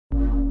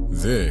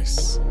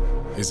This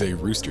is a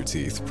Rooster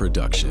Teeth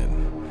production.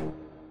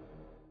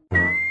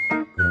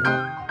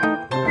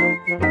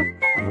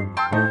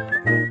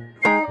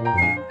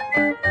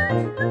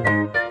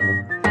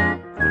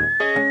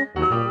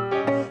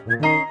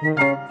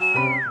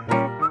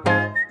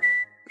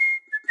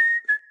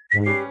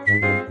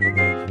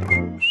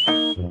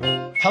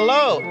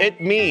 Hello,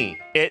 it me,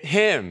 it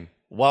him.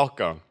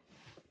 Welcome.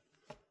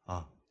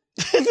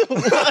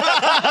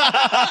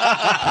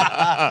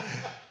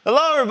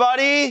 Hello,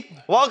 everybody.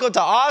 Welcome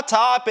to Odd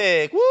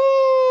Topic. Woo!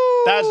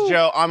 That's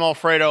Joe. I'm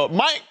Alfredo.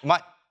 Mike.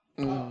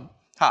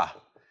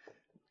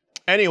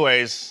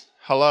 Anyways,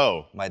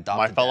 hello, My my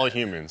adopted fellow dad.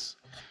 humans.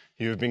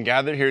 You have been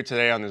gathered here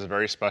today on this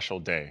very special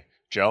day.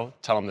 Joe,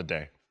 tell them the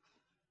day.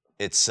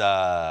 It's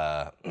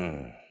national.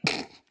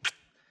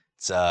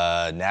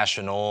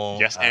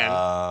 Yes,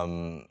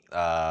 and?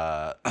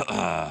 What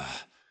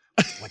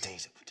day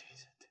is it?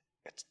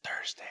 It's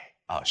Thursday.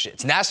 Oh shit!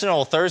 It's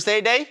National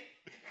Thursday Day.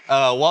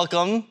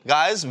 Welcome,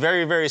 guys.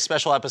 Very, very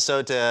special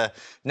episode to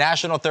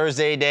National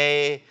Thursday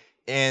Day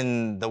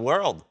in the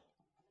world.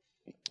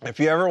 If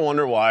you ever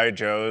wonder why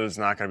Joe's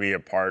not going to be a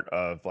part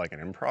of like an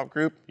improv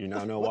group, you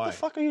now know why. What the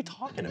fuck are you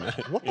talking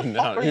about? What the You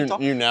fuck are you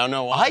talking? you now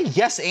know why. I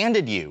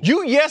yes-anded you.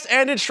 You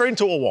yes-anded straight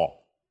into a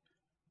wall.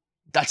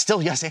 That's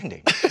still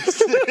yes-anding.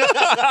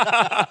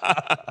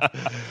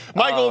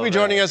 Michael will be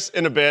joining us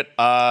in a bit.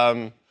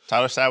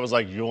 Tyler Sad was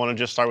like, you want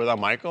to just start without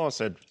Michael? I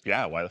said,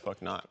 yeah, why the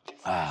fuck not?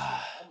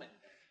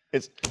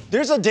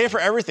 There's a day for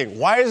everything.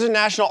 Why is it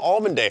National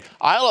Almond Day?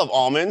 I love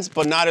almonds,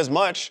 but not as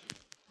much.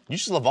 You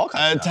just love all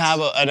kinds of nuts. To have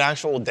an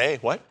actual day.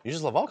 What? You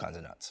just love all kinds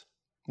of nuts.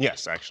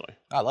 Yes, actually.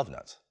 I love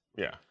nuts.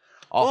 Yeah.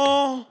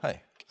 Oh,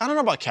 hey. I don't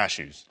know about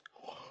cashews.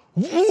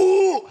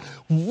 Woo!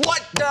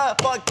 What the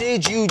fuck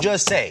did you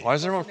just say? Why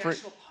is everyone free?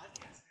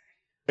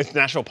 It's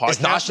National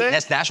Podcast Day?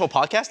 That's National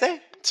Podcast Day?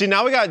 See,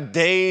 now we got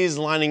days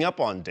lining up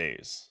on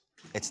days.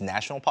 It's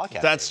National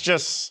Podcast That's Day.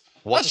 just,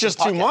 What's that's just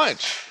the too podcast?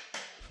 much.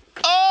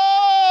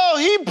 Oh,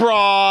 he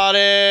brought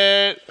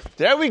it.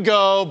 There we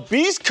go.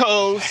 Beast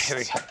Coast. Here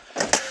we go.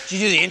 Did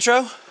you do the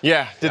intro?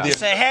 Yeah, did the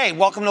Say, hey,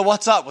 welcome to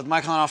What's Up with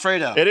Michael and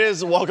Alfredo. It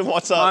is. Welcome.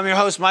 What's up? I'm your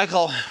host,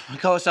 Michael. My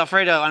co-host,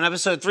 Alfredo. On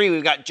episode 3,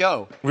 we've got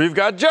Joe. We've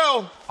got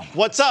Joe.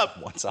 What's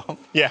up? What's up?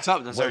 Yeah. What's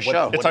up? That's What- our what-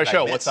 show. what It's our did I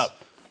show. miss? What's up?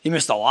 You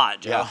missed a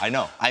lot, Joe. Yeah, I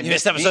know. I You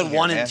missed episode being here,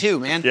 1 man. and 2,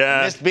 man.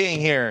 Yeah. Missed being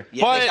here.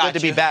 Yeah, But- we got Good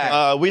to be you.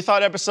 back. We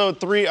thought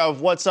episode 3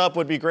 of What's Up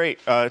would be great.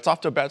 It's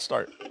off to a bad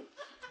start.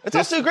 It's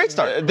off to a great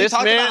start. We This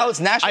talked man, about how it's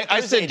National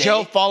I Thursday said, Day,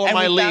 Joe, follow and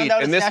my we found lead,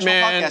 out and it's this National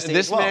man, Podcast Day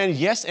this as well. man,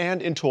 yes,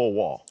 and into a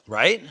wall,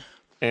 Right?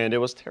 and it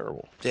was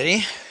terrible. Did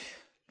he?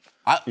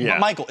 Yeah.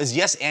 Michael, is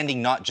yes-anding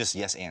not just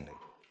yes-anding?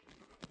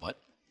 What?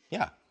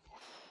 Yeah.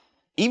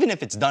 Even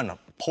if it's done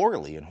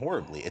poorly and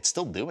horribly, it's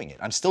still doing it.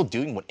 I'm still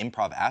doing what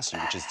improv asks you,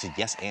 which is to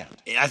yes-and.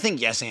 I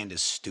think yes and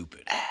is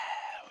stupid.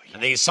 I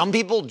think some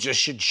people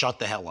just should shut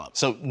the hell up.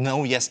 So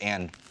no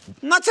yes-and,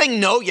 I'm not saying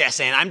no yes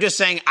and. I'm just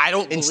saying I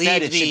don't Instead,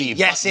 believe it should the be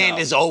yes but and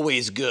no. is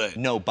always good.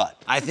 no but.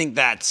 I think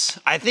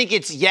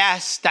it's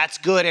yes, that's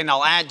good, and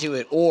I'll add to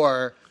it,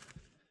 or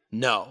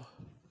no.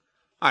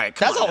 All right,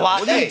 come That's on a now. lot.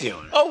 What are hey, you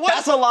doing? Oh,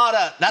 that's a lot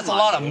of Come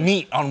on, dude.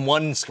 meat on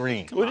one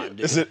screen.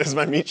 Is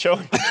my meat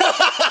showing?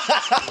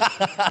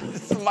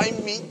 This is my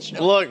meat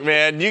show. Look,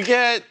 man, you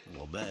get A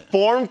little bit.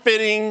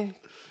 form-fitting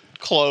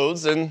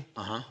clothes, and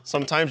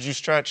sometimes you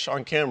stretch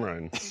on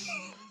camera,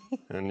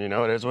 and you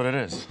know, it is what it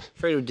is.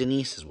 Fredo,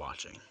 Denise is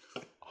watching.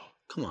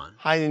 Come on.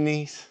 Hi,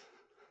 Denise.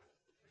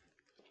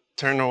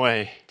 Turn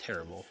away.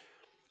 Terrible.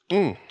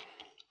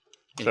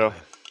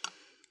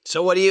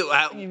 So, What do you?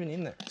 Even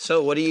in there.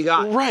 So what do you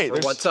got? Right, For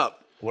there's- what's up?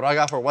 What do I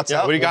got for what's Yeah,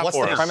 up? what do you got what's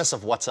for the us? premise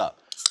of what's up?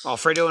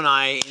 Alfredo and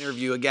I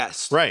interview a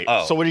guest. right.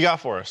 Oh. So what do you got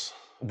for us?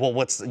 Well,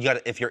 you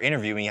got? If you're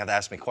interviewing, you have to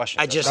ask me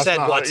questions. I just That's said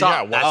not- what's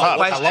yeah, up. what's That's up?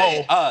 the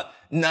question.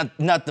 Hello.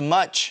 Not the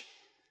much.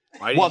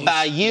 Why What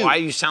about you? Why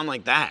do you sound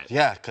like that?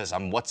 Yeah, because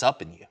I'm what's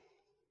up in you.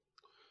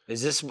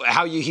 Is this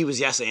how he was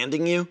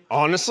yes-anding you?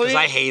 Honestly, Because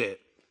I hate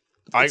it.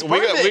 we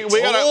perfect.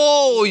 gotta.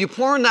 Oh, you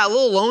pouring that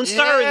little Lone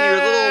Star in your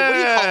little, what do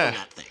you call Yeah.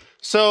 that thing?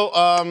 So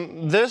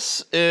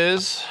this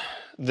is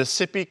the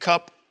sippy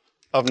cup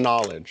of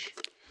knowledge,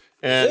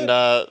 and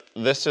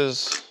this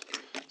is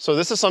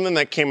something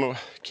that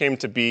came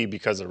to be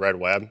because of Red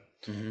Web.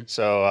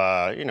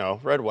 So you know,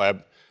 Red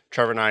Web,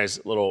 Trevor and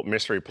I's little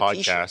mystery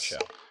podcast.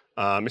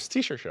 It's a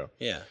t-shirt show.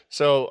 Yeah.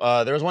 So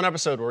there was one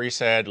episode where he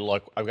said,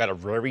 look, I've got a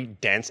very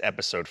dense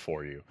episode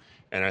for you.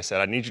 And I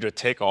said, I need you to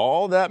take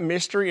all that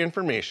mystery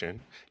information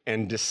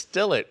and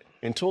distill it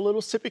into a little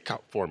sippy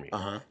cup for me.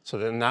 So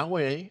then that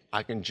way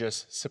I can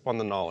just sip on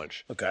the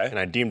knowledge. Okay. And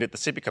I deemed it the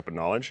sippy cup of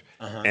knowledge.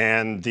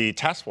 And the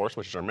task force,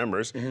 which is our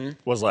members,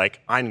 was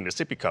like, I need a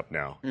sippy cup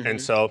now. And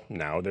so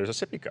now there's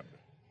a sippy cup.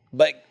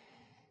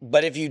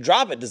 But if you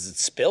drop it, does it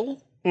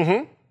spill?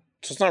 Mm-hmm.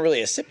 So it's not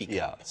really a sippy cup.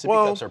 Yeah, sippy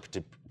Well, cups are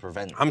to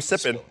prevent. I'm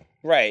sipping. spilling.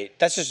 Right.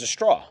 That's just a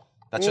straw.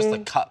 That's just a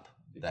cup.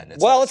 Then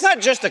Well, it's not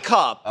just a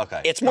cup.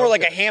 Okay. It's more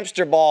like a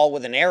hamster ball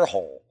with an air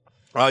hole.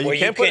 You Where can't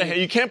you put can-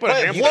 you can't put a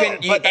Well, hamster You in can,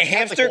 it. you, but a that's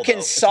hamster ethical, can though.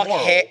 It's suck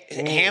moral.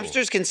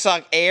 hamsters can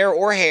suck air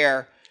or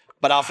hair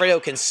But Alfredo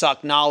can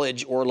suck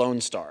knowledge or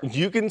Lone Star.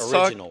 You can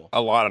Original. suck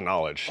a lot of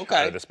knowledge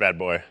out of this bad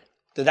boy.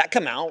 Did that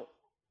come out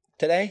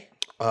today?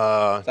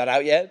 Is that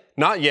out yet?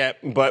 Not yet,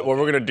 but what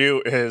we're gonna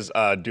do is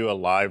do a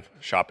live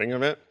shopping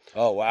of it.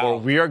 Oh wow! Where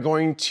we are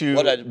going to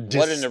what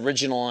an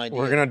original idea.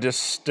 We're gonna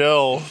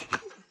distill.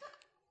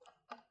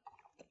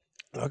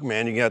 Look,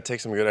 man, you gotta take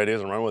some good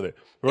ideas and run with it.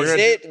 Is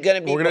it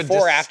gonna be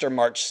before or after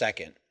March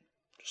 2nd?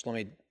 Just let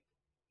me.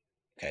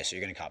 Okay, so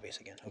you're gonna copy us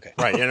again. Okay.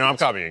 Right, I'm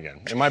copying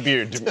again. It might be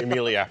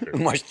immediately after.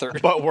 March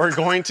 3rd. But we're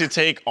going to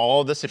take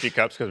all the sippy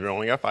cups, because we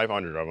only got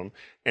 500 of them,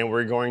 and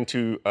we're going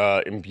to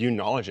imbue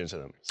knowledge into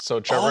them. So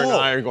Trevor and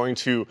I are going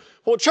to,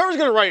 Trevor's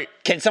gonna write.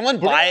 Can someone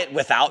buy it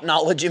without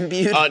knowledge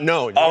imbued?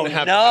 No, you're gonna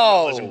have to have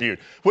knowledge imbued.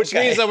 Which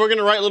means that we're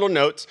gonna write little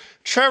notes.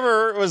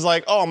 Trevor was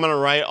like, I'm gonna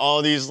write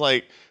all these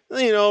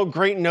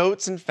great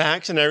notes and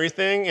facts and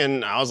everything.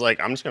 And I was like,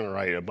 I'm just gonna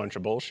write a bunch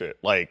of bullshit.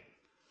 Like,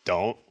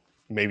 don't,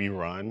 maybe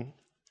run.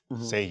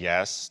 Say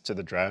yes to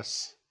the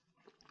dress.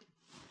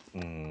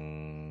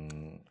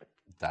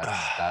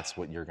 That's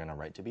what you're gonna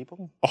write to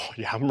people? Oh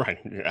yeah, I'm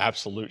writing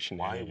absolute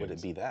shenanigans. Why would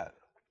it be that?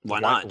 Why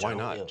not? Why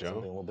not, Something Joe? a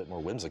little bit more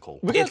whimsical.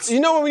 Because you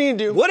know what we need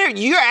to do?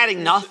 You're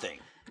adding nothing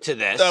to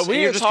this.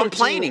 You're just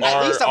complaining.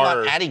 At least I'm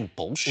not adding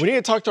bullshit. We need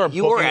to talk to our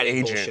You booking were adding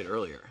agent. bullshit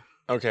earlier.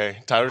 Okay,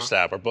 Tyler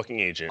Stapp, our booking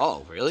agent.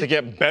 Oh, really? To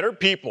get better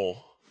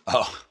people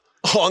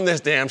on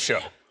this damn show.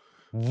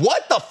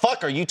 What the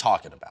fuck are you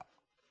talking about?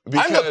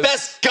 I'm the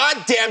best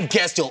goddamn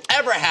guest you'll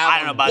ever have. I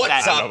don't know about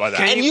that. I don't know about that.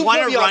 Can And you you want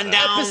will to be run on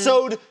down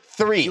episode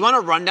 3? You want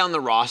to run down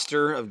the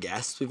roster of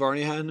guests we've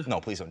already had?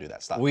 No, please don't do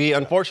that. Stop. We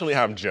unfortunately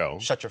have Joe.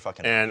 Shut your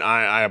fucking mouth. And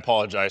I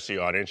apologize to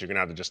you, audience. You're going to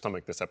have to just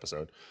stomach this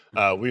episode.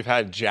 We've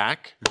had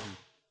Jack.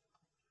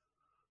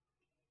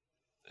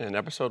 And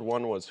episode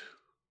 1 was...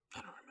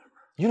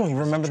 You don't even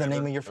remember the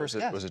name of your first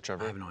guest. Was it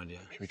Trevor? I have no idea.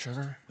 Maybe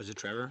Trevor? Was it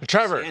Trevor?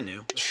 Trevor. I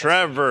knew.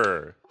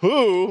 Trevor,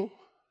 who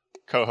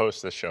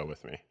co-hosts this show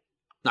with me.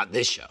 Not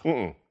this show.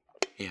 Mm-mm.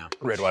 Yeah.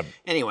 Red Web.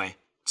 Anyway,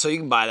 so you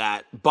can buy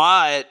that.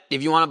 But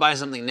if you want to buy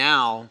something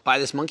now, buy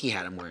this monkey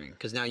hat I'm wearing,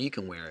 because now you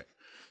can wear it.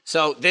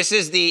 So this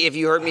is if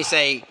you heard me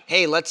say,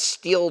 hey, let's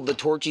steal the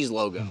Torchies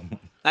logo.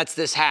 That's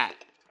this hat.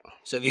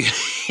 So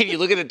if you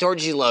look at the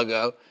Torchies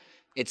logo,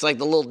 it's like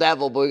the little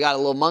devil, but we got a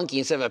little monkey.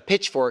 Instead of a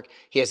pitchfork,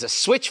 he has a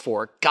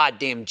switchfork.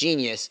 Goddamn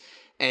genius.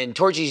 And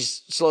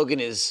Torchies' slogan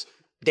is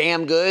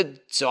damn good.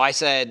 So I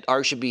said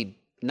ours should be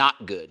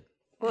not good.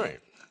 Right.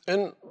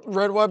 And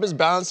Red Web is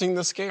balancing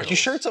the scale. Are you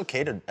sure it's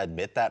okay to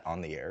admit that on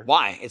the air?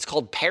 Why? It's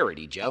called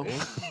parody, Joe.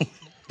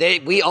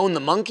 We own the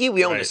monkey.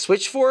 We own the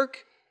switchfork.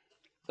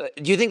 Do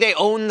you think they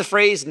own the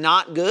phrase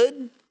not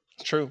good?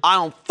 True. I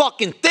don't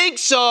fucking think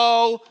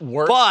so.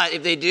 Worst. But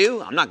if they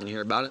do, I'm not going to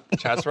hear about it.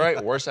 Chat's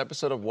right. Worst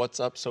episode of What's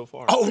Up so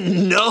far. Oh,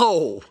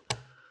 no.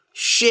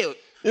 Shit.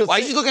 You'll Why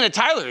see- are you looking at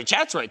Tyler? The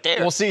chat's right there.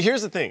 Well, see,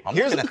 here's the thing. I'm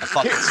Here's looking at the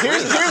fucking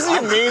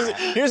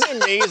here's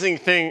the amazing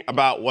thing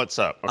about What's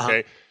Up,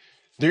 okay?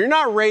 You're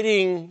not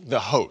rating the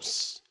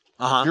hosts.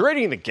 You're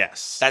rating the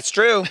guests. That's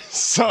true.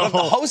 So the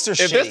hosts are if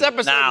this shitty.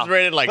 episode Now, is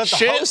rated like But the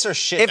shit, hosts are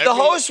shit. If the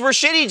hosts were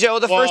shitty, Joe,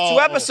 the first 2 Whoa.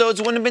 episodes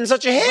wouldn't have been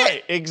such a hit.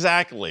 right,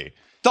 exactly.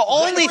 The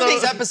only were thing,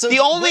 these episodes- the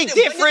only when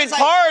different was I-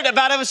 part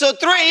about episode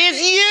 3 is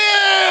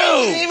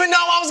I didn't you. even know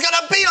I was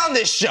gonna be on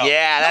this show.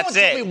 Yeah, No that's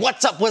one told it. me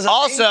What's Up was a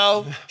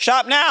Also,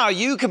 shop now.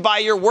 You can buy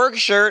your work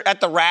shirt at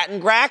the Rat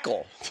and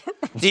Grackle.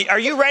 Are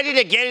you ready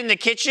to get in the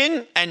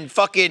kitchen and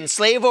fucking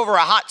slave over a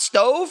hot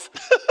stove?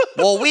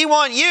 Well, we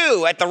want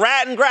you at the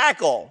Rat and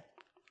Grackle,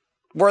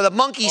 where the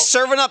monkey's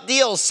serving up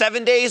deals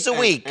 7 days a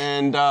week.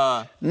 And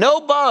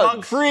No bugs.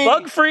 Bug free.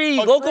 Bug free.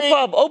 Bug Local free.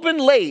 pub. Open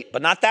late,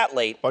 but not that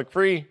late. bug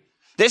free.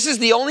 This is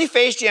the only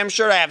Face Jam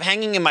shirt I have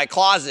hanging in my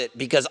closet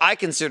because I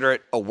consider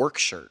it a work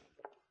shirt.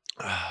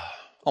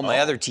 All my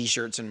other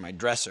t-shirts in my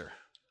dresser.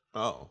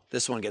 Oh,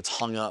 This one gets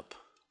hung up.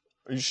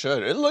 you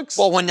should. It looks.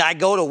 Well, when I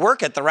go to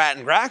work at the Rat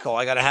and Grackle,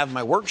 I gotta have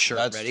my work shirt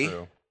that's ready.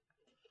 true.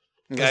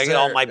 I gotta get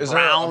all my Is there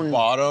a brown.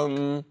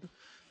 bottom.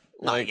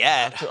 Not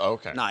yet.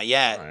 Okay. Not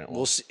yet. All right,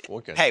 we'll see. we'll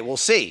get Hey, we'll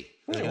see.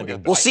 We'll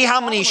get We'll see how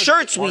many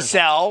shirts we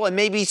sell and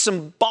maybe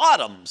some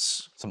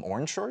bottoms. Some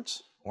orange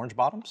shorts? Orange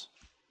bottoms?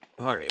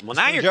 All right. Well,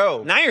 now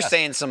Joe. you're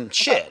saying some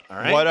shit. All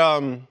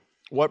right.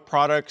 What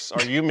products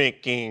are you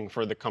making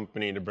for the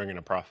company to bring in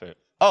a profit?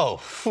 Oh,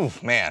 phew,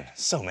 man,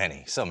 so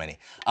many.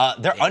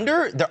 They're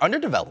under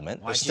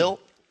development. They're still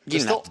You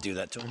didn't have to do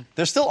that to him.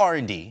 They're still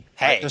R&D.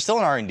 Hey. Right? They're still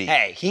in R&D.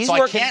 Hey, he's so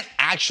working-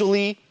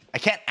 I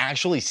can't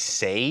actually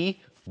say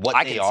what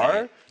I they can say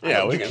are. it.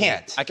 Yeah, we you can-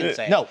 can't. I can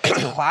say it. No,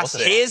 it's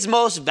classic. His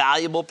most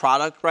valuable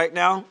product right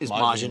now is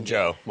Majin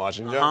Joe.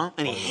 Majin Joe. Huh?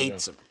 And he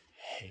hates him.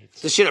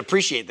 They should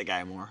appreciate the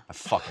guy more. I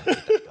fucking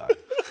hate that guy.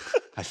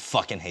 I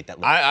fucking hate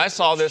that. I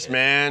saw this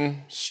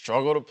man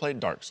struggle to play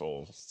Dark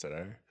Souls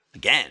today.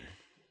 Again.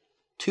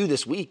 2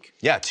 this week.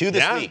 Yeah, 2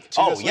 this Yeah, week. 2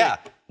 Oh this yeah,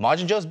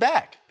 Majin Joe's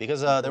back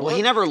because there Well, were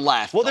he never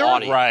left Well, the there were-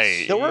 audience.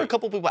 Right. there were a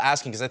couple people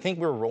asking because I think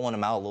we were rolling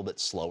them out a little bit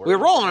slower. We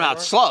were rolling them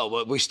out slow,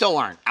 but we still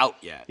aren't out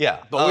yet. Yeah.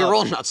 But we were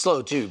rolling them out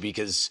slow too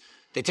because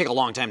they take a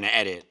long time to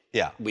edit.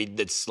 Yeah.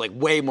 It's like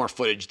way more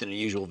footage than a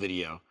usual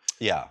video.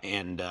 Yeah.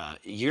 And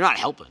you're not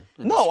helping.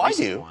 in No, this I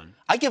recent do. one.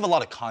 I give a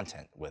lot of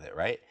content with it,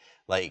 right?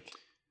 Like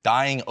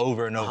dying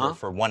over and over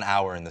for 1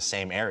 hour in the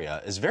same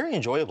area is very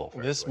enjoyable.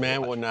 For This everybody to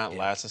man watch. would not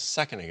last a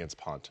second against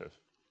Pontiff.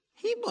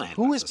 He went.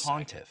 Who is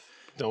Pontiff?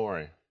 Don't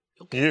worry.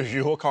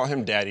 You will call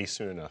him daddy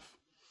soon enough.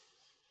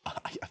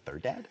 A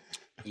third dad?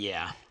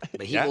 Yeah,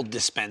 but he Yeah. will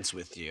dispense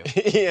with you.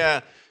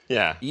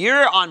 Yeah.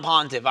 You're on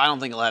Pontiff. I don't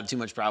think I'll have too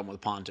much problem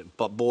with Pontiff.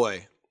 But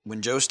boy,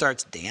 when Joe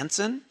starts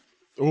dancing,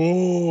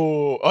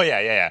 Ooh. Oh,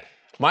 yeah.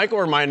 Michael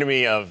reminded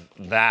me of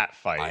that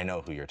fight. I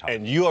know who you're talking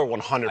And you are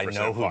 100% about. I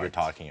know who you're fucked.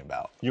 talking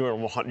about. You are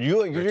 100.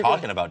 You're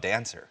talking about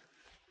Dancer.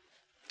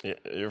 Yeah,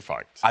 you're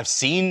fucked. I've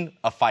seen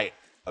a fight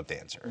of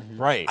Dancer.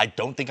 Right. I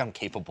don't think I'm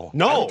capable.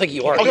 No. I don't think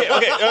you are. Okay.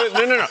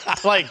 No.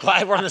 Like,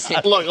 glad we're on the same.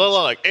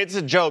 look. It's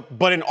a joke,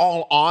 but in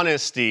all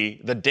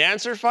honesty, the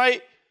Dancer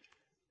fight,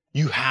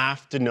 you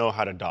have to know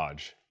how to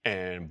dodge.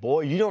 And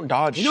boy, you don't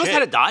dodge He knows shit. how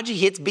to dodge. He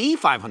hits B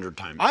 500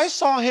 times. I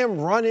saw him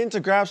run in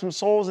to grab some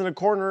souls in a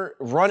corner,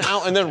 run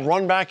out, and then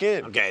run back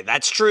in. Okay,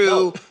 that's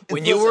true.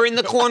 When you were in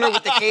the corner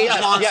with the cage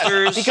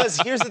monsters. Because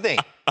here's the thing.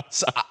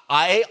 So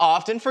I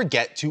often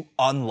forget to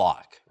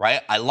unlock, right?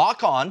 I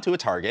lock on to a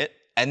target,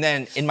 and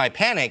then in my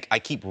panic, I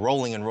keep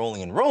rolling and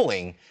rolling and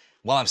rolling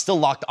while I'm still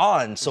locked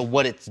on. So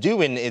what it's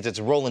doing is it's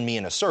rolling me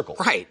in a circle.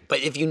 Right,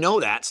 but if you know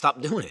that,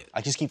 stop doing it.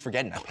 I just keep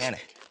forgetting. I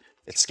panic.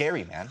 It's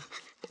scary, man.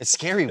 It's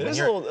scary when It is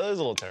you're. a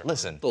little terrible.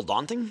 Listen, A little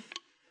daunting?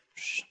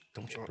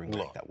 don't you bring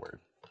back that word.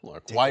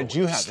 Look, why'd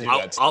you have to do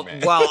that to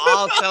me? Well,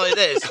 I'll tell you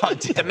this.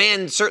 The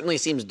man certainly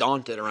seems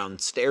daunted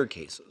around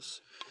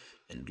staircases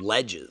and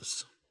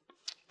ledges.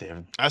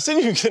 I've seen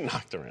you get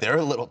knocked around. They're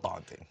a little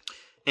daunting.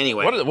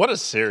 Anyway, What a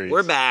series.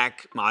 we're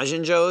back.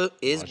 Majin Joe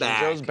is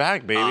back. Joe's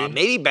back, baby.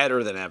 Maybe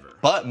better than ever.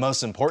 But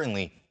most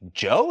importantly,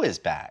 Joe is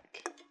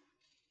back.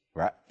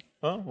 Right?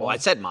 Well, I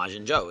said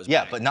Majin Joe is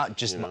Yeah, back. but not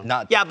just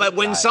not. Yeah, but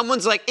when guy.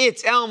 someone's like,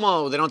 it's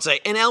Elmo, they don't say,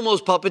 and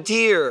Elmo's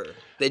puppeteer.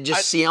 They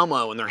just see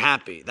Elmo and they're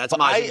happy. That's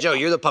Majin Joe.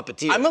 You're the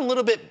puppeteer. I'm a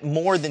little bit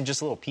more than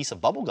just a little piece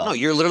of bubble gum. No,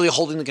 you're literally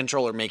holding the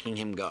controller, making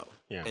him go.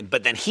 Yeah.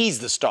 But then he's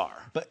the star.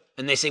 But-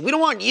 and they say, we don't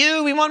want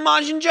you. We want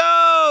Majin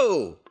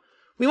Joe.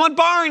 We want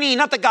Barney,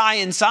 not the guy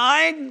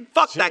inside.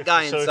 Fuck that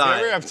guy so inside. if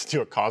you ever have to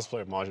do a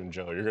cosplay of Majin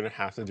Joe, you're gonna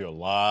have to do a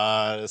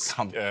lot of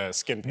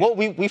skin paint. Well,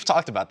 we've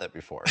talked about that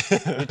before.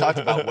 We talked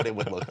about what it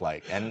would look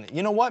like, and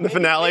you know what? The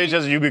finale is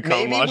just you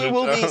become maybe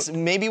Majin Joe.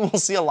 Maybe we'll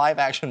see a live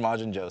action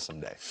Majin Joe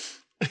someday.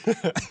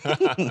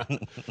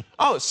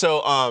 Oh,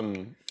 so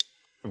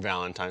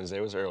Valentine's Day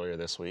was earlier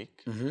this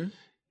week,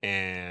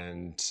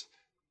 and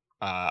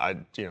I,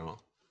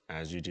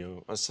 as you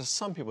do, as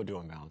some people do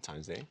on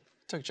Valentine's Day,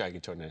 took Jackie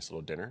to a nice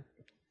little dinner.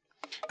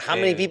 How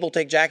many people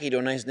take Jackie to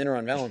a nice dinner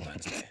on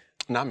Valentine's Day?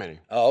 Not many.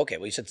 Oh, okay.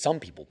 Well, you said some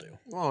people do.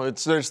 Well,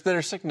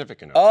 they're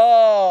significant.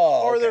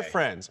 Oh, or their okay.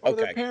 friends, or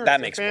their Okay, parents, that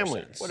their makes more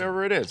family, sense.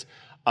 whatever it is.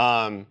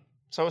 So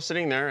I was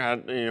sitting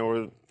there,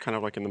 we're kind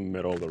of like in the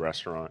middle of the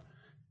restaurant,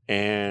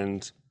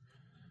 and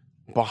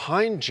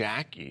behind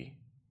Jackie,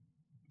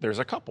 there's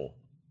a couple.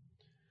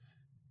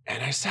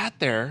 And I sat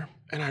there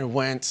and I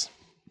went,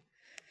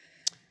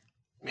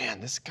 man,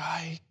 this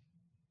guy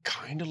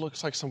kind of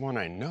looks like someone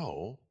I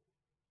know.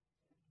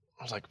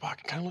 I was like, fuck,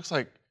 it kind of looks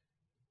like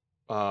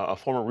a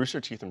former Rooster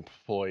Teeth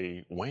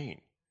employee,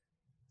 Wayne.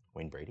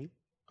 Wayne Brady?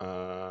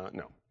 No.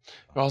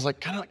 But I was like,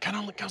 kind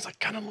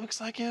of looks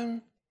like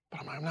him,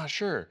 but I'm not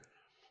sure.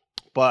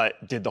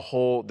 But did the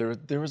whole,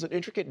 there was an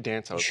intricate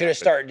dance. You should have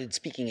started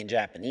speaking in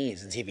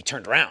Japanese and see if he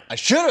turned around. I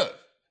should have.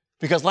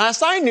 Because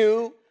last I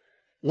knew,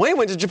 Wayne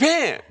went to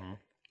Japan.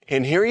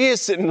 And here he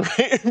is sitting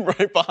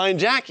right behind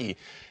Jackie.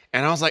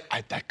 And I was like,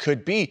 that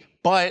could be.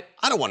 But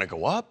I don't want to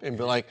go up and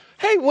be like,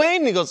 hey, Wayne.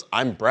 And he goes,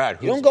 I'm Brad.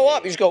 You don't go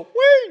up. You just go,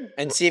 Wayne,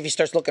 and see if he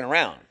starts looking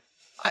around.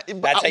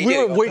 That's how you we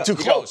do it. were way You too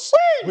go, close.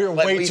 Wayne. We were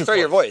But way you too throw close.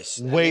 your voice.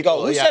 Way You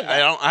go, who said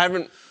that? I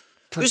haven't.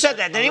 Who said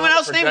that? Did anyone I don't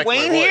else named project my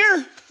Wayne voice.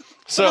 here?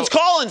 Someone's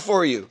calling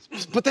for you.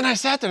 But then I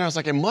sat there and I was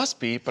like, it must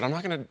be, but I'm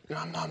not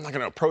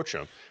gonna approach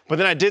him. But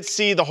then I did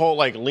see the whole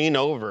lean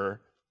over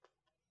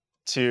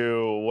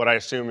to what I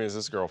assume is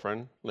his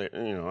girlfriend.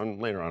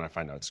 And later on I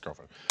find out it's his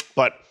girlfriend.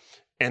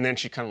 And then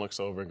she kind of looks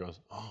over and goes,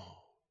 oh.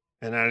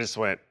 And I just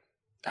went,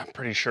 I'm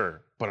pretty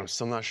sure, but I'm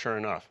still not sure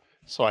enough.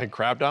 So I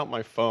grabbed out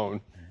my phone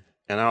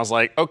and I was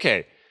like,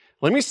 okay,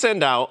 let me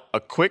send out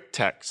a quick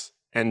text.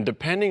 And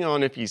depending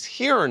on if he's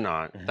here or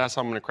not, that's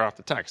how I'm gonna craft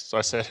the text. So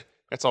I said,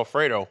 it's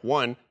Alfredo.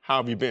 1, how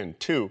have you been?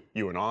 2,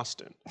 you in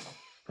Austin,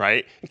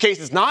 right? In case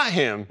it's not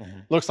him,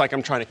 looks like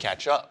I'm trying to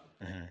catch up.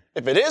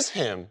 If it is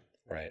him,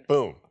 Right.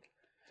 boom,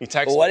 he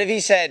texts But what me. if he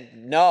said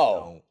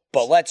no,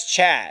 but let's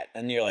chat?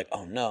 And you're like,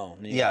 oh no.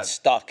 And you Yeah. get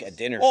stuck at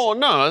dinner. Oh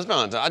no, it's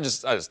Valentine's. I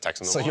just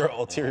texted him. So your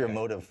ulterior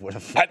motive would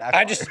have.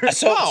 I just no,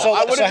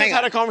 I would have just hang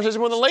had on. a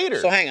conversation with him later.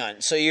 So hang on.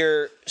 So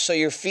your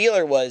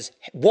feeler was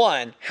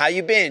 1, how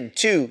you been?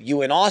 2,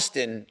 you in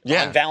Austin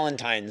Yeah. on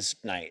Valentine's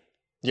night.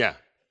 Yeah.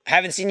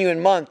 Haven't seen you in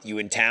a month. You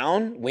in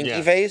town? Winky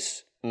Yeah.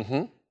 face?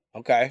 Mm-hmm.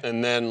 Okay.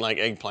 And then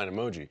eggplant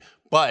emoji.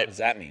 What But does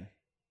that mean?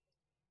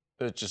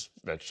 it's just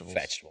vegetables.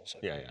 Vegetables.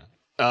 Okay.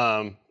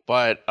 Yeah.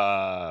 But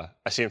I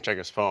see him check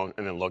his phone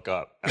and then look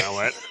up. And I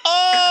went,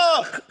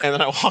 oh! And then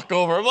I walk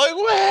over. I'm like,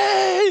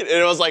 wait! And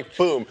it was like,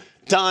 boom,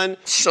 done.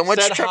 So much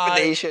said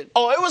trepidation. Hi.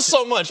 Oh, it was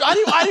so much. I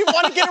didn't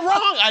want to get it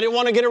wrong. I didn't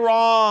want to get it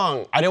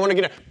wrong. I didn't want to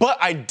get it. But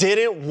I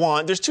didn't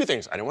want, there's two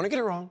things. I didn't want to get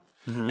it wrong.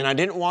 And I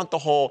didn't want the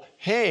whole,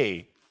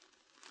 hey,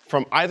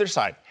 from either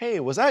side. Hey,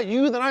 was that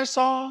you that I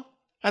saw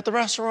at the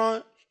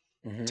restaurant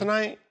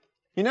tonight?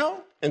 You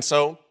know? And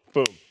so,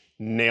 boom,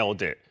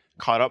 nailed it.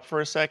 Caught up for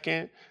a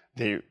second.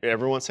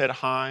 Everyone said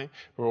hi.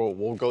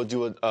 We'll go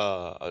do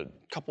a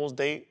couple's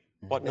date,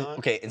 whatnot.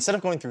 Okay, instead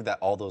of going through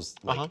all those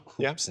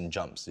hoops and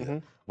jumps,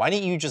 why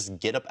didn't you just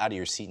get up out of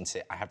your seat and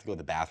say, I have to go to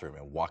the bathroom,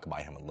 and walk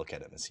by him and look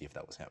at him and see if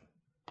that was him?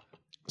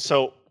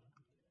 So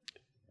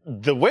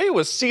the way it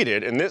was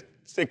seated, and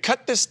they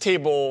cut this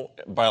table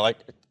by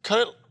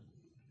cut it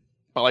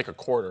by a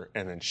quarter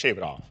and then shave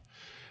it off.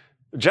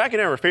 Jack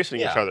and I were facing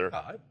each other.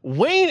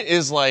 Wayne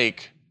is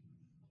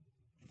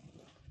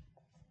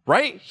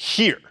right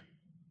here.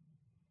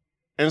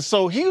 And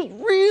so he was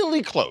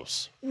really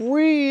close,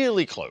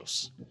 really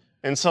close.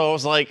 And so I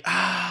was like,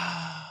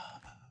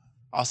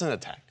 I'll send a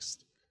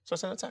text. So I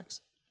sent a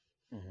text.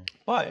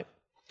 But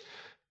a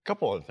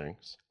couple other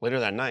things. Later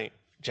that night,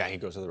 Jackie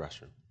goes to the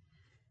restroom,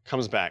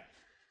 comes back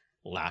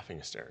laughing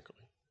hysterically.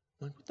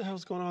 I'm like, what the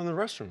hell's going on in the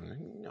restroom?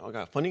 I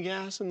got funny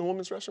gas in the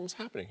women's restroom. What's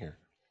happening here?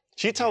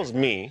 She tells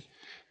me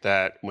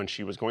that when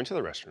she was going to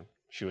the restroom,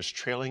 she was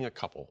trailing a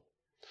couple.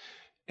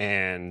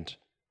 And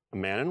a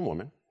man and a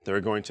woman, they were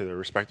going to their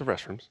respective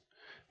restrooms.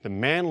 The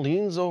man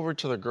leans over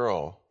to the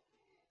girl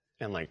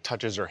and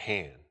touches her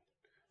hand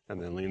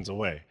and then leans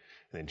away.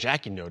 And then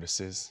Jackie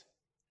notices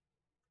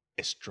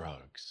it's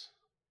drugs.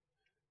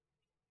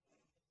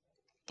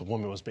 The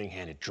woman was being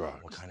handed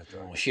drugs. What kind of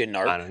drugs? Was she a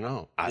narc? I don't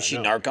know. Was she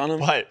narc on him?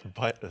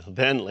 But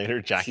then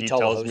later, Jackie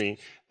tells me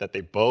that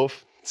they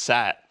both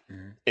sat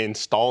in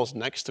stalls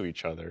next to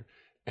each other,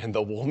 and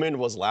the woman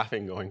was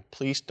laughing, going,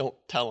 please don't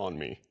tell on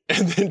me.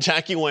 And then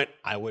Jackie went,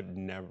 I would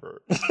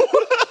never.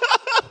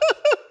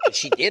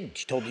 She did.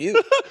 She told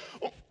you.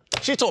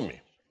 She told me.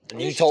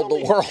 And you told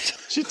the world.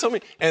 She told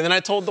me. And then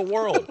I told the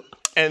world.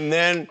 And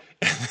then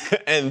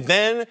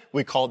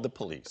we called the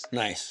police.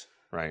 Nice.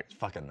 Right.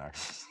 Fucking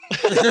narcissist.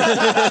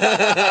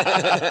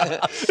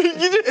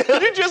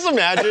 Could you just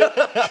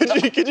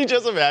imagine? Could you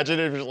just imagine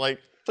if you're like,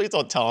 please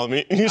don't tell on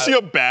me. And you see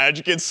a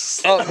badge get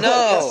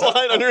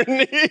slide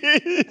underneath.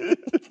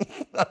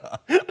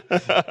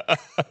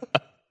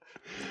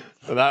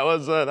 So that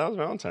was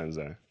Valentine's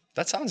Day.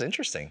 That sounds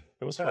interesting.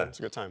 It was fun. It was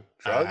a good time.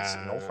 Drugs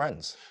and old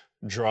friends.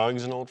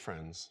 Drugs and old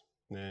friends.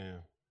 Yeah,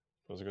 it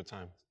was a good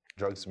time.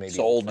 Drugs maybe.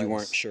 So old you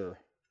weren't sure.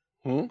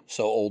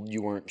 So old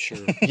you weren't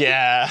sure.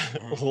 Yeah.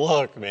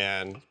 Look,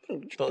 man.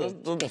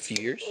 A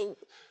few years.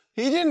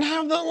 He didn't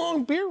have that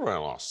long beard when I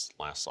last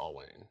saw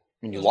Wayne.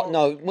 When you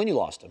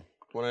lost him.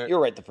 You're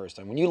right the first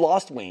time. When you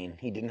lost Wayne,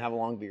 he didn't have a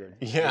long beard.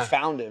 Yeah. You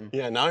found him.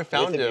 Yeah, now I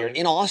found him.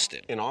 In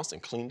Austin. In Austin,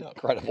 cleaned up.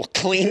 Incredible.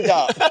 Cleaned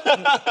up.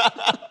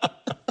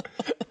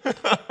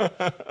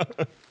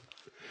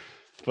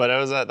 But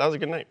that was a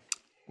good night.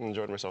 I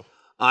enjoyed myself.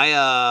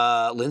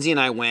 Lindsay and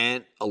I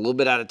went a little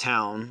bit out of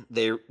town.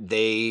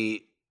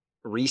 They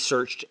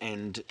researched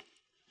and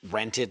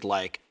rented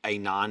a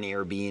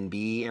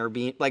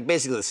non-Airbnb,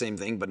 basically the same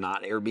thing, but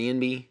not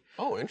Airbnb.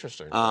 Oh,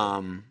 interesting.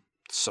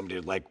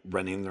 Somebody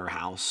renting their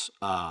house.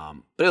 But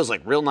it was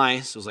real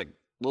nice. It was a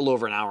little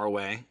over an hour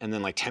away. And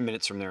then 10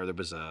 minutes from there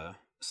was a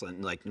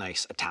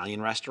nice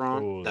Italian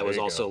restaurant that was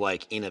also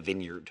in a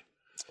vineyard.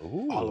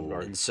 Ooh. Olive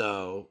Garden. And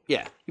so,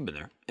 yeah, you've been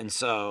there. And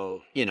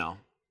so,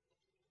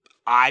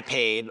 I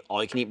paid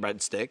all you can eat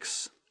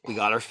breadsticks. We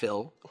got our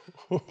fill.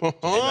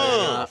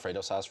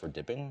 Alfredo sauce for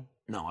dipping?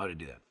 No, I didn't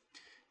do that.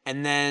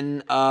 And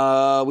then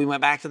we went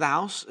back to the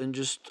house and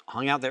just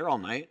hung out there all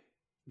night.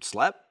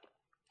 Slept.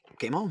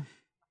 Came home.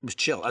 It was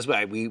chill. That's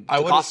why we took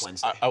off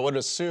Wednesday. I would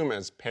assume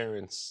as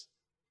parents,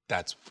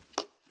 that's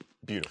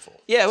beautiful.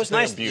 Yeah, it was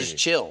nice to just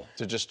chill.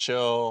 To just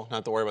chill,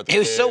 not to worry about the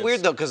kids. kids. It was so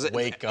weird though, because it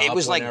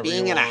was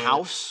being in a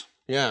house.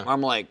 Yeah.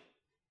 I'm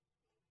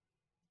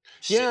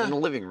sitting in the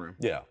living room.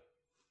 Yeah.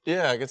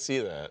 Yeah, I could see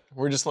that.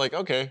 We're just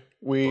okay,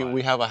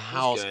 we have a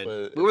house,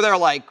 but we were there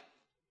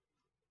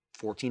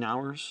 14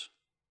 hours.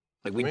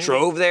 We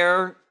drove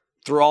there,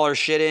 threw all our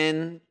shit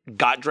in,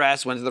 got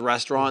dressed, went to the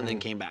restaurant, and then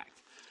came back.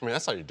 I mean,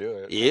 that's how you do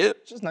it. Yeah.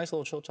 It's just a nice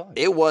little chill time.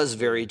 It was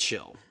very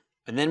chill.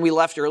 And then we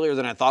left earlier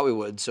than I thought we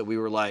would, so we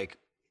were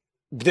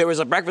there was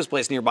a breakfast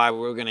place nearby we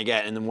were going to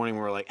get. In the morning,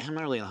 we were I'm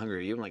not really hungry.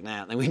 Are you? I'm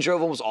nah. And we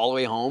drove almost all the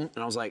way home,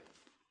 and I was like,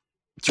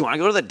 do you want to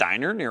go to the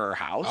diner near our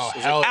house? Oh,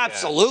 hell yeah.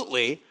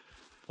 Absolutely.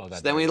 So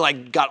then we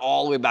got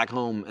all the way back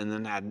home and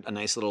then had a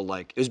nice little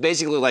it was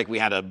basically we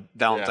had a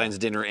Valentine's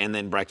dinner and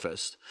then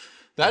breakfast.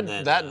 That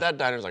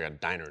diner's like a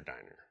diner.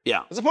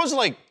 Yeah. As opposed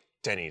to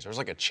Denny's, or it's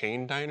a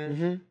chain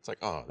diner. It's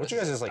What's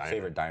your guys'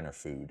 favorite diner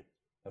food?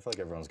 I feel like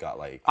everyone's got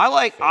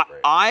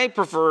I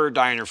prefer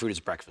diner food as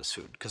breakfast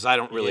food because I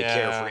don't really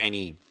care for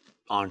any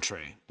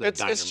entree that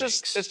diner makes.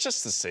 It's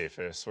just the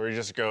safest. Where you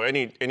just go,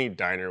 any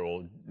diner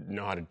will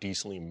know how to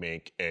decently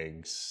make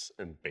eggs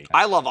and bacon.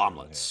 I love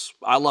omelets.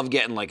 I love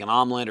getting like an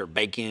omelet or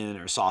bacon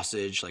or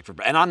sausage, like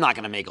and I'm not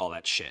gonna make all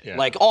that shit. Yeah.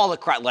 Like all the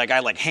crap, like I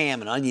like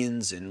ham and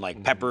onions and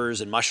like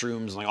peppers and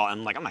mushrooms and like all.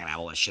 I'm like, I'm not gonna have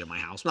all that shit in my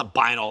house. I'm not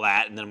buying all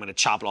that and then I'm gonna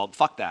chop it all.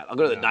 Fuck that. I'll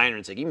go to the diner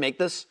and say, can you make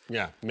this?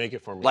 Yeah, make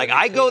it for me. Like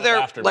I go there,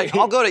 after like me.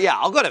 I'll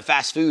go to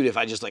fast food if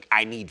I just like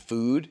I need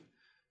food.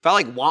 If I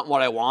like want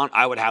what I want,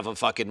 I would have a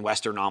fucking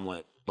Western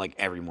omelet like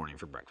every morning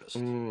for breakfast.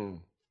 Oh,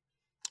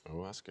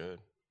 that's good.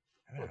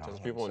 Look, there's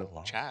people in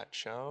chat.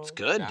 Show. It's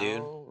good,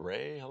 dude.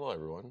 Ray, hello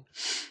everyone.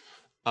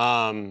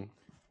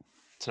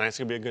 Tonight's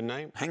gonna be a good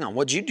night. Hang on,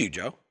 what'd you do,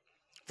 Joe?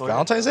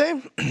 Valentine's Day?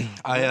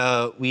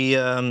 We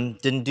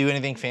didn't do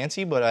anything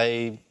fancy, but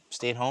I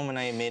stayed home and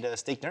I made a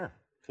steak dinner.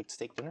 Cooked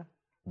steak dinner.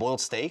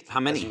 Boiled steak. How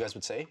many? As you guys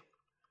would say.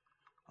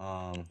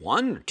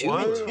 One or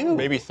two? Two,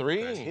 maybe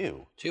three.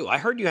 Two. I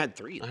heard you had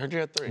three. I heard you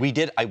had three. We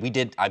did.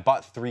 I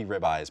bought 3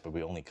 ribeyes, but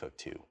we only cooked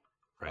 2.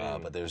 Right.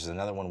 But there's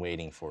another one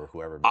waiting for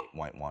whoever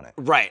might want it.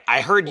 Right.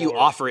 I heard you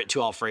offer it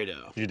to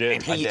Alfredo. You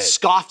did? And I he did.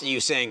 scoffed at you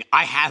saying,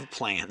 I have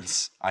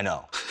plans. I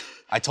know.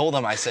 I told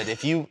him. I said,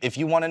 if you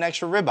want an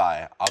extra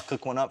ribeye, I'll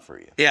cook one up for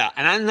you. Yeah.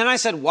 And then I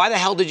said, why the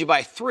hell did you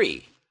buy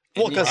 3?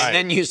 Well, And 'cause-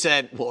 then you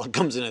said, well, it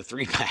comes in a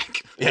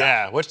 3-pack.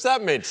 Yeah, which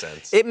that made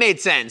sense. It made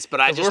sense,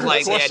 but I just we're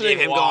like the idea of questioning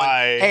him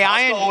why. going, hey,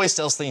 Costco always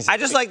sells things. I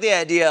just like the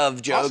idea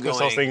of Joe Costco going,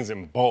 sells things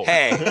in bulk.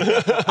 hey,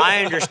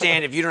 I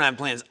understand if you don't have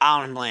plans. I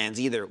don't have plans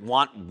either.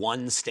 Want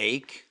one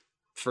steak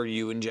for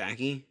you and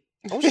Jackie?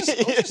 I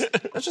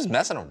was just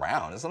messing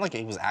around. It's not like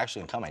he was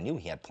actually gonna come. I knew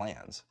he had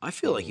plans. I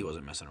feel like he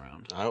wasn't messing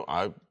around.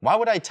 Why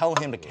would I tell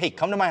him to, hey,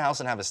 come to my house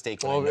and have a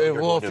steak when I know you're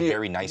going to a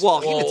very nice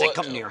Well, place? he did say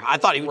come near. I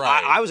thought he.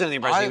 Right. I was under the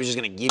impression he was just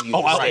going to give you.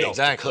 the steak to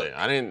exactly. cook.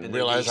 I didn't then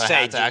realize he I said,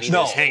 had to "Do you actually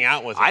need just hang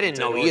out with him. I didn't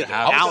know in order to either.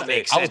 have Now the it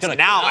makes steak. sense.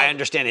 Now I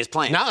understand his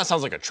plan. Now that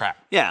sounds like a trap.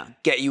 Yeah,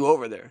 get you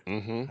over there.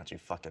 Not you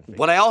fucking.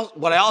 What I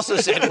also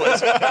said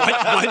was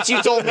once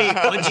you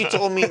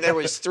told me there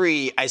was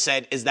 3, I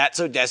said, is that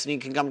so Destiny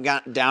can come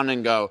down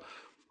and go,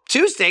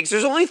 2 steaks,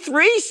 there's only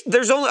 3,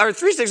 or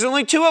 3 steaks, there's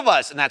only 2 of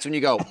us. And that's when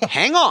you go,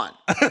 hang on.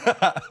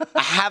 I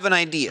have an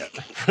idea.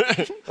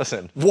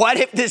 Listen. What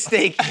if this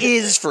steak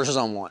is for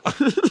someone?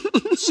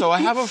 So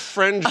I have a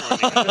friend joining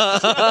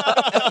us.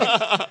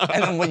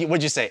 And then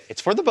what'd you say?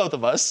 It's for the both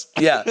of us.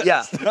 Yeah.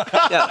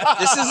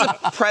 This is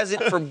a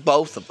present for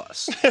both of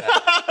us.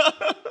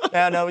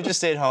 Yeah, no, we just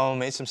stayed home,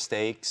 made some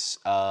steaks,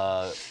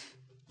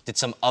 did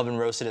some oven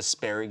roasted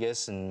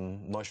asparagus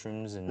and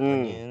mushrooms and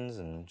onions,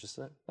 and just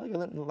like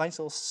a nice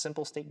little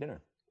simple steak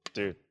dinner.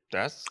 Dude,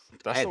 that's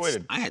the way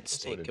to. I had that's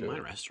the way steak to in do my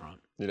it. restaurant.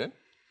 You did?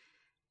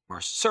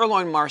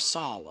 Sirloin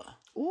marsala.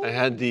 I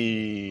had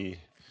the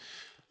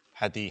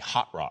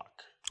hot rock.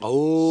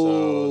 Oh.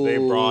 So they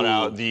brought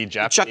out the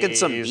Japanese chucking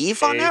some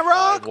beef on that A5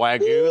 rock?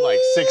 Wagyu, like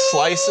 6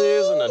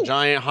 slices and a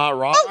giant hot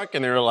rock,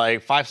 and they were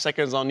like 5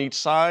 seconds on each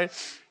side.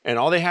 And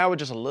all they had was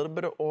just a little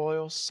bit of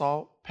oil,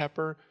 salt,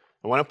 pepper.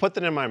 And when I put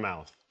that in my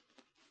mouth,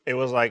 it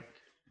was like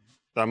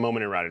that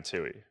moment in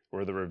Ratatouille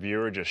where the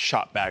reviewer just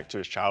shot back to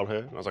his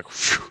childhood. And I was like,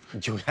 phew.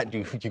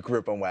 You grew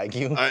up on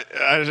Wagyu?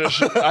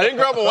 I didn't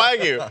grow up on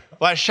Wagyu,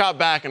 but I shot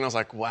back and I was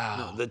like,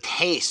 wow. The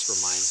taste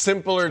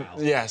reminds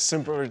me.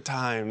 Simpler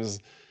times,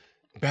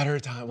 better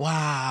time.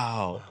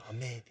 Wow.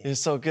 Amazing.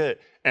 It's so good.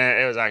 And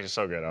it was actually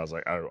so good. I was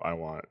like, I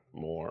want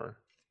more.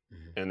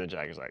 And then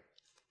Jackie's like,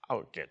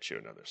 I'll get you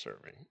another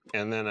serving.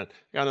 And then I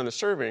got another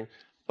serving,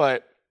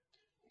 but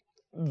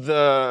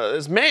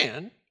this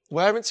man, who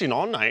I haven't seen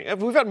all night,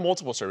 we've had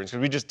multiple servings because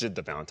we just did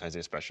the Valentine's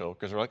Day special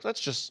because we're like, let's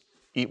just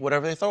eat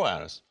whatever they throw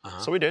at us.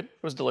 So we did.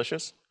 It was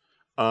delicious.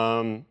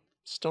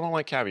 Still don't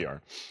like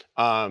caviar.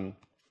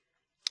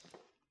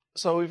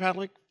 So we've had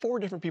like 4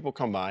 different people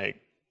come by,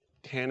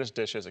 hand us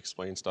dishes,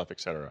 explain stuff,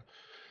 etc.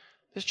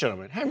 This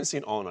gentleman, haven't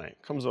seen all night,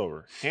 comes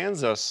over,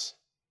 hands us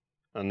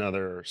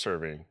another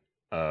serving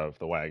of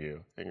the Wagyu,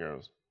 and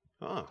goes,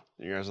 oh,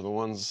 you guys are the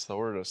ones that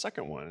ordered a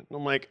second one. And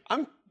I'm like,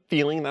 I'm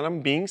feeling that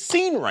I'm being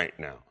seen right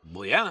now.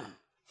 Well, yeah.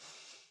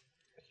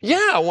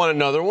 Yeah, I want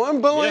another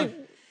one, but like,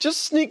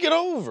 just sneak it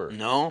over.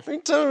 No. You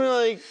tell me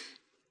like,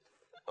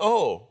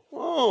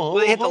 Well,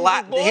 they hit the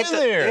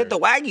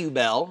Wagyu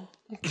bell,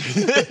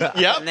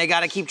 Yep. and they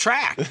got to keep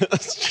track. Yeah,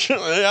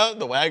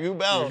 the Wagyu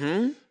bell.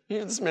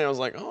 Yeah, this man was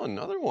like, oh,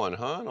 another one,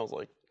 huh? And I was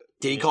like,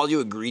 Did he call you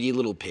a greedy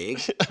little pig?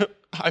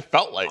 I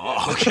felt like it.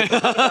 Okay.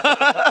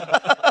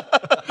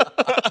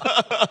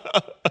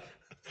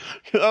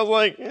 I was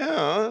like,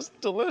 yeah, that's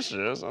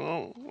delicious. I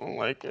don't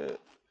like it.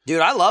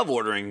 Dude, I love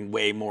ordering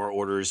way more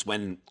orders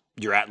when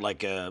you're at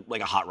like a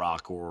Hot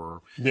Rock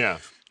or Yeah.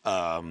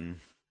 shabu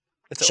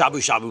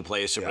shabu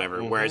place or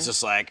whatever, where it's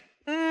just like,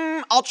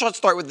 I'll try to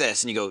start with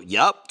this, and you go,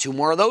 yup, 2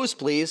 more of those,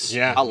 please.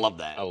 Yeah. I love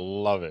that. I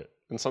love it.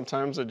 And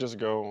sometimes I just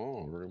go,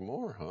 oh, really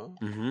more, huh?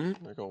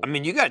 I go, I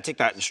mean, you got to take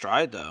that in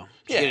stride, though.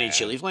 Did you get any Yeah.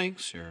 chili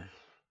flakes? Or?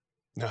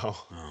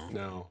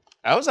 no.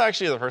 That was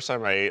actually the first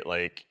time I ate,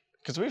 like,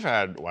 because we've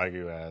had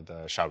Wagyu at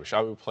the shabu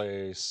shabu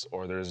place,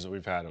 or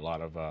we've had a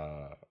lot of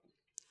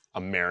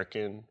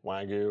American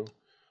Wagyu.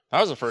 That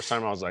was the first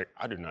time I was like,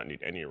 I do not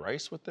need any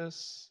rice with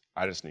this.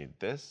 I just need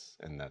this,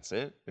 and that's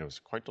it. It was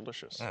quite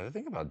delicious. The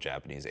thing about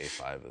Japanese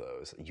A5 though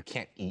is you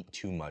can't eat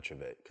too much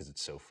of it because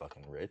it's so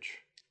fucking rich.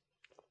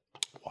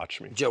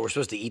 Watch me. Joe, we're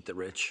supposed to eat the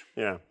rich.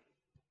 Yeah.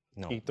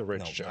 No, Eat the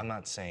rich, no, Joe. I'm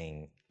not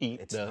saying Eat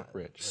it's the not-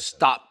 rich.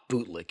 Stop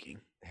bootlicking.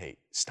 Hey,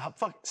 stop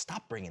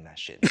bringing that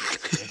shit.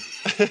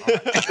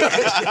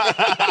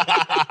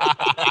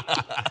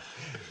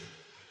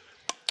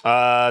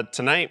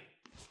 Tonight,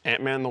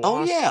 Ant-Man the Wasp.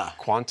 Oh, yeah.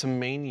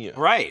 Quantumania.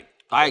 Right.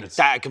 I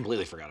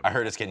completely forgot about I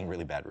heard it's getting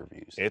really bad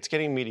reviews. It's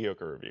getting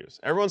mediocre reviews.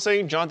 Everyone's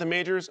saying Jonathan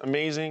Majors,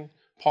 amazing.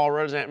 Paul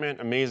Rudd's Ant-Man,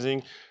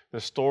 amazing.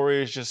 The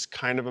story is just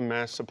kind of a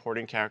mess.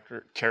 Supporting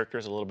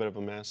characters, a little bit of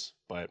a mess,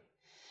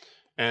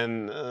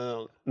 and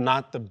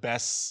not the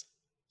best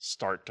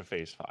start to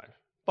Phase 5.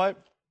 But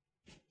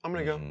I'm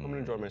gonna go. I'm gonna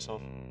enjoy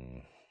myself.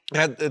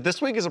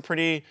 This week is a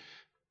pretty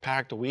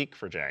packed week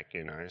for Jackie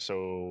and I.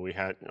 So we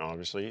had,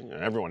 obviously,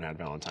 everyone had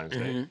Valentine's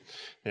Day.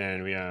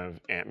 And we have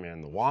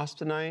Ant-Man the Wasp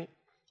tonight.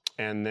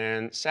 And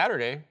then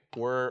Saturday,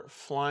 we're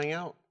flying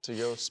out to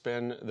go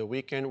spend the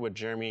weekend with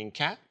Jeremy and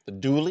Kat, the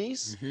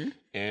Doolies.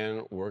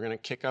 And we're going to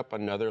kick up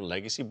another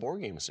Legacy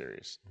board game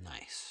series.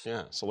 Nice.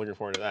 Yeah, so looking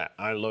forward to that.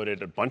 I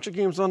loaded a bunch of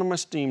games onto my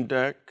Steam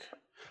Deck.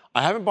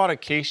 I haven't bought a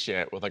case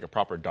yet with like a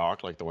proper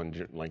dock like the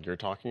one you're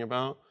talking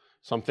about.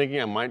 So I'm thinking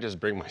I might just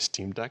bring my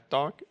Steam Deck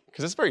dock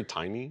because it's very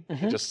tiny.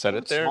 You just set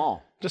it there.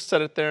 small. Just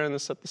set it there and then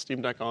set the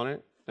Steam Deck on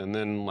it. And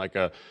then like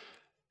a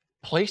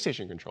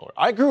PlayStation controller.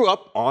 I grew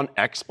up on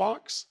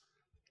Xbox.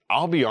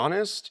 I'll be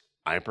honest,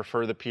 I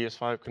prefer the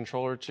PS5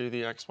 controller to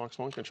the Xbox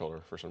One controller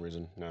for some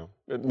reason now.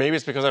 Maybe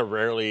it's because I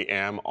rarely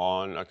am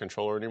on a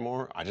controller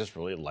anymore. I just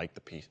really like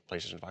the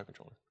PlayStation 5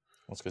 controller.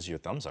 Well, it's because your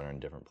thumbs are in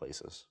different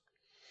places.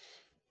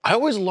 I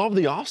always love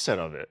the offset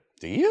of it.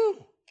 Do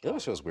you? It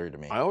always feels weird to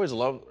me. I always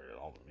loved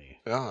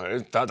yeah,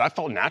 that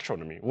felt natural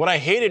to me. What I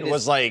hated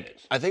was like,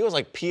 I think it was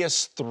like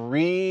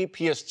PS3,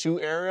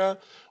 PS2 era,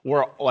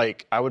 where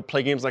like I would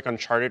play games like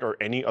Uncharted or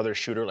any other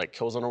shooter like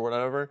Killzone or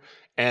whatever,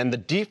 and the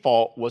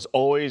default was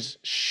always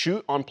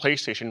shoot on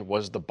PlayStation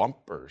was the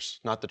bumpers,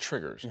 not the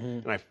triggers.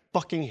 And I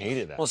fucking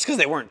hated that. Well, it's because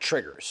they weren't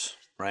triggers,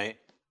 right?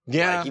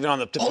 Yeah. Like, even on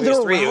the Oh, they were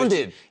PS3,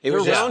 rounded. it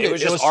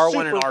was just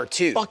R1 and super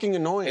R2. Fucking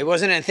annoying. It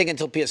wasn't, I think,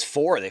 until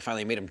PS4 they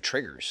finally made them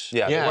triggers.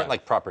 Yeah, they Yeah. weren't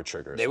like proper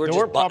triggers. They were There just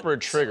were proper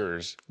buttons.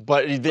 triggers,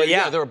 but they,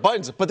 yeah. there were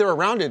buttons, but they were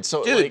rounded,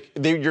 so Dude.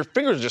 like your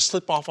fingers just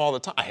slip off all the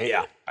time. I hated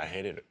Yeah. it. I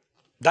hated it.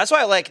 That's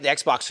why I like the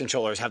Xbox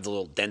controllers have the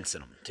little dents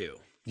in them, too.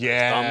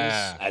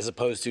 Yeah. Thumbs, as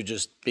opposed to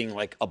just being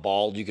like a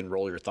ball you can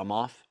roll your thumb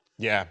off.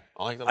 Yeah,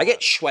 I like that. I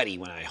get sweaty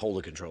when I hold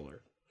a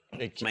controller.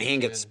 My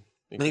hand gets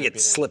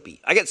slippy.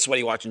 I get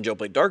sweaty watching Joe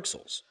play Dark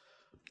Souls.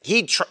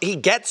 He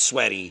gets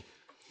sweaty,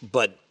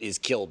 but is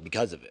killed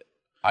because of it.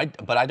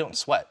 But I don't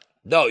sweat.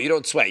 No, you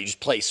don't sweat. You just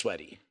play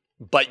sweaty.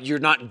 But you're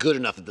not good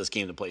enough at this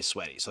game to play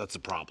sweaty, so that's the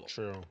problem.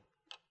 True.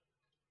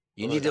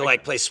 You need to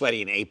like play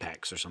sweaty in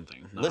Apex or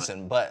something.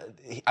 Listen, but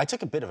I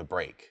took a bit of a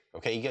break.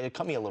 Okay, you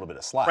cut me a little bit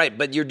of slack. Right,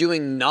 but you're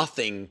doing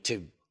nothing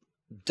to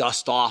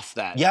dust off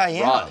that Yeah, I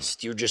am.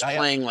 rust. You're just I am.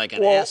 playing like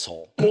an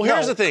asshole. Well,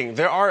 here's the thing.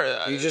 There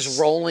are You're just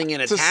rolling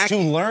and To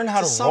attacking. learn how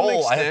to some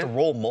roll, I have to extent-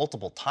 roll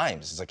multiple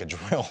times. It's like a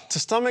drill. to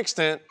some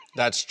extent,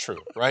 that's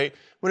true, right?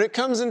 When it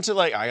comes into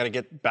like, I got to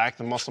get back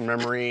the muscle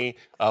memory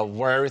of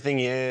where everything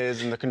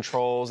is and the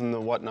controls and the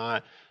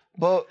whatnot.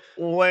 But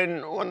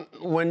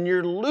when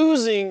you're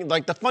losing,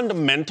 like the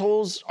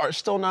fundamentals are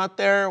still not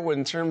there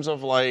in terms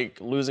of like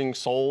losing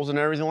souls and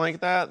everything like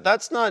that.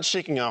 That's not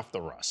shaking off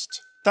the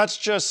rust. That's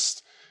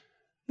just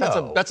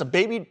that's a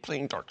baby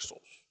playing Dark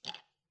Souls.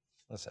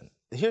 Listen,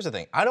 here's the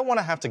thing. I don't want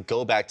to have to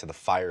go back to the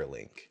Fire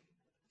Link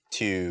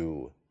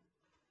to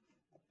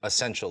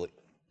essentially.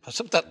 What's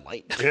up with that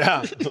light?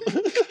 Yeah.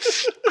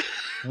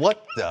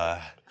 What the?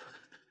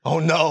 Oh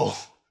no.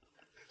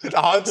 It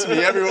haunts me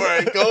everywhere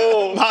I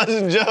go.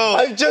 Majin Joe.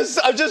 I'm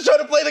just trying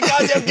to play the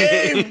goddamn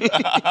game.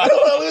 I don't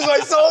want to lose my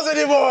souls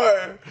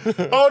anymore.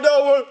 Oh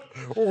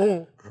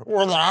no,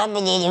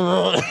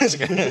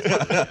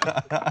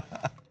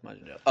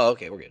 Oh,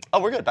 okay, we're good.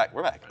 Oh, we're good.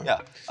 We're back.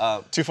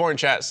 Yeah. 24 in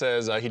chat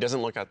says he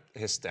doesn't look at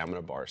his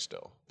stamina bar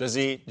still. Does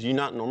he? Do you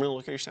not normally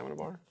look at your stamina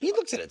bar? He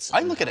looks at it.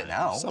 I look at it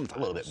now Sometimes. a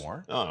little bit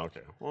more. Oh,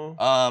 okay. Well,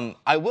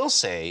 I will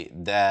say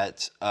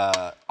that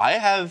I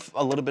have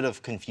a little bit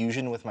of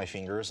confusion with my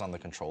fingers on the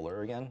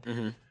controller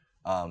again.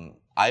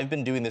 I've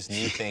been doing this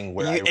new thing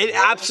where It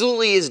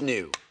absolutely is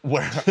new.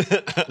 where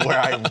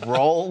I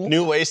roll.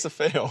 new ways to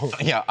fail.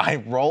 Yeah, I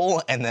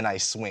roll and then I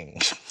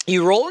swing.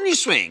 You roll and you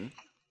swing.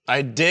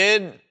 I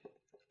did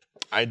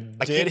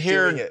keep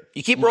hear doing it.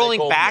 You keep Michael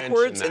rolling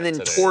backwards mention and that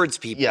then today. towards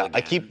people. Yeah, I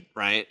again, keep-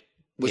 right,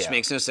 which Yeah.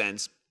 makes no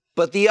sense.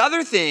 But the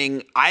other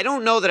thing, I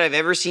don't know that I've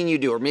ever seen you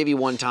do, or maybe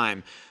one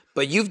time,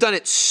 but you've done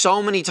it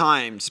so many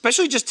times,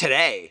 especially just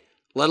today,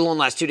 let alone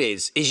last 2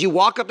 days, is you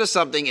walk up to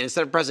something and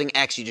instead of pressing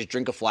X, you just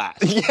drink a flask.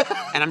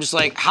 Yeah. And I'm just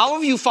like, how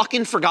have you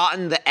fucking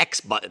forgotten the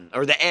X button?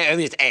 Or the A, I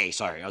mean, it's A,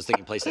 sorry, I was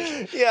thinking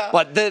PlayStation. Yeah.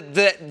 But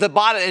the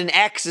bottom, and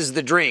X is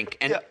the drink.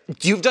 And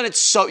you've done it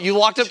so, you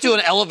walked up to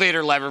an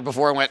elevator lever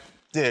before and went,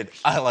 Dude,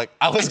 I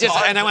was Just,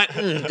 gone. and I went,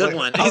 good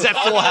one. He's at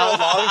full a health.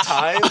 long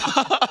time.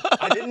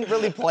 I didn't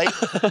really play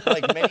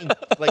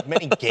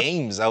many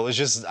games. I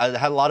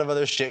had a lot of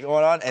other shit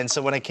going on, and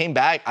so when I came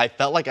back, I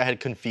felt like I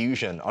had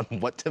confusion on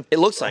what to. It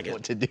looks like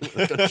what to do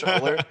with the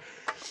controller.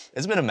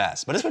 It's been a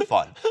mess, but it's been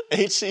fun.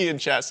 HC in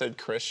chat said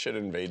Chris should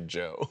invade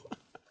Joe.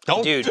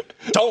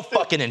 Don't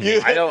fucking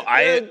invade.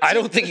 I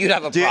don't think you'd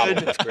have a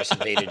problem if Chris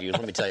invaded you.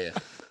 Let me tell you.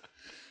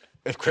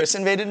 If Chris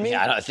invaded me,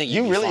 Yeah, I think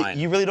you'd be fine.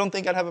 You really don't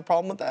think I'd have a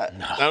problem with that?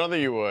 No. I don't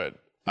think you would.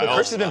 But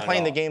Chris has been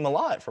playing the game a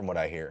lot, from what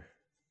I hear.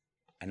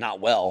 And not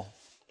well.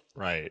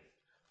 Right.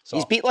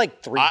 He's beat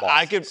like 3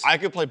 bosses. I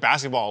could play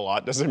basketball a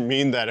lot. Doesn't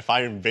mean that if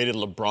I invaded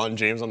LeBron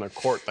James on the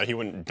court that he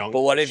wouldn't dunk.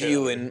 But what if shit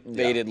you out of me.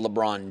 invaded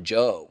LeBron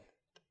Joe?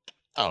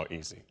 Oh,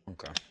 easy.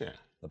 Okay. Yeah.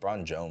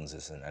 LeBron Jones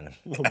is an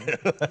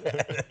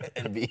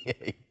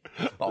NBA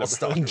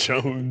All-Star. LeBron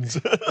Jones.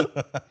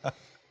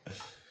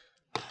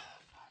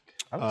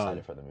 I'm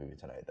excited for the movie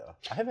tonight, though.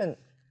 I haven't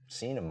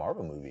seen a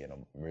Marvel movie in a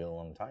real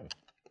long time.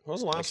 What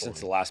was the last Since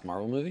one? the last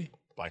Marvel movie?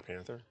 Black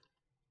Panther.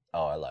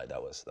 Oh, I lied.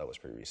 That was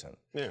pretty recent.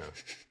 Yeah.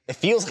 It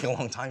feels like a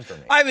long time for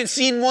me. I haven't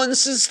seen one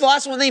since the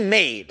last one they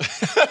made.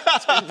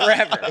 It's been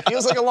forever. It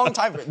feels like a long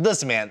time.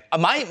 Listen, man,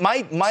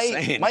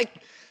 Same.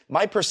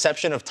 my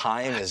perception of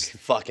time is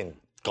fucking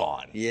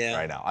gone. Yeah.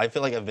 Right now, I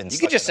feel like I've been. You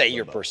could just say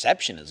your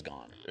perception is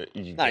gone.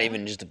 Not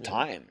even just of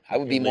time. I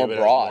would be more Leave it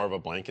as broad. More of a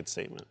blanket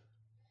statement.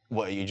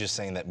 What are you just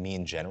saying that me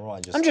in general?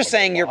 I'm just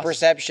saying your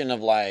perception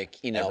of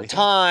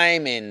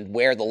time and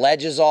where the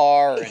ledges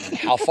are and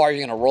how far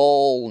you're gonna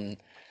roll. And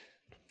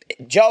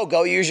Joe,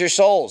 go use your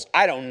souls.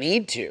 I don't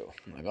need to.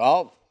 I'm like,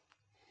 oh,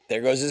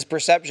 there goes his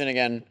perception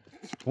again.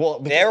 Well,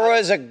 I'm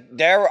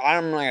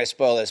not gonna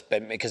spoil this,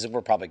 but because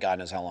we're probably God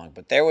knows how long.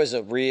 But there was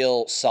a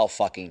real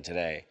self-fucking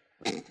today.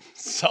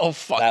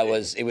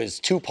 Self-fucking. It was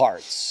 2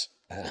 parts.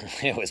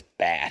 It was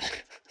bad.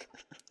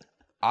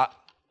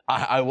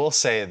 I will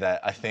say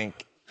that I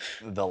think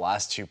the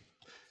last 2,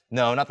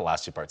 no, not the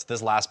last 2 parts.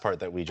 This last part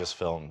that we just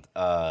filmed,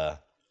 a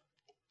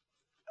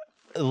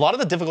lot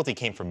of the difficulty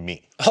came from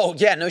me. Oh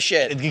yeah, no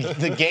shit.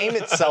 The game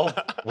itself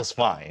was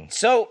fine.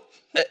 So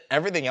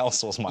Everything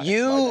else was my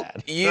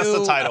bad. That's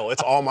the title.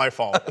 It's all my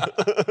fault.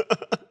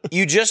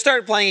 You just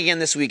started playing again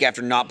this week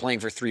after not playing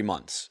for 3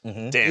 months. Damn.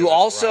 You that's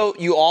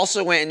rough.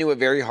 also went into a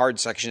very hard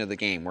section of the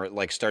game where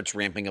it starts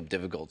ramping up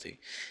difficulty,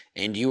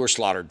 and you were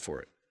slaughtered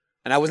for it.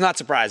 And I was not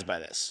surprised by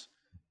this.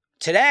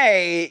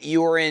 Today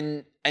you were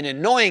in an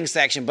annoying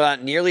section, but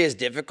not nearly as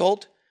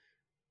difficult.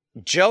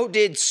 Joe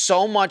did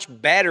so much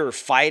better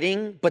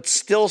fighting, but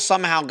still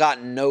somehow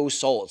got no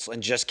souls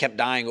and just kept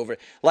dying over.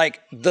 Like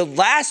the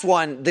last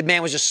one, the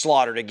man was just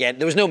slaughtered again.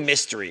 There was no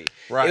mystery.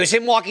 Right. It was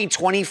him walking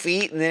 20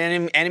 feet and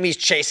then enemies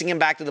chasing him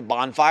back to the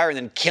bonfire and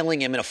then killing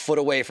him in a foot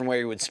away from where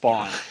he would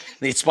spawn.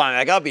 And he'd spawn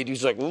back up.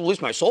 He's like, well, at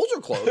least my souls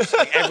are close.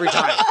 Like, every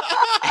time.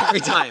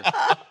 Every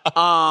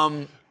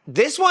time.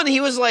 This one,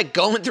 he was like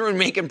going through and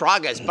making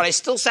progress, but I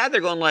still sat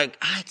there going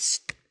like,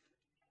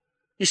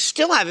 you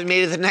still haven't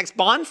made it to the next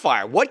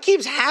bonfire. What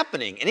keeps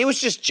happening? And it was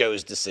just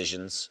Joe's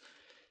decisions.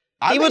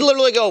 He would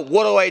literally go,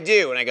 what do I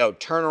do? And I go,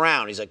 turn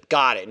around. He's like,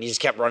 got it. And he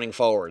just kept running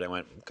forward. I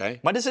went,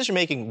 okay. My decision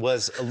making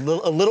was a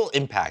little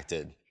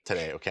impacted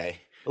today. Okay,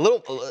 a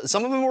little.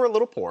 Some of them were a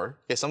little poor.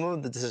 Okay, some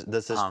of them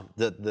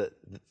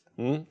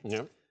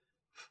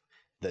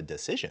the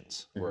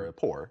decisions were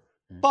poor,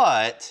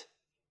 but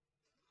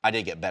I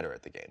did get better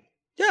at the game.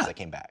 Yeah. As I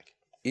came back.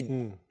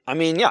 I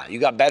mean, yeah, you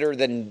got better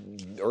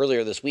than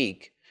earlier this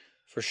week,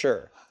 for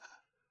sure.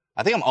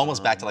 I think I'm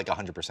almost back to like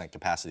 100%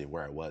 capacity of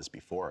where I was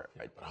before.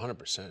 But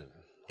 100%.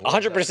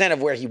 100%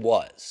 of where he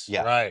was.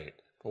 Yeah. Right.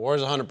 But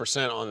where's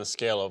 100% on the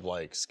scale of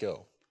like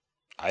skill?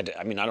 I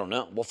mean, I don't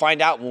know. We'll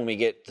find out when we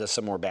get to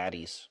some more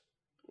baddies.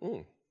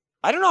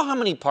 I don't know how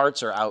many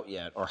parts are out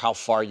yet or how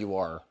far you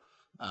are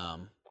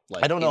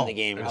I don't know in the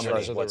game as far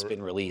as what's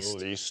been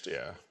released.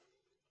 Yeah.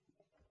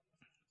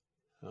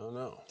 I don't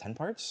know. 10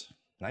 parts?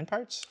 9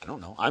 parts? I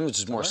don't know. I'm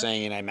just more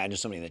saying, and I imagine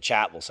somebody in the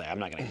chat will say, I'm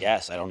not going to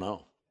guess. I don't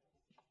know.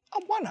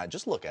 Oh, why not?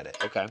 Just look at it.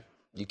 Okay.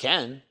 You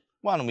can.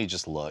 Why don't we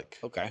just look?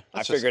 Okay. Let's I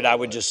just figured go I with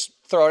would it. just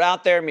throw it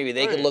out there. Maybe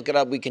they could Right. look it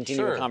up. We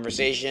continue Sure. the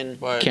conversation.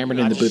 But Cameron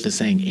in the booth is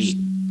saying 8.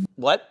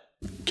 What?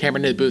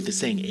 Cameron in the booth is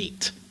saying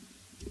 8.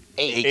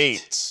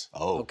 8.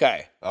 Oh.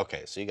 Okay.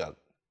 Okay, so you got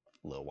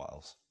little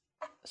whiles.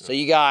 So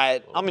you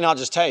got, I mean, I'll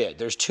just tell you,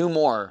 there's 2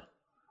 more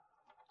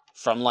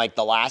from like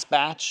the last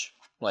batch,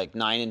 like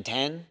 9 and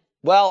 10.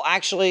 Well,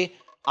 actually,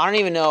 I don't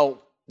even know.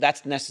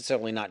 That's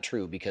necessarily not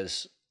true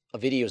because a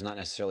video is not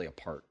necessarily a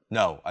part.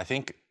 No, I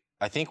think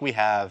we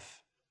have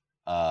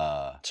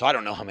So I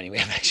don't know how many we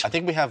have I actually.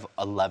 think we have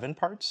 11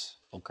 parts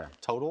Okay.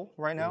 total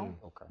right now.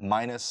 Okay.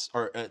 Minus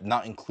or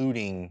not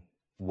including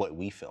what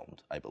we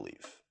filmed, I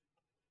believe.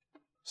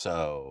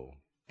 So,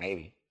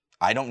 Maybe.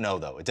 I don't know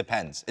though. It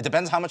depends. It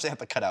depends how much they have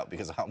to cut out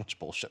because of how much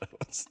bullshit it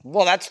was.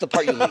 Well, that's the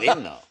part you leave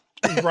in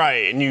though.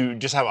 Right, and you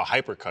just have a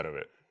hypercut of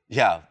it.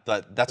 Yeah,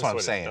 but that's what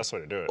I'm saying. That's the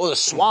way to do it. Oh, the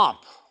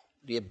swamp.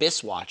 The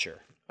Abyss Watcher.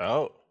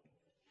 Oh.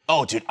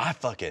 Oh, dude, I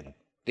fucking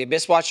The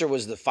Abyss Watcher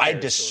was the fire. I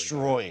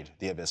destroyed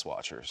the Abyss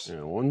Watchers.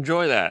 Yeah, we'll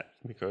enjoy that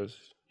because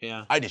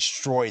Yeah. I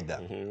destroyed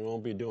them. you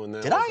won't be doing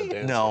that. Did with the I?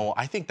 dance No,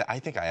 I think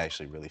I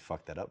actually really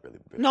fucked that up really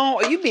bad.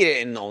 No, you beat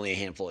it in only a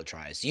handful of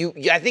tries.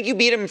 I think you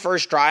beat him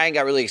first try and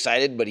got really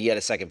excited, but he had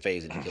a second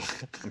phase and he killed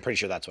him. I'm pretty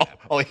sure that's what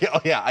happened. Oh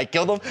yeah, I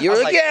killed him. You I were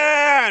was like,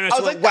 yeah! And I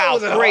was like, wow,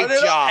 that was great hard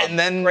enough. job. And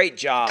then great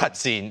job.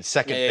 cutscene,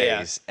 second Yeah.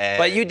 phase. And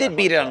But you did I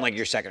beat it fucked on up. like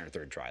your second or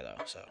third try though,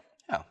 so.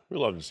 Yeah, We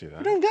love to see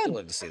that. doing I'd good.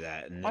 love to see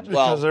that. And,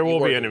 Because there you will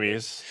be worked-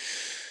 enemies.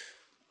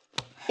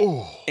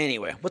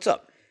 Anyway, what's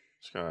up?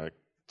 Just got a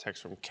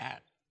text from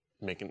Kat.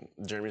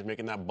 Jeremy's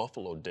making that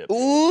buffalo dip.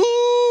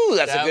 Ooh,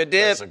 that's a good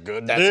dip. That's a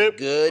good That's dip. a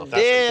good That's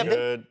a dip.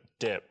 good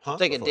dip. Huh?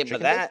 Take a Buffalo dip of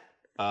chicken that.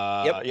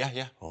 Yep.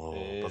 Yeah.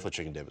 Oh, buffalo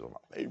chicken dip is one of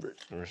my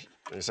favorites.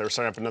 We're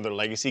starting up another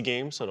legacy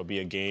game, so it'll be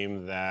a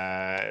game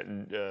that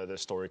the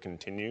story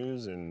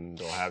continues, and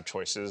they'll have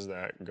choices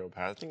that go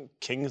past. I think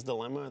King's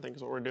Dilemma, I think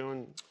is what we're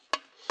doing.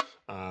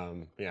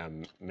 Yeah,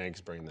 Meg's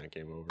bringing that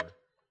game over.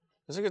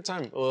 It's a good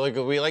time. Well, I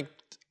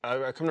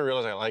come to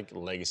realize I like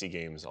legacy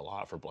games a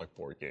lot for like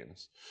board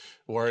games,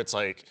 where it's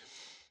like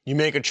you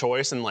make a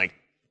choice and like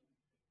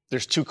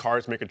there's two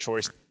cards, make a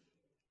choice.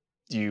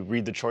 You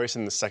read the choice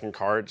in the second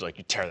card, like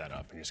you tear that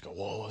up and you just go,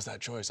 whoa, what was that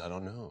choice? I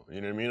don't know.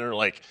 You know what I mean? Or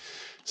like,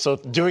 so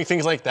doing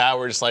things like that,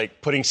 we're just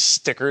like putting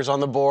stickers on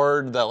the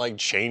board that like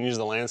change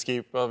the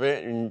landscape of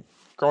it. And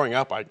growing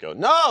up, I'd go,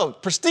 no,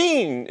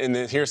 pristine. And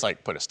then here's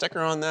like, put a sticker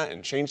on that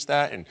and change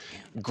that and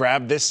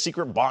grab this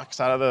secret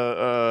box out of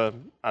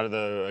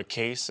the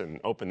case and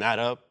open that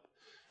up.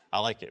 I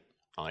like it.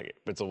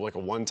 It's like a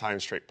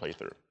one-time straight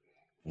playthrough.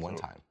 One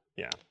time.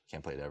 Yeah.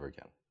 Can't play it ever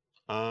again.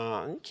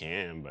 You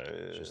can,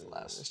 but Just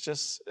less. It's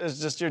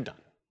just you're done.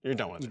 You're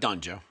done with He's it.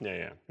 done, Joe.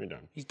 Yeah, you're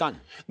done. He's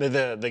done.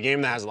 The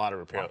game that has a lot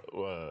of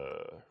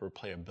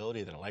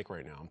replayability that I like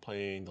right now. I'm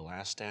playing The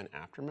Last Stand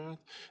Aftermath.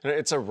 And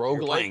it's a You're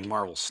roguelike. playing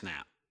Marvel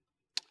Snap.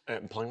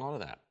 I'm playing a lot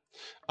of that.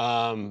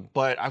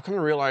 But I've come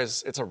to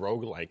realize it's a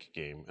roguelike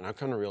game, and I've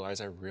come to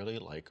realize I really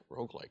like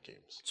roguelike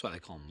games. That's why they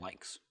call them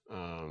likes.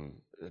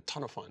 A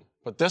ton of fun.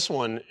 But this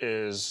one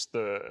is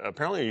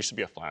apparently it used to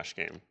be a Flash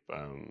game.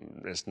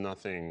 It's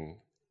nothing.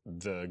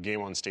 The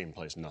game on Steam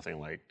plays nothing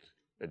like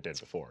it did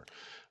before,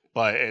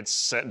 but it's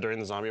set during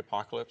the zombie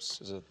apocalypse.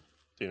 It's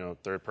a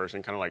third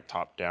person kind of like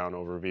top down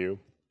overview,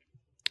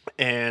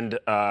 and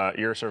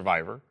you're a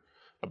survivor.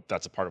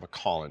 That's a part of a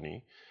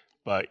colony,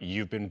 but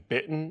you've been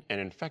bitten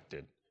and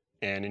infected,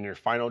 and in your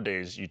final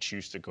days you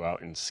choose to go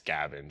out and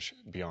scavenge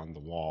beyond the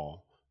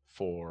wall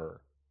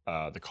for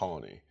the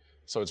colony.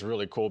 So it's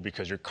really cool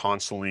because you're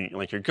constantly,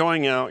 like, you're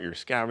going out, you're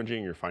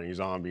scavenging, you're finding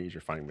zombies,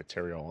 you're finding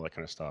material, all that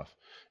kind of stuff.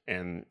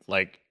 And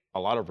like a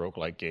lot of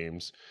roguelike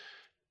games,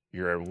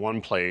 you're in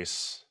one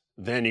place,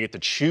 then you get to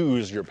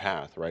choose your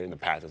path, right? And the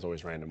path is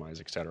always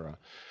randomized, etc.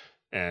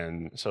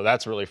 And so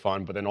that's really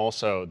fun. But then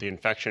also the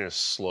infection is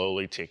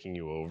slowly taking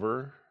you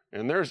over.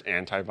 And there's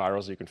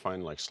antivirals you can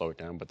find, like, slow it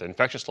down, but the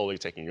infection is slowly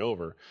taking you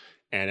over.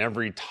 And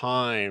every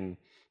time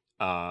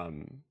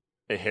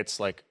it hits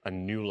like a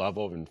new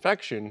level of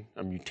infection,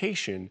 a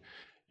mutation,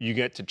 you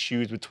get to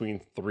choose between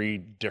 3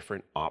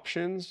 different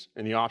options,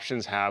 and the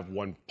options have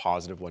one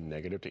positive, one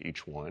negative to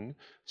each one.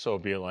 So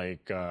it'd be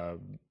like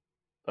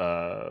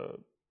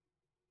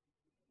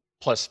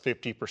plus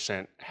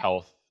 50%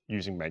 health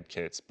using med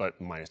kits, but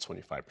minus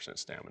 25%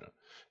 stamina.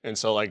 And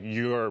so like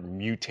you're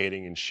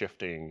mutating and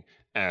shifting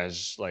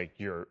as like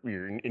you're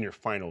in your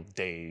final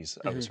days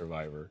of a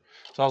survivor.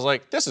 So I was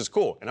like, this is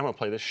cool, and I'm gonna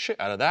play the shit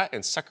out of that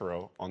and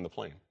Sekiro on the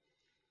plane.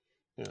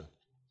 Yeah.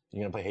 You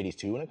gonna play Hades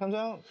 2 when it comes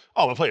out?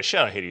 Oh, I'm gonna play a shit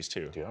out of Hades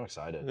too. Dude, I'm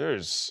excited.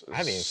 There's I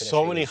haven't even finished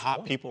so many Hades hot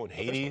 1. people in The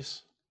first one.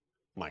 Hades.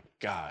 My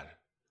God.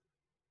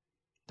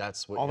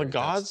 That's what All the you're-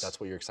 gods? That's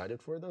what you're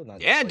excited for, though.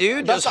 Not Yeah, just, like,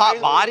 dude. that's Those hot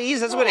amazing.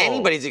 bodies. That's what No.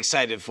 anybody's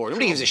excited for.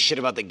 Nobody gives a shit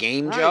about the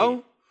game, Right.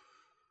 Joe.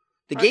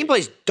 The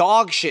gameplay's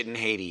dog shit in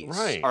Hades.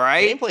 Right. All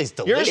right. Gameplay's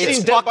You ever delicious. seen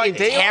It's Dead by fucking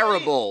Daylight?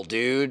 terrible,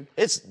 dude.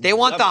 It's They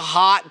want the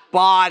hot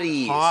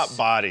bodies. Hot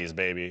bodies,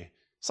 baby.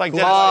 It's like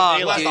Dead Fuck,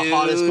 by That's Daylight. the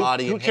hottest dude.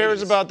 body. Who in cares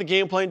Hades. about the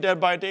gameplay in Dead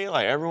by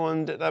Daylight?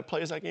 Everyone that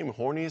plays that game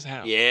horny as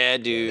hell. Yeah,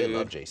 They dude.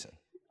 love Jason.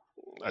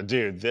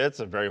 Dude, that's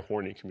a very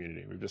horny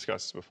community. We've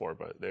discussed this before,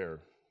 but they're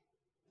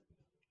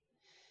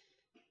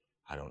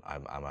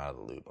I'm out of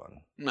the loop on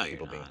No, you're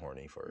people being not.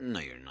 horny for. No,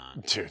 you're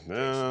not. dude,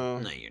 no.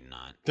 No, you're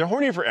not. They're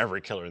horny for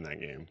every killer in that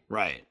game.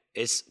 Right.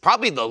 It's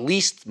probably the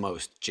least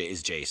most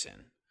is Jason.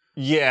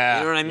 Yeah.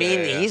 You know what I mean?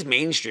 Yeah. He's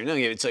mainstream. No,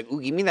 it's like,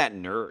 ooh, give me that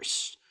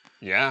nurse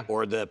Yeah.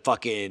 or the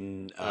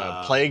fucking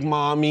Plague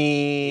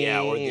Mommy.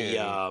 yeah, or the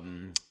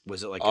and,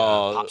 was it like a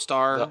pop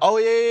star? oh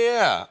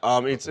yeah.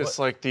 It's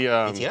like the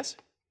BTS?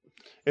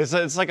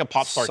 It's like a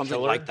pop star Something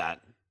killer. like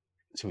that.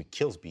 So he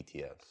kills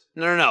BTS.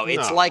 No.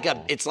 It's No. like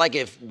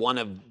if one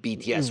of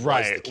BTS was the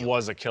Right, killer.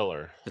 was a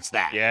killer. It's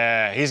that.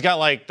 Yeah, he's got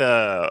like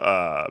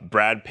the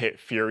Brad Pitt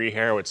Fury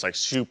hair. It's like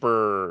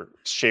super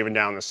shaven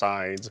down the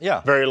sides.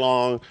 Yeah. Very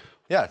long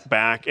Yeah.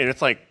 back, and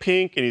it's like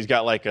pink, and he's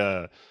got like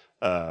a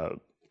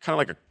kind of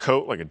like a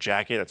coat, like a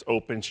jacket that's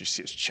open. So you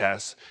see his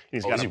chest. And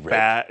he's got is a he ripped?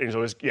 bat. And he's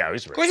always, he's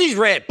ripped. Of course he's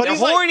ripped. But he's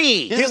they're like-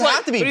 horny. He doesn't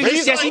have to be.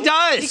 Yes, he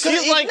does.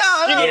 He's like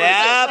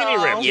skinny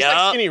ripped. He's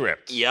like skinny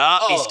ripped.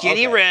 Yup, he's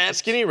skinny okay. ripped.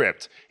 Skinny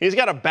ripped. He's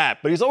got a bat,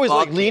 but he's always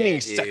Fuck like leaning yeah,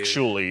 dude.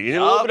 sexually. You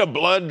know, a little bit of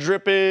blood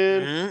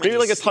dripping, maybe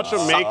like a touch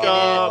of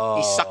makeup.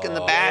 He's sucking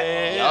the bat.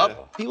 Yeah.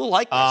 Yup. People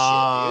like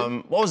that shit,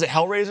 dude. What was it,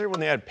 Hellraiser, when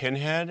they had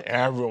Pinhead?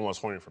 Everyone was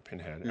horny for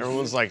Pinhead. Everyone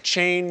was like,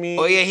 chain me.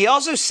 Oh yeah, he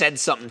also said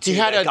something too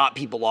that got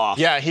people off.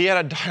 Yeah, he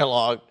had a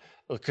dialogue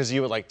because he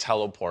would like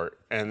teleport,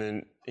 and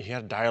then he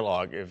had a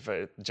dialogue, if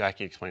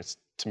Jackie explains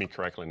to me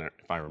correctly, and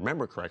if I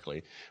remember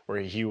correctly, where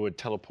he would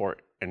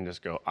teleport and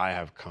just go, "I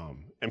have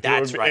come," and people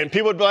That's would, right. And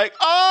people would be like,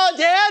 "Oh,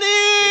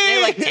 Daddy!" Did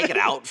they like take it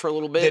out for a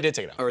little bit? They did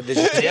take it out. Or they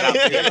just take it out.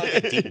 He had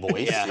like a deep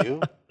voice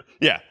too.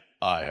 Yeah,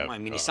 I have. I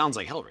mean, he sounds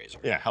like Hellraiser.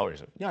 Yeah,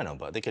 Hellraiser. Yeah, I know,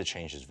 but they could have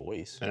changed his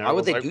voice. And Why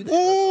would they everyone's do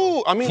like, that?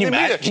 Ooh, I mean, Can you they made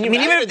imagine- it. can you I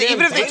mean, imagine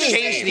even if they Imagine-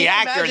 changed the Can you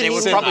actor, imagine they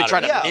would he's probably not try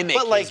out to of it? mimic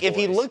But like, his if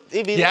he voice. looked,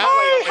 if he Yeah.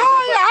 looked,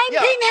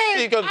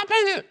 He goes,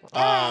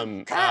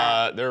 I'm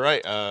Pinhead. They're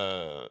right.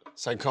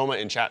 Psychoma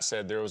in chat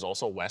said there was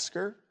also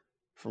Wesker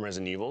from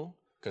Resident Evil,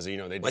 because you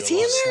know they do Was a he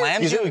lot in of- there?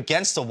 slams you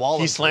against the wall.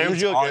 He and slams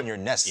breathes you on against- your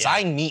nest. Yeah.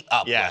 Sign me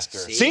up, Yeah.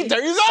 Wesker. See,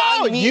 there you go.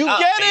 Sign me You up,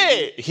 get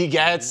baby. it. He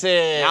gets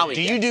it. Now he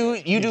Do you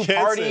gets do you do He gets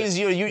parties? it.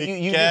 You He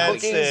do gets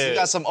bookings. it. You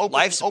got some open,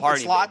 Life's a open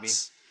party,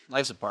 slots. baby.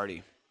 Life's a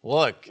party.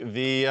 Look,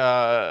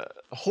 the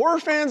horror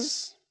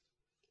fans,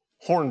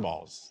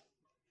 hornballs.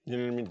 You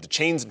know what I mean? The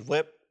chains and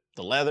whip,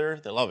 the leather,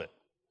 they love it.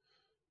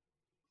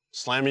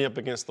 Slam me up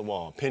against the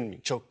wall, pin me,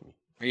 choke me.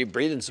 Are you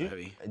breathing so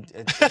heavy?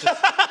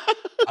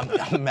 I'm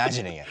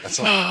imagining it. That's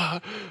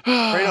what.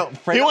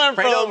 He went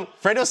from-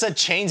 Fredo said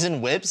chains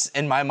and whips,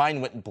 and my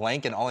mind went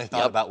blank, and all I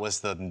thought about was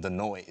the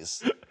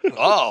noise.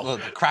 Oh.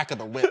 The crack of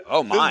the whip.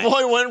 Oh my. This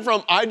boy went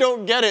from I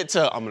don't get it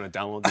to I'm gonna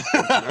download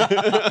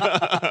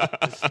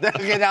this.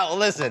 Okay, now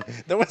listen.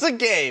 There was a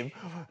game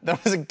that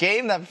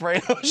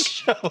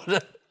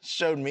Fredo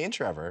showed me and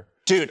Trevor.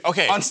 Dude,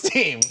 okay. On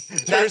Steam.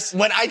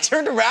 When I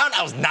turned around,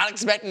 I was not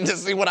expecting to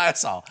see what I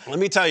saw. Let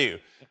me tell you.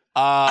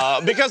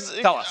 Because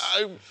Tell us.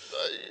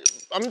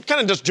 I'm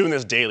kind of just doing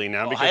this daily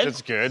now because ahead.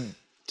 it's good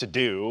to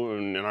do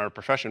in our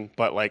profession.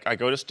 But like, I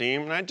go to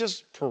Steam and I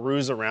just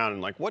peruse around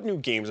and like, what new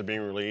games are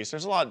being released?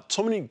 There's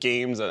so many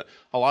games that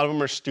a lot of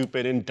them are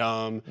stupid and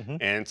dumb,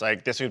 and it's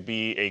like this would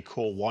be a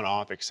cool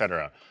one-off,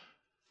 etc.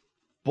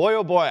 Boy,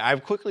 oh boy,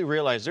 I've quickly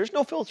realized there's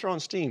no filter on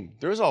Steam.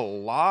 There's a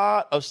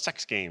lot of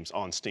sex games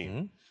on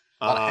Steam.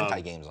 A lot of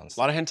hentai games on A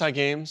Steam. lot of hentai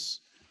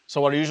games.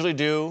 So what I usually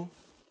do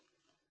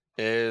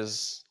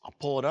is I'll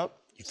pull it up.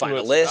 You find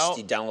a list,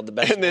 you download the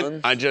best and then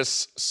one. I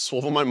just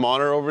swivel my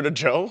monitor over to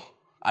Joe.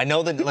 I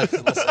know that.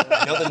 Listen,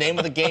 I know the name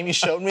of the game you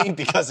showed me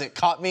because it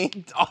caught me.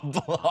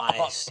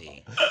 I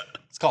see.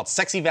 It's called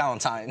Sexy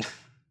Valentine.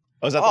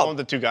 Oh, is that the one with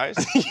the two guys?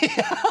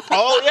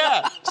 Oh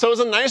yeah. So it was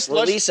a nice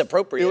Release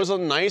appropriate. It was a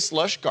nice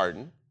lush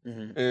garden,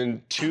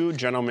 and two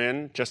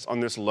gentlemen just on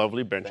this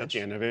lovely bench at the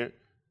end of it,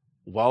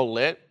 well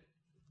lit,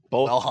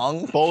 both Well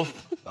hung?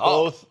 both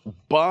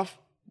buff,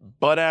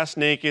 butt ass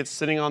naked,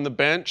 sitting on the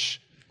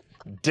bench,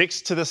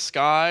 dicks to the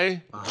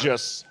sky,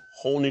 just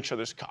holding each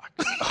other's cock.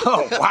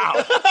 Oh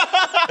wow.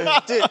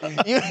 Dude,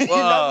 you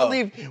don't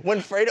believe when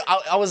Fredo.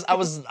 I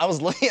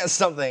was looking at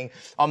something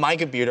on my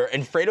computer,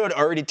 and Fredo had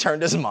already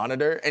turned his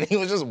monitor, and he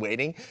was just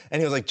waiting,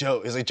 and he was like,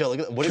 Joe, look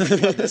at what did you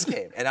do with this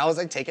game? And I was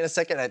like taking a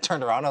second, and I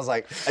turned around,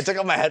 I took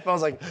off my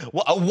headphones, like,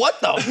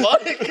 what the fuck?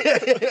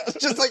 It was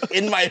just like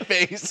in my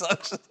face.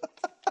 Let's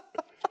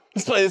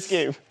play this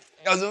game.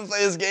 I was gonna play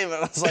this game, and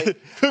I was like,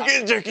 Who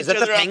can jerk Is each that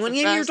the other off penguin the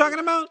game you were fastest? talking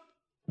about?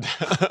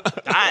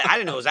 I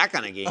didn't know it was that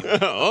kind of game.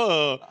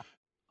 Oh.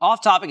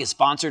 Off Topic is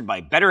sponsored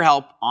by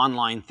BetterHelp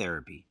Online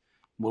Therapy.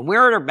 When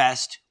we're at our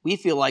best, we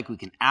feel like we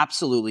can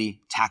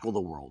absolutely tackle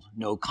the world.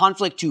 No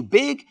conflict too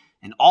big,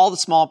 and all the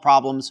small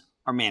problems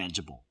are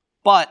manageable.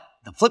 But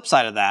the flip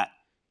side of that,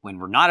 when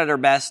we're not at our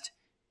best,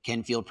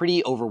 can feel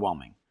pretty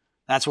overwhelming.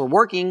 That's where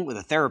working with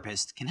a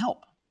therapist can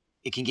help.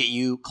 It can get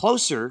you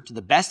closer to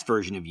the best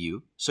version of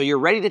you, so you're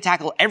ready to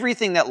tackle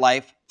everything that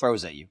life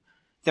throws at you.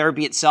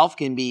 Therapy itself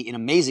can be an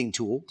amazing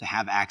tool to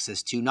have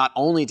access to, not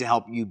only to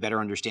help you better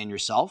understand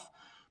yourself,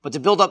 but to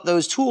build up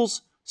those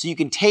tools so you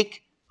can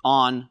take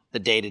on the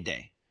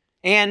day-to-day.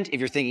 And if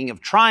you're thinking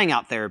of trying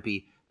out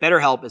therapy,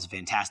 BetterHelp is a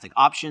fantastic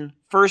option.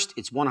 First,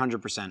 it's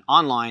 100%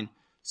 online,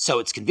 so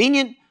it's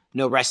convenient,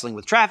 no wrestling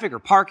with traffic or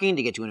parking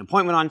to get to an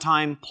appointment on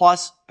time.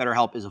 Plus,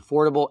 BetterHelp is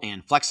affordable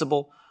and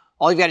flexible.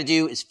 All you've got to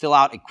do is fill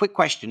out a quick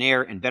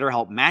questionnaire, and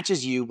BetterHelp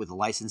matches you with a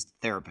licensed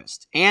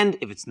therapist. And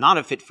if it's not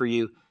a fit for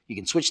you, you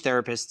can switch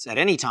therapists at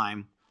any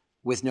time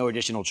with no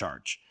additional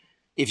charge.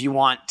 If you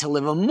want to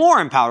live a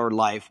more empowered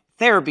life,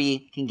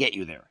 therapy can get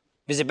you there.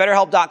 Visit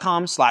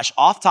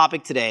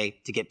BetterHelp.com/offtopic today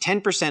to get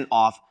 10%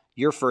 off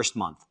your first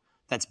month.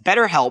 That's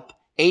BetterHelp,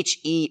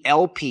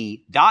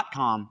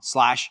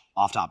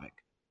 HELP.com/offtopic.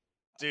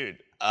 Dude,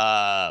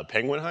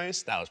 Penguin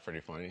Heist, that was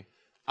pretty funny.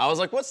 I was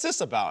like, what's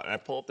this about? And I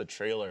pulled up the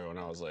trailer when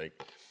I was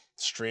like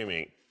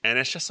streaming, and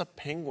it's just a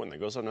penguin that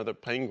goes to another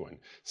penguin,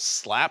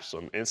 slaps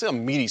him, and it's like a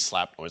meaty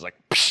slap noise, like,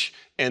 psh,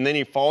 and then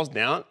he falls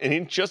down, and he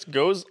just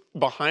goes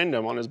behind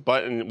him on his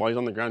butt, and while he's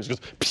on the ground, he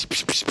just goes, psh,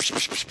 psh, psh, psh,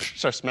 psh, psh,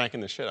 starts smacking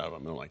the shit out of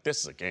him. And I'm like, this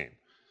is a game.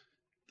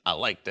 I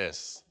like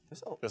this.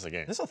 This is a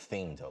game. There's a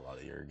theme to a lot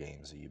of your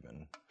games that you've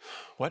been.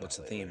 What? What's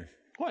the theme?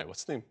 What?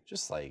 What's the theme?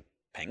 Just like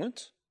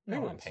Penguins?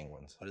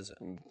 penguins. What is it?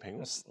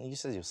 Penguins? You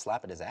said you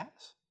slap at his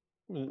ass?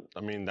 I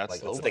mean, that's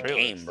Like, the it's the trailer.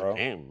 game, It's bro. The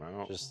game. I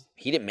don't, Just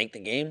He didn't make the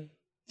game.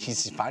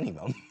 he's finding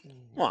them.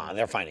 Well,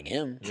 they're finding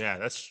him. yeah,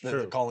 that's They're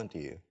true. calling to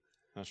you.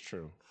 That's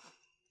true.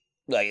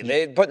 Like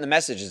they're putting the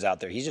messages out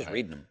there. He's just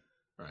reading them.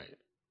 Right.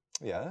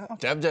 Yeah.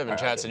 Dev in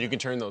chat said you can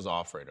turn those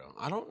off, Fredo.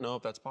 I don't know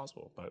if that's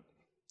possible, but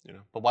you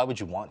know, But why would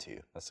you want to?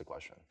 That's the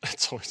question.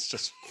 it's always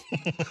just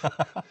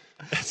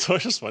it's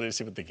always just funny to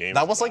see what the game.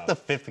 That is was like the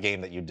about. 5th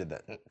game that you did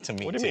that to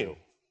me What do too. you mean?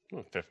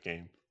 Oh, 5th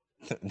game.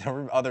 There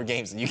were other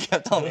games that you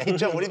kept telling me, hey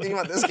Joe, what do you think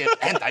about this game?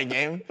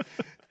 Anti-game.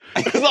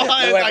 It's a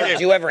lot of Do hentai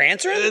you ever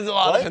answer games. it? It's a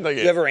lot of hentai Do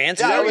games. you ever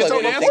answer Yeah, it? we Like, still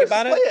when you think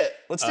about play it? it.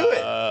 Let's do it.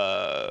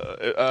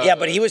 Yeah,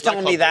 but he was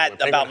telling me Nightclub that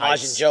Penguin about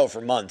Heights. Majin Joe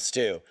for months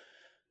too,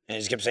 and he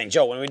just kept saying,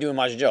 "Joe, when are we doing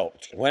Majin Joe?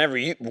 Whenever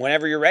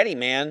you're ready,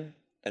 man."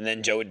 And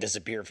then Joe would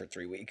disappear for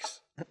 3 weeks.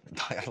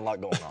 I got a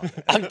lot going on.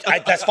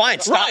 That's fine.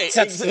 Stop. Right,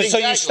 So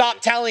exactly. you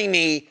stop telling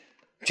me,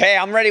 "Hey,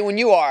 I'm ready when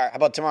you are." How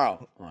about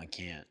tomorrow? Oh, I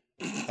can't.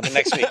 How about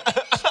next week?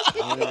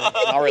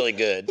 Not really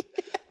good.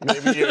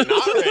 Maybe you're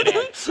not ready.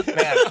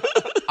 Man,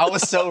 I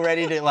was so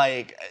ready to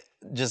like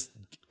just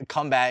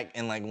come back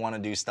and like want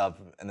to do stuff,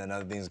 and then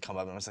other things come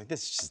up, and I was like,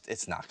 "This is just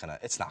it's not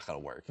gonna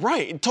work."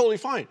 Right, totally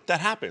fine. That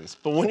happens.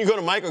 But when you go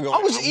to Michael, go. I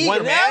was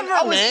eager, man.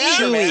 I was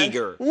eager, Too man.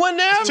 eager.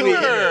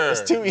 Whenever.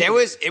 It's too easy.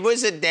 It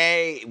was a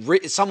day,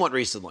 somewhat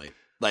recently,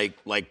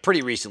 like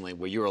pretty recently,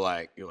 where you're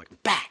like,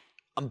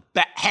 I'm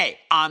back. Hey,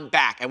 I'm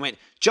back. I went,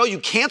 Joe, you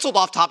canceled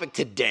Off Topic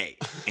today,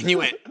 and you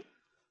went,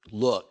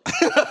 look,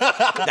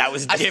 that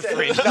was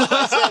different.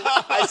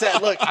 I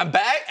said, look, I'm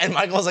back, and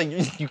Michael was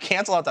like, you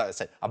cancel out that. I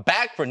said, I'm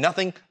back for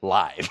nothing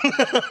live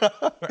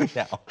right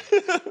now.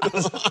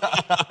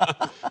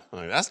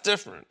 Like, that's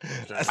different.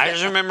 I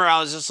just remember I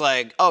was just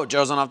like, oh,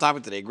 Joe's on Off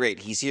Topic today. Great,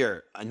 he's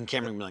here. And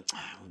Cameron would be like,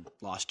 we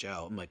lost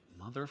Joe. I'm like,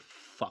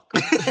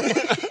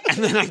 motherfucker.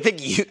 and then I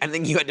think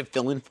you had to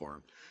fill in for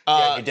him.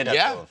 Yeah, you did have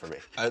yeah. to fill in for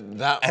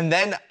me. And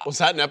then was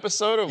that an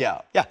episode of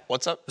Yeah.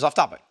 What's Up? It was Off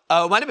Topic.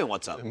 Oh, it might have been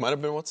What's Up. It might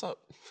have been What's Up.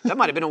 That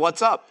might have been a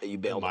What's Up that you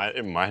bailed on.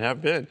 It might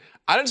have been.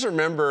 I just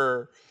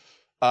remember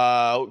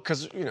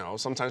because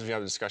sometimes we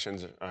have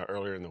discussions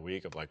earlier in the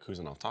week of like who's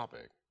an Off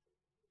Topic,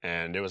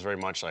 and it was very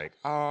much like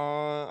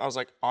I was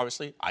like,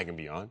 obviously I can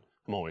be on.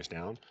 I'm always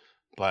down,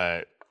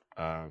 but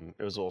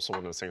it was also one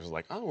of those things was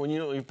like, oh, when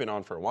you've been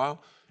on for a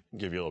while,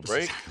 give you a little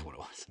break. Exactly what it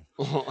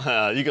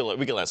was.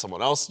 We could let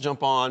someone else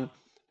jump on,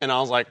 and I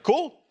was like,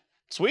 cool,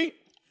 sweet,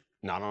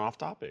 not on Off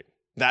Topic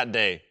that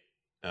day.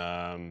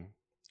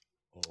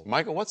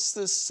 Michael, what's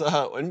this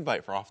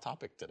invite for Off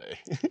Topic today?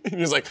 He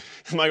was like,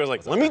 Michael was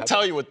like, let me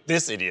tell you what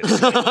this idiot said.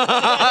 Is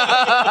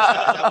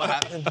that what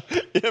happened?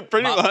 Yeah,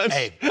 pretty much.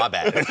 Hey, my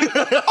bad.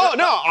 Oh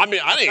no, I mean,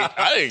 I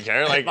didn't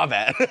care. Like, My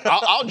bad.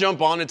 I'll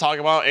jump on and talk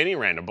about any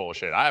random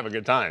bullshit. I have a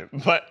good time.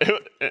 But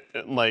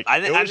it was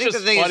I think just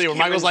the thing is funny when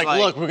Michael's Cameron's like, like-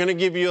 look, we're gonna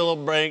give you a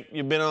little break.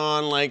 You've been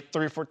on like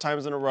 3 or 4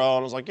 times in a row,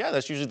 and I was like, yeah,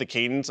 that's usually the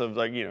cadence of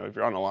like, if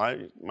you're on a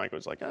live,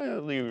 Michael's like,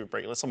 leave you a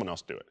break, let someone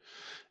else do it.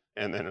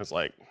 And then it's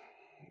like,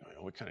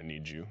 we kind of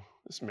need you.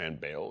 This man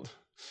bailed.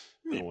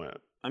 He went,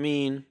 I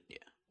mean,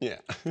 yeah.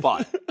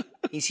 but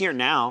he's here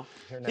now.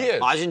 He is.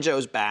 Majin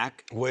Joe's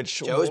back.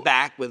 Which Joe's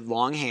back with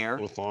long hair.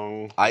 with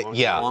long.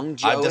 Long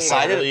Joe I've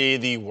decided. Probably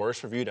the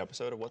worst reviewed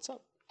episode of What's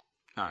Up.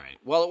 All right.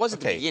 Well, it was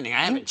at the Okay. beginning.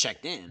 I haven't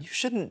checked in. You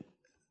shouldn't.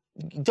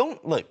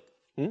 Don't look.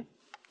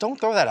 Don't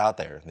throw that out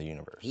there in the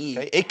universe. He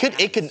Okay?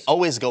 It can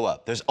always go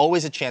up. There's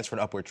always a chance for an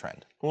upward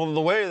trend. Well,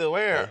 the way the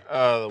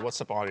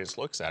What's Up audience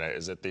looks at it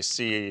is that they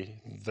see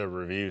the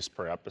reviews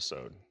per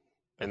episode,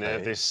 and then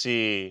if they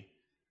see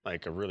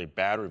like a really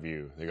bad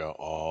review, they go,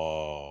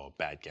 "Oh,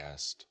 bad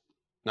guest,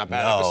 not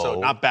bad episode, No.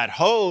 not bad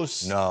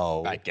host,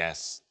 No. bad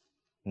guest."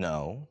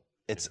 No.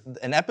 It's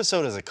an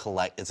episode is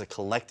it's a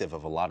collective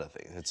of a lot of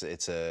things.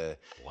 It's a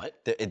What?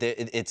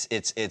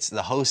 it's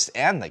the host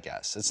and the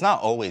guest. It's not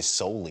always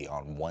solely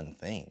on one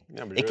thing.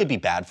 Yeah, but it you're could be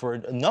bad for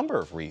a number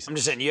of reasons. I'm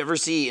just saying, you ever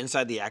see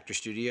Inside the Actor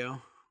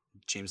Studio?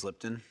 James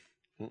Lipton?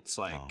 It's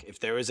like, if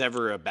there was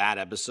ever a bad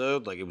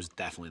episode, like, it was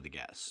definitely the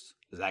guest.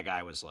 Because that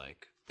guy was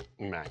like,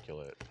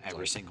 Immaculate.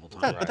 every single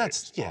time. But Right.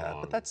 that's yeah.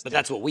 But But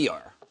that's what we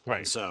are. Right.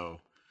 And so,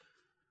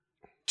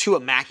 2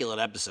 immaculate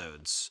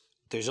episodes,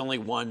 there's only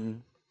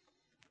one,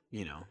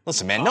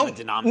 listen, man. common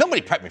denominator.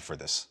 Nobody prepped me for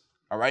this.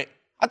 All right.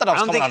 I thought I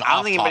was I don't coming think- on I don't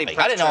off think anybody topic.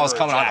 I didn't know I was prepped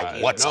coming Trevor on or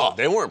Jack what's no, up.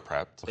 they weren't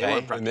prepped. They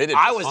weren't prepped. And they did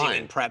I just wasn't fine.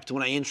 even prepped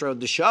when I introed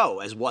the show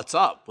as What's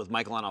Up with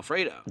Michael and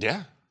Alfredo.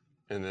 Yeah,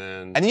 and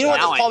then And you know what?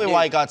 Now That's I probably knew.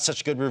 why I got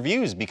such good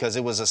reviews because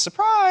it was a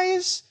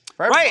surprise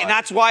for everybody. Right, and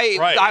that's why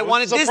Right. I It was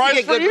wanted a this to surprise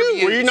get for good you.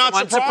 reviews. Were you not I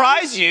wanted to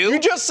surprised? surprise you.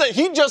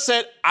 He just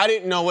said I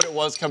didn't know what it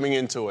was coming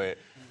into it,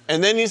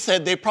 and then he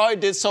said they probably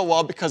did so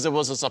well because it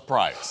was a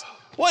surprise.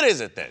 What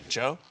is it then,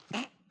 Joe?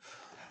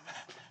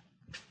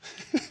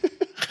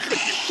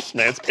 This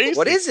man's pacing.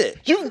 What is it?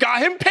 You've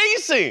got him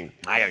pacing.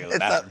 I gotta go to the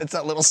bathroom. It's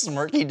that little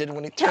smirk he did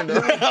when he turned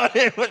around.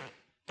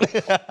 No,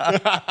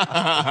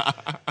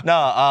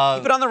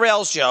 Keep it on the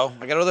rails, Joe. I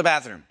gotta go to the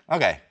bathroom.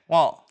 okay.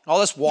 Well, All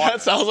this water.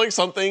 That sounds like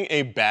something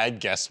a bad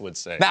guest would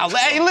say. now,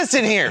 hey,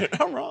 listen here.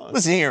 I'm wrong.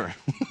 Listen here.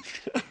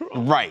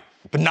 Right,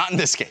 but not in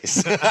this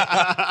case.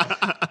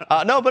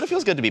 No, but it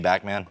feels good to be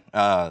back, man.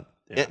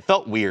 It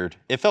felt weird.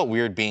 It felt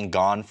weird being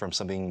gone from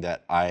something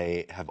that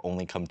I have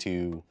only come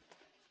to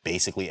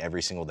basically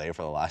every single day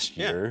for the last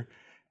year,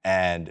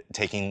 and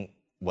taking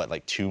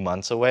like 2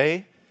 months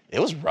away. It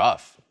was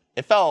rough.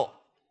 It felt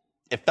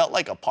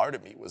like a part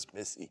of me was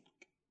missing,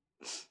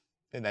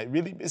 and I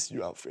really miss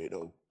you,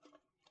 Alfredo.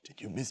 Did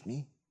you miss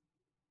me?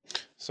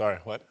 Sorry,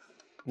 what?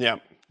 Yeah.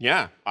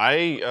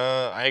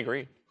 I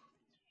agree.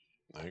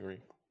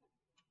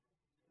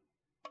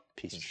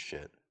 Piece of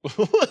shit.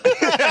 All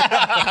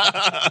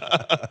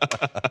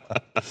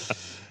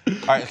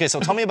right, okay, so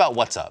tell me about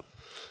what's up.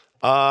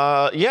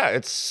 Yeah,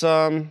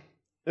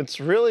 it's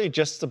really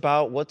just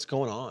about what's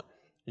going on.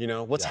 You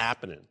know, what's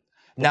happening.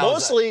 Now,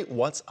 Mostly,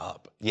 what's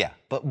up? Yeah,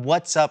 but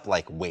what's up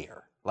like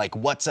where? Like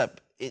what's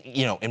up,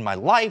 in my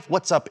life?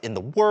 What's up in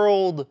the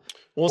world?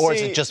 Or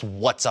is it just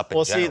what's up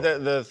in general? Well,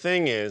 see, the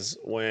thing is,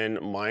 when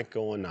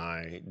Michael and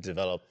I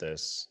developed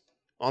this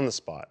on the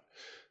spot,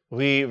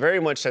 we very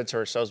much said to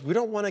ourselves, we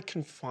don't want to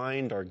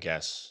confine our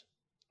guests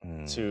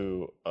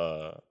to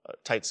a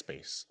tight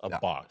space, a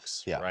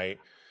box, right?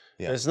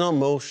 Yeah. There's no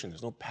emotion,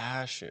 there's no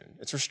passion.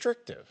 It's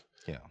restrictive.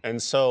 Yeah.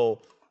 And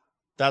so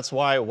that's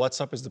why what's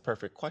up is the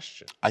perfect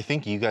question. I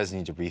think you guys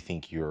need to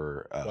rethink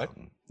your I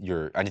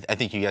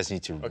think you guys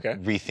need to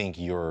rethink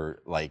your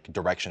like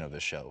direction of the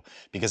show,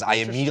 because I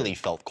immediately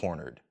felt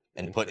cornered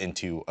and put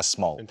into a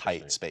small,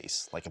 tight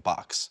space, like a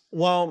box.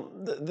 Well,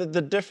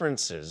 the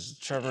difference is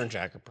Trevor and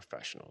Jack are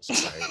professionals,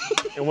 right?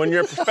 And when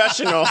you're a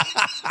professional,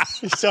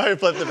 sorry,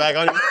 flip it back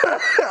on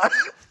you.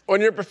 When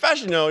you're a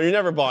professional, you're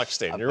never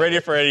boxed in. You're ready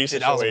for any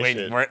situation. I was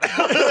waiting for it.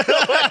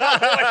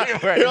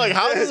 You're like,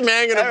 how is this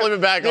man gonna flip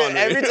it back on me?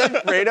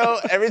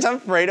 Every time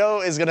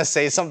Fredo is gonna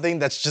say something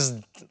that's just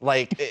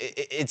like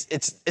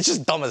it's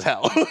just dumb as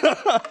hell.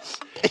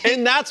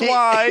 And that's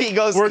why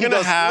we're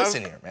gonna have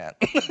listen here, man.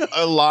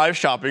 a live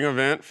shopping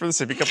event for the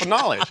Sippy Cup of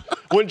Knowledge.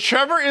 When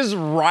Trevor is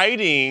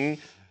writing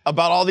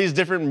about all these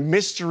different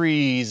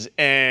mysteries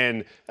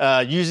and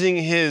using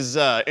his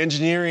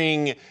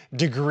engineering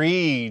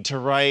degree to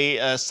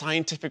write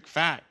scientific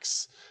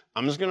facts,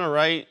 I'm just gonna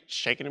write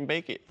shake it and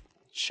bake it.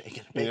 Shake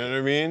it and bake You know what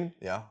I mean?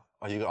 Yeah.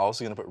 Are you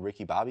also gonna put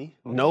Ricky Bobby?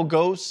 No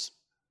ghosts,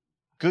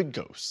 good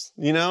ghosts.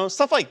 You know,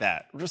 stuff like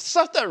that. Just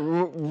stuff that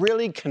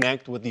really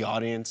connect with the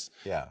audience.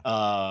 Yeah.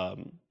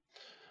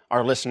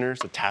 Our listeners,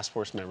 the task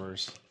force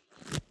members.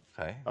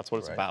 Okay. That's what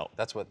it's about.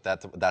 That's what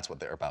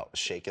they're about.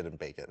 Shake it and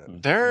bake it.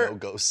 And They're no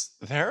ghosts.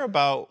 They're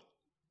about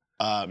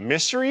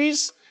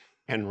mysteries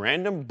and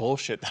random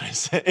bullshit that I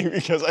say,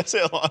 because I say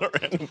a lot of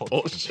random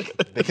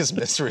bullshit. Because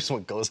mystery is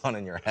what goes on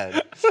in your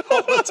head.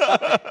 It's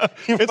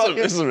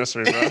a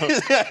mystery,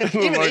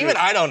 bro. even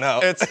I don't know.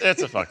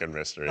 It's a fucking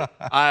mystery.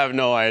 I have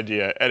no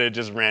idea, and it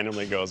just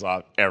randomly goes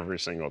off every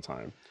single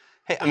time.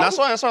 Hey, And that's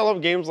why I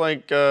love games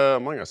like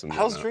Among Us. And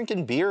how's that.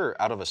 drinking beer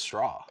out of a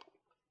straw?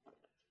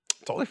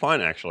 Totally fine,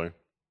 actually.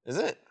 Is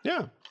it?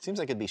 Yeah. Seems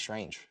like it'd be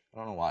strange. I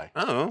don't know why.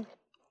 I don't know.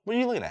 What are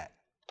you looking at?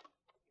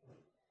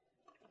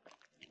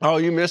 Oh,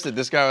 you missed it.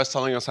 This guy was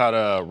telling us how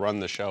to run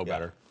the show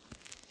better.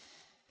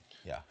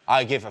 Yeah.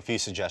 I gave a few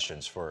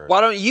suggestions for...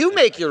 Why don't you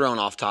make your own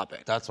off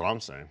topic? That's what I'm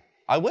saying.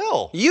 I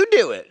will. You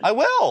do it. I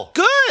will.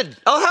 Good.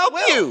 I'll help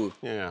will. you.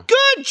 Yeah.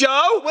 Good,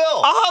 Joe.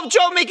 will. I'll help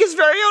Joe make his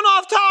very own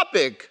off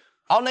topic.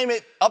 I'll name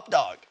it Up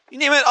Dog. You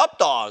name it Up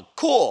Dog.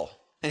 Cool.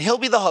 And he'll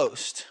be the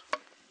host.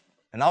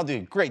 And I'll do a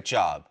great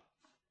job.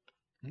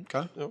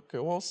 Okay.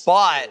 Well.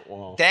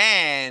 But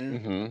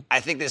then I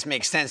think this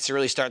makes sense to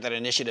really start that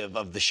initiative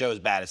of the show's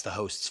bad. It's the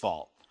host's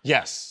fault.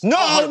 Yes.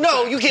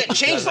 No, you can't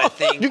change Because I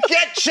think You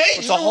can't change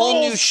it's the a whole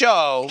rules. new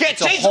show. You can't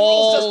It's a change the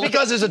rules just whole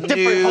because there's a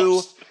different new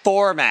host.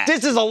 format.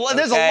 There's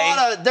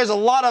a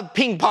lot of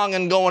ping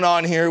ponging going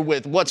on here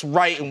with what's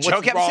right and what's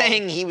Joe kept wrong.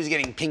 saying he was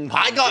getting ping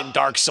pong I got- in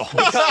Dark Souls. He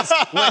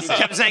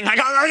kept saying, I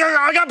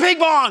got ping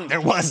pong.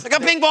 I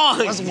got ping pong.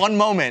 There was one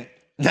moment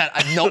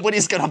that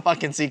nobody's gonna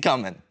fucking see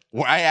coming,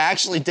 where I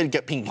actually did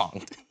get ping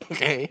ponged.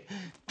 Okay,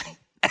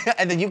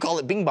 and then you call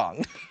it bing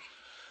bong.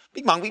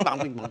 Bing bong, bing bong,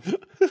 bing bong.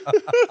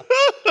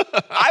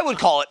 I would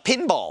call it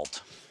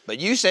pinballed, but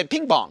you said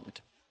ping ponged.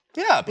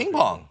 Yeah, ping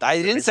pong.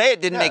 I didn't say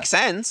it didn't make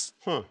sense.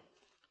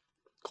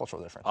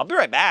 Cultural difference. I'll be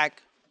right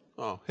back.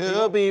 Oh,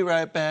 he'll be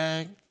right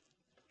back.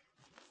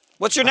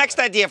 What's your next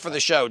idea for the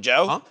show,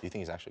 Joe? Do you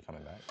think he's actually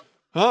coming back?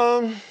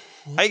 How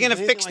are you going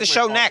to fix the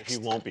show next? He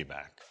won't be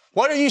back.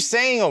 What are you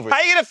saying over How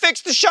here? are you going to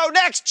fix the show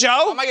next, Joe?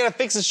 How am I gonna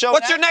fix the show?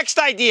 What's your next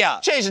idea?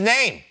 Change the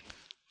name.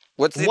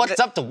 What's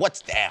up to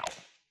what's down?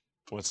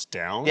 What's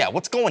down? Yeah,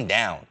 what's going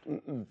down?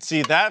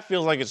 See, that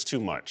feels like it's too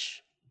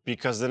much,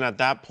 because then at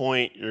that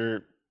point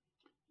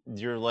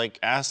you're like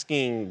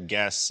asking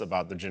guests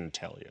about the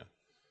genitalia.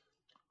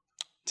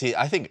 See,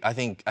 I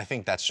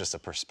think that's just a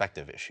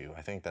perspective issue.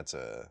 I think that's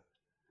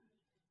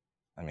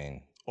I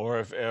mean, Or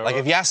if like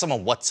if you ask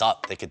someone what's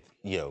up, they could,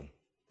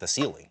 the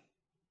ceiling,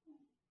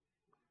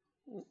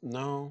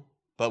 no.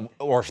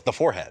 or the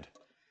forehead.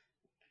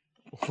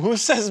 Who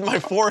says my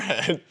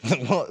forehead?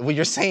 Well,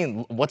 you're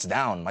saying what's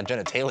down, my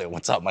genitalia.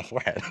 What's up, my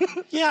forehead?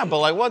 Yeah, but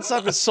like what's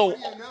up is so. What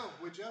do you know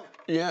with Joe?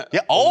 Yeah. Yeah.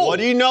 Oh. What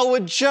do you know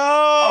with Joe?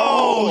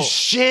 Oh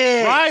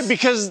shit! Right,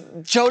 because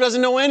Joe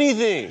doesn't know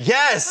anything.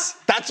 Yes,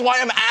 that's why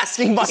I'm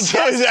asking my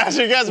So he's guests.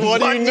 asking you guys, what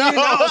do you know?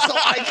 So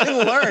I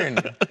can learn.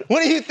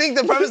 What do you think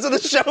the premise of the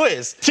show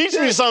is? Teach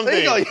me something.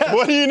 There you go, yeah.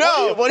 What do you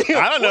know?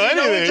 I don't know what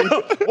do you anything.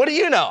 Joe? What do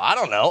you know? I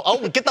don't know.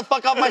 Oh, get the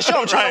fuck off my show.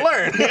 I'm trying to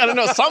learn. You gotta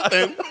know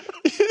something.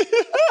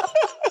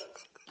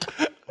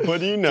 What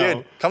do you know?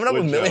 Dude, coming up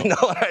with $1 million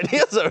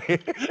ideas over here.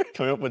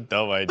 Coming up with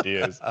dumb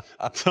ideas.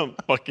 Some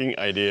fucking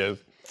ideas.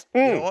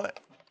 You know what?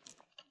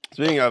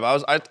 Speaking of,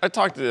 I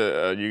talked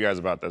to you guys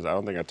about this. I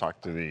don't think I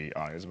talked to the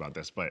audience about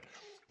this, but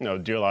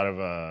do a lot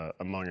of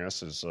Among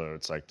Us is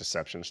it's like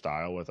deception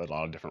style with a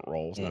lot of different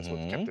roles, and that's what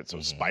kept it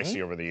so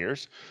spicy over the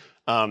years.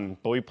 But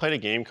we played a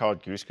game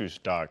called Goose Goose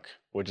Duck,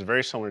 which is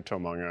very similar to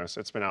Among Us.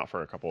 It's been out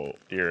for a couple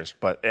years,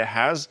 but it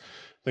has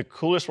the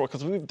coolest role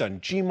because we've done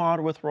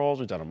Gmod with roles,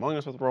 we've done Among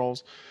Us with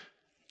roles.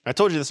 I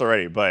told you this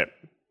already, but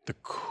the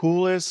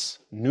coolest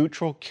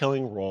neutral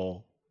killing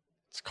role.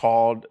 It's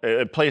called,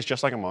 it plays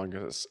just like Among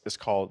Us, it's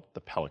called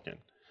the Pelican.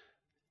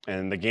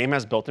 And the game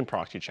has built-in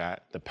proxy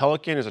chat. The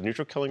Pelican is a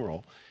neutral killing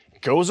role.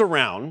 It goes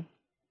around,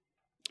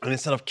 and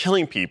instead of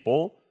killing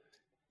people,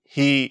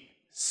 he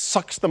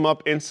sucks them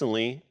up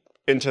instantly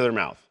into their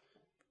mouth.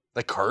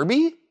 Like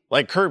Kirby?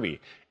 Like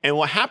Kirby. And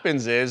what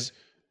happens is,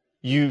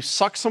 you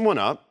suck someone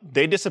up,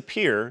 they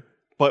disappear,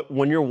 but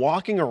when you're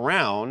walking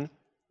around,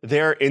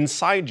 they're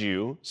inside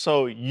you,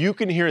 so you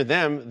can hear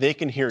them, they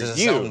can hear Does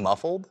it you. sound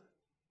muffled?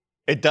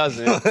 It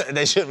doesn't.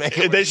 They should make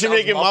it. They should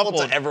make it muffled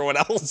to everyone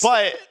else.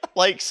 But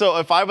so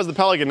if I was the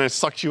Pelican and I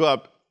sucked you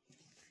up,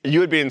 you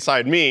would be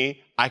inside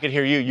me. I could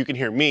hear you. You can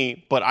hear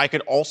me. But I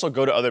could also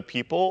go to other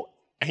people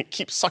and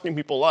keep sucking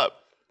people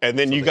up, and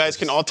then you guys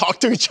can all talk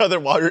to each other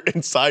while you're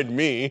inside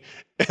me.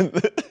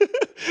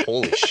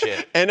 Holy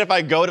shit! And if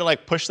I go to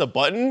like push the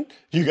button,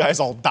 you guys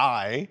all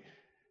die.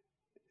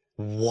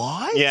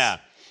 What? Yeah.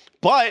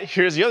 But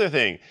here's the other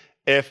thing.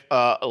 If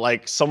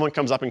like someone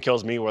comes up and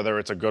kills me, whether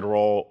it's a good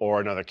roll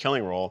or another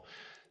killing roll,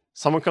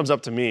 someone comes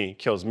up to me,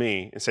 kills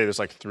me, and say there's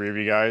like 3 of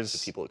you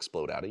guys. People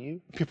explode out of you?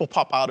 People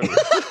pop out of me.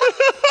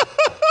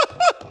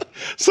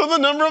 So the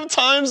number of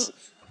times.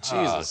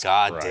 Jesus,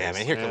 God Christ, damn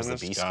it! Here man, comes the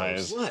this beast guy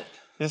ghost. is- What?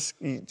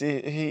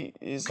 He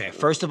is. Okay,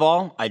 first of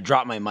all, I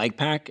dropped my mic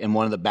pack and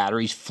one of the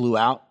batteries flew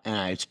out, and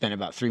I spent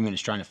about 3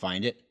 minutes trying to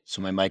find it.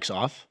 So my mic's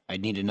off. I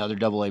need another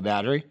AA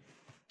battery.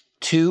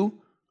 2,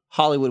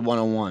 Hollywood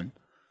 101.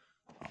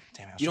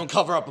 Damn it! You don't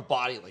cover up a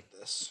body like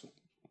this.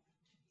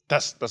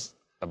 That's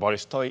the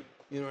body's tight.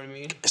 You know what I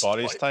mean?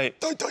 Body's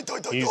tight.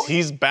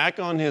 He's back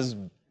on his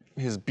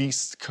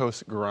Beast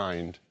Coast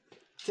grind.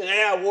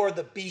 Today I wore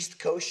the Beast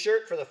Coast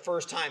shirt for the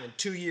first time in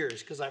 2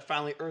 years because I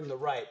finally earned the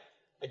right.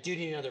 I do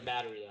need another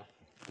battery though.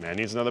 Man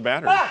needs another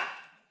battery.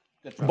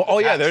 But, oh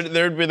yeah,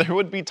 there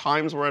would be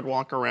times where I'd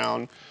walk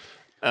around,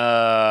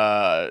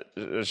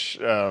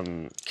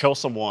 kill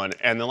someone,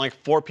 and then like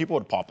 4 people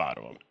would pop out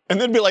of them. And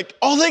they'd be like,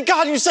 oh, thank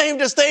God you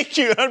saved us, thank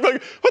you. And I'd be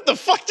like, what the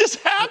fuck just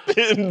happened?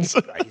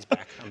 Right, he's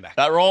back. I'm back.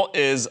 That role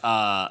is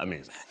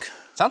amazing.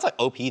 Sounds like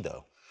OP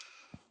though.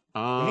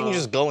 If you can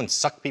just go and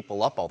suck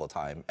people up all the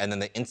time, and then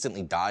they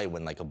instantly die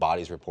when like a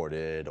body's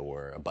reported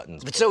or a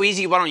button's. It's so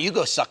easy. Why don't you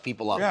go suck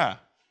people up? Yeah.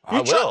 I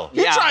will.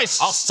 You Yeah. try,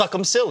 I'll suck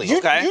them silly. you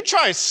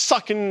try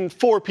sucking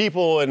 4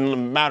 people in a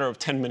matter of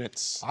 10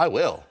 minutes. I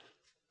will.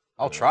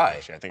 I'll try.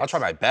 Actually, I think I'll try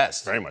it's my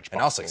best. very much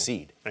and I'll possible.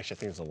 succeed. Actually, I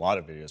think there's a lot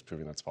of videos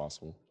proving that's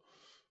possible.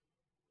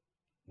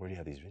 Where do you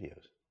have these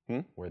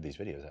videos? Where are these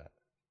videos at?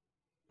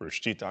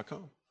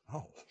 RoosterTeeth.com.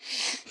 Oh.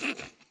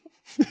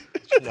 Did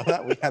you know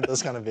that? We had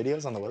those kind of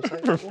videos on the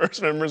website? For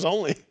first members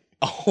only.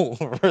 Oh,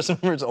 first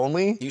members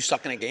only? You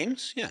sucking at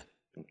games? Yeah.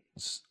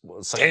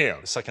 Well,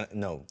 Damn. Sucking,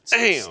 no.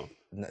 Damn.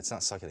 It's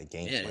not sucking at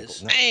games, Yeah, it Michael.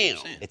 is. No, Damn.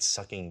 It's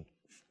sucking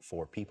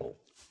for people.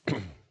 Yeah,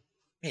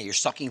 you're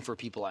sucking for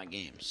people at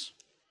games.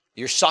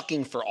 You're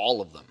sucking for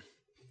all of them.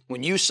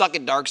 When you suck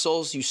at Dark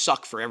Souls, you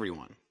suck for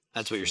everyone.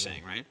 That's what you're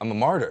saying, right? I'm a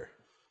martyr.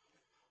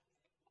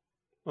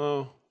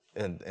 Oh.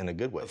 In a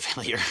good way.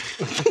 Failure.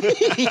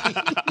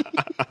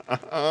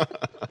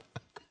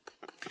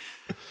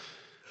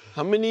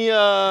 How many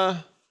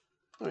times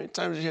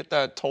did you hit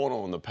that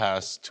total in the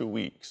past 2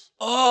 weeks?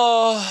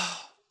 Probably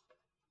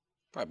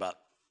about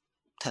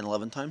 10,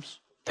 11 times.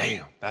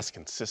 Damn, that's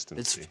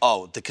consistency.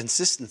 The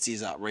consistency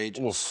is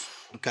outrageous.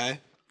 Okay?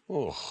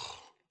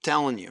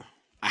 Telling you.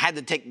 I had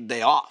to take the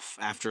day off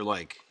after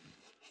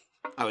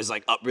I was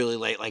up really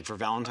late for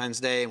Valentine's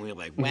Day, and we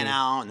went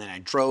out, and then I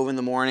drove in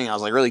the morning. I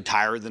was really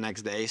tired the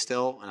next day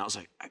still, and I was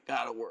like, I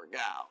gotta work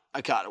out.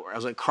 I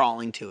was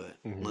crawling to it.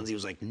 Lindsay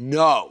was like,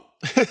 no,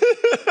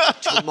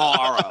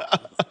 tomorrow.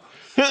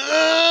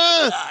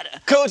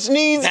 coach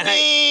needs Then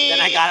me.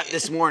 I got up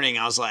this morning.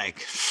 I was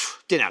like,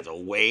 didn't have to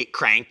wait,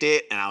 cranked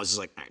it, and I was just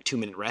like, all right,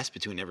 2-minute rest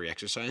between every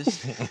exercise.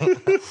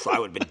 I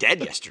would have been dead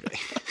yesterday.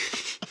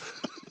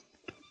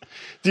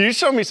 Dude, you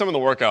showed me some of the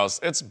workouts.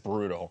 It's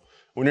brutal.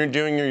 When you're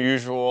doing your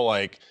usual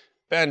like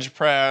bench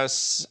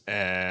press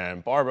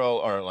and barbell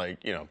or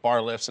like, you know,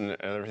 bar lifts and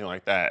everything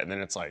like that, and then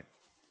it's like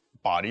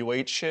body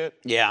weight shit.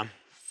 Yeah.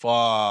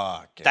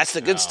 Fuck. That's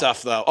the good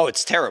stuff, though. Oh,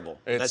 it's terrible.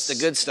 That's the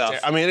good stuff.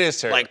 I mean, it is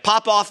terrible. Like,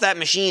 pop off that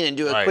machine and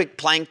do a Right. quick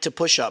plank to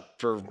push-up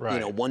for,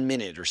 Right. 1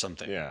 minute or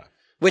something. Yeah.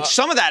 Which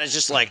some of that is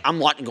just like, I'm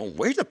watching going,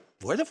 where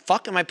the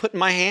fuck am I putting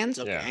my hands?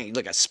 Okay, Yeah.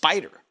 like a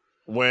spider.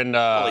 When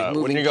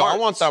moving you go, I parts.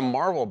 want that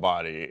Marvel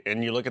body,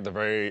 and you look at the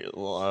very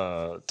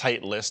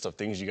tight list of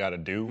things you got to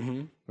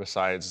do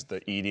besides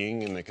the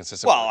eating and the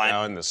consistent Well,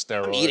 workout and the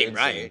steroids. eating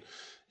right. and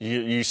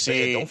You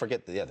see. Don't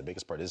forget, the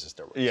biggest part is the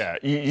steroids. Yeah,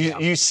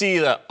 you see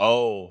that.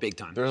 Oh, Big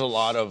time. There's a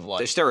lot of like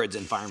There's steroids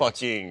in firemen.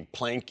 fucking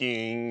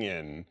planking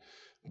and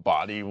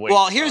body weight.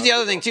 Well, here's the stuff.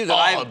 other thing too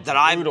that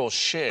brutal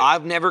shit.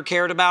 I've never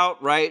cared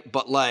about, right?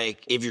 But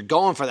like, if you're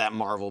going for that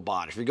Marvel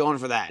bod, if you're going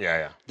for that,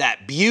 Yeah.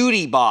 that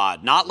beauty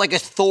bod, not like a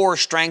Thor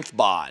strength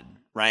bod,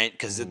 right?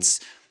 Because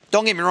it's,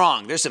 don't get me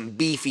wrong, there's some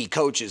beefy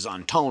coaches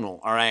on tonal,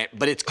 all right?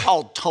 But it's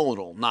called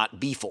tonal, not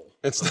beefle.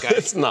 It's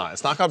not.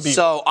 It's not gonna be.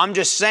 So I'm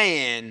just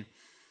saying,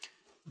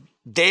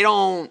 they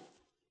don't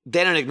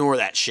ignore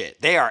that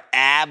shit. They are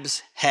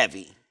abs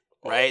heavy,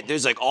 right?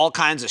 There's like all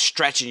kinds of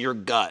stretch in your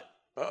gut.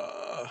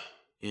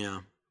 Yeah.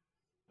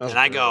 And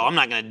I go, I'm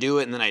not gonna do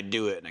it, and then I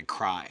do it, and I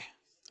cry.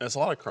 It's a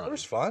lot of crunch.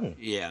 Core's fun.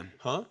 Yeah.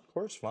 Huh?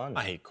 Core's fun.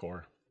 I hate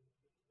core.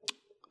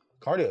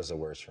 Cardio's the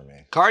worst for me.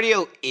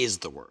 Cardio is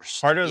the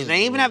worst. Cardio's- You can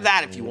even have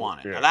that if you want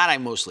it. Yeah. Now that I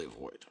mostly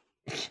avoid.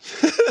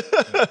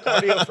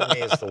 Cardio for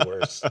me is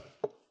the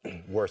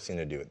worst thing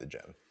to do at the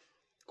gym.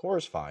 Core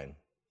is fine.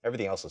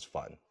 Everything else is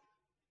fun.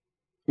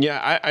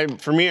 Yeah,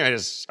 for me,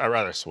 I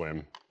rather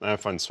swim. I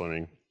have fun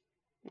swimming.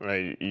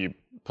 Right? You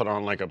put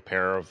on like a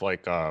pair of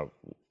like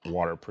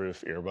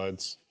waterproof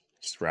earbuds,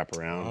 just wrap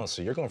around. Oh,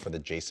 so you're going for the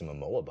Jason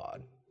Momoa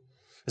bod.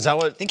 Is that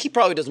what? I think he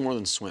probably does more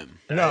than swim.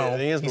 No,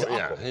 he he's he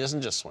Aquaman.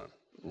 doesn't just swim.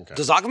 Okay.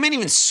 Does Aquaman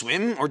even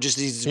swim, or just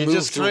he's He move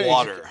just through kinda-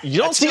 water? You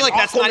don't I see feel like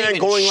that's not Aquaman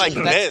even going like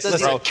shit. this, That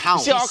doesn't bro.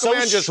 count. You see He's so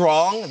Aquaman just-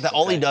 strong that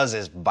all he does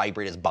is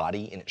vibrate his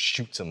body and it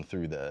shoots him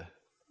through the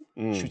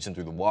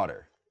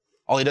water.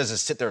 All he does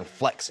is sit there and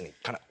flex and he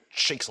kind of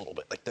shakes a little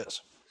bit like this.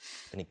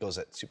 And he goes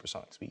at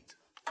supersonic speeds.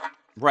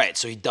 Right,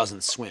 so he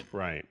doesn't swim.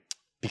 Right.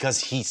 Because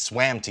he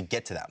swam to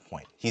get to that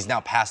point. He's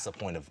now past the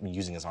point of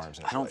using his arms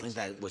and his I don't legs.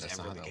 think that was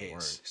ever the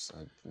case.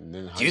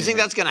 Do Do you think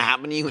that's gonna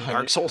happen to you in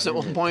Dark Souls at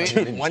one point?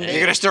 One day- You're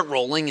gonna start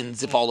rolling and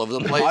zip all over the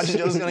place. Majin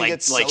Joe's gonna like,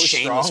 get so like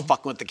Shane was strong.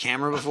 fucking with the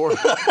camera before,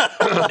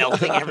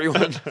 melting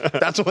everyone.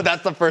 That's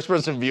the first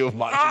person view of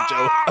Majin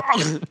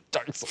Joe.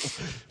 Dark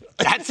Souls.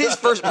 That's his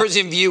first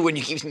person view when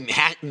you keep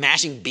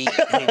mashing B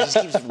and he just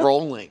keeps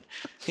rolling.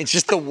 It's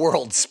just the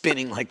world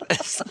spinning like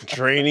this.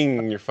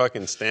 draining your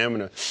fucking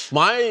stamina?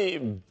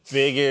 My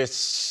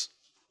biggest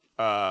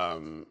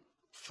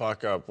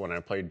fuck up when I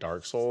play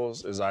Dark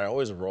Souls is I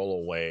always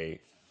roll away,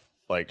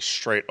 like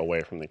straight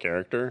away from the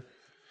character.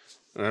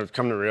 And I've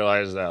come to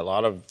realize that a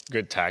lot of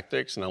good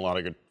tactics and a lot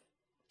of good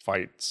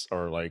fights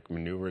or like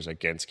maneuvers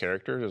against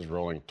characters is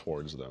rolling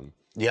towards them.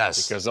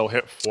 Yes. Because they'll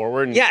hit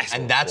forward. And Yes.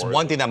 And that's forward.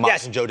 one thing that Majin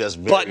Yes, Joe does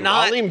very but well.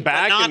 not, I'll lean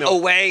back but and not they'll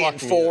away and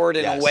fucking- forward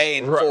and Yes. away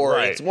and Right, forward.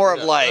 right. It's more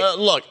of like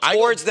look, I go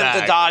towards them to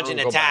back, dodge I and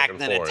don't go back attack, and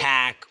then forth.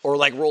 attack, or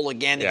like roll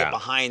again to Yeah. get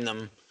behind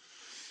them.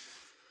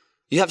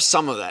 You have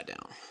some of that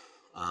down.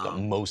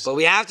 Most. But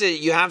you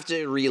have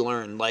to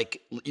relearn.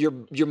 Like your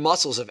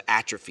muscles have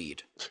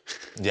atrophied,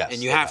 Yes.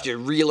 and you have to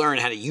relearn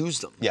how to use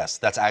them. Yes,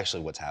 that's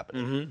actually what's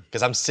happening.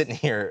 Because I'm sitting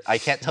here, I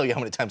can't tell you how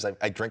many times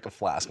I drank a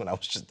flask when I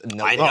was just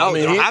no. I know. I mean,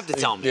 you don't he's- have to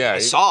tell me. yeah, I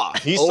saw.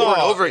 he over saw-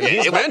 and over again.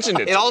 he's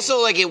mentioned it to me.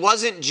 also like it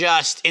wasn't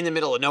just in the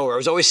middle of nowhere. It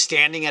was always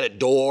standing at a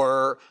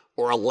door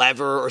or a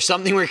lever or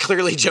something where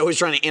clearly Joe was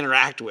trying to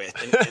interact with.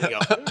 And you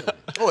go,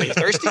 "Oh, you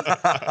thirsty?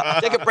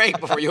 Take a break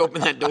before you open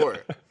that door."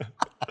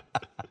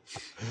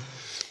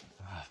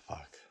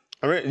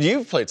 I mean,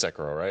 you've played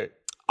Sekiro, right?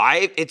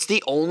 It's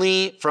the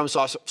only From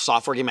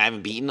Software game I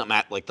haven't beaten. I'm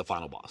at like the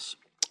final boss,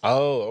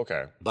 Oh,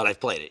 okay. but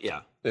I've played it.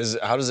 Yeah,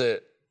 How does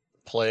it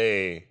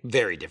play?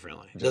 very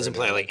differently. It doesn't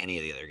play like any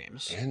of the other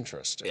games.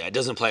 Interesting. Yeah, it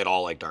doesn't play at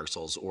all like Dark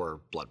Souls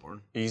or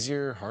Bloodborne.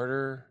 Easier,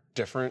 harder,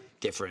 different?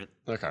 Different.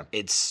 Okay.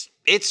 It's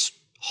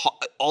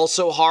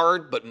also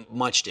hard, but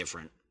much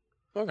different.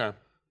 Okay.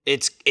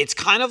 It's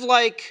kind of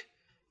like,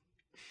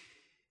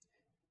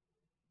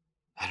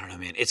 I don't know,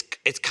 man. It's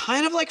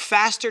kind of like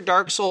faster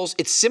Dark Souls.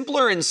 It's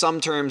simpler in some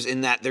terms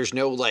in that there's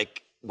no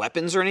like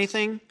weapons or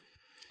anything.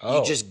 Oh.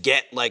 You just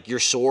get like your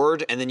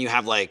sword, and then you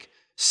have like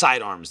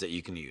sidearms that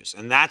you can use,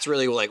 and that's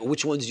really like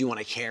which ones do you want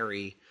to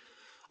carry.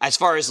 As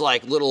far as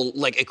like little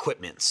like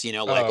equipments, you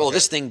know, like okay.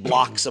 this thing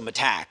blocks some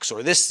attacks,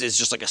 or this is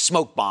just like a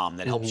smoke bomb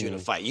that helps you in a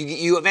fight.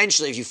 You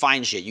eventually, if you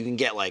find shit, you can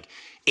get like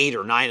 8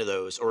 or 9 of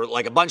those, or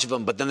like a bunch of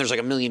them. But then there's like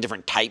a million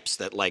different types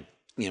that like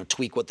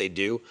tweak what they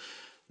do.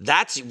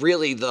 That's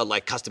really the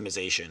like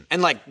customization,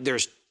 and like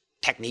there's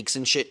techniques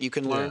and shit you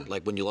can learn,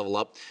 like when you level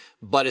up.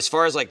 But as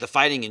far as like the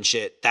fighting and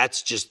shit,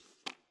 that's just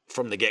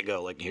from the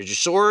get-go. Like, here's your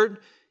sword,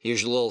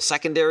 here's your little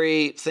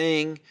secondary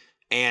thing,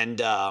 and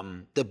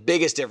the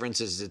biggest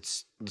difference is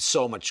it's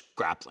so much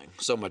grappling,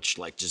 so much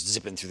like just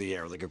zipping through the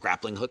air like a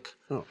grappling hook.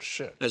 Oh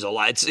shit. There's a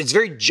lot. It's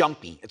very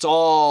jumpy. It's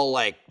all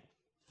like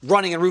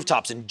running on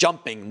rooftops and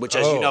jumping, which,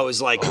 as you know, is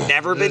like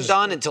never been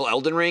done until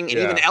Elden Ring. And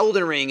even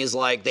Elden Ring is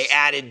like they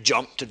added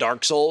jump to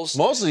Dark Souls.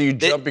 Mostly you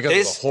jump because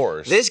of the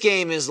horse. This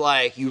game is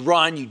like you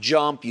run, you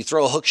jump, you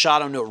throw a hook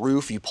shot onto a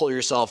roof, you pull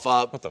yourself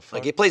up. What the fuck?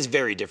 Like it plays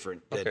very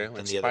different than like the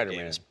other Spider-Man.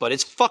 games, but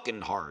it's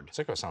fucking hard.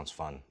 Sicko sounds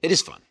fun. It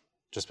is fun.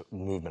 Just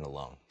movement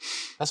alone.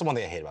 That's the one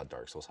thing I hate about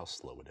Dark Souls, how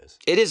slow it is.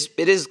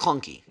 It is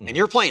clunky, and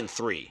you're playing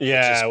 3,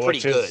 Yeah, which is pretty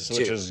good too.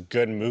 Which is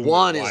good movement.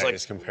 1 is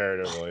like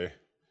comparatively.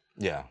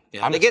 Yeah.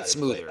 Yeah, they get excited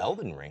to play smoother.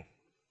 Elden Ring.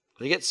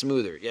 they get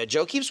smoother. Yeah,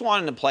 Joe keeps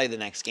wanting to play the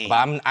next game. But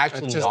I'm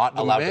actually just not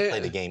the allowed to man. play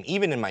the game,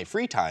 even in my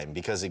free time,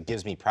 because it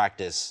gives me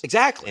practice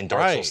Exactly. in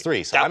Dark Souls Right.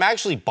 3. So That- I'm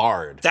actually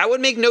barred. That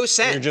would make no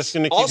sense. You're just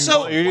gonna keep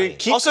also, you're gonna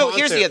keep also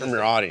here's the content other from thing.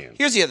 your audience.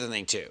 Here's the other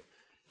thing too.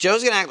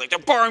 Joe's gonna act like they're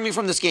borrowing me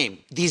from this game.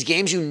 These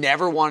games you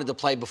never wanted to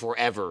play before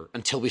ever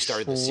until we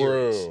started the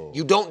series. True.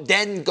 You don't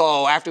then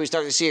go after we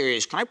start the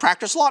series. Can I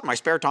practice a lot in my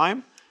spare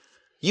time?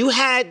 You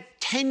had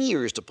 10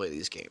 years to play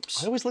these games.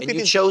 I always looked and at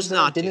you these chose games and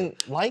I not to.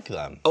 didn't like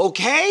them.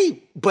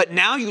 Okay, but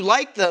now you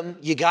like them.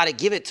 You got to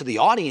give it to the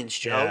audience,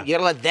 Joe. Yeah. You got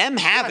to let them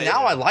have it.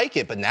 Now I like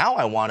it, but now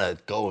I want to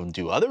go and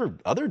do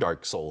other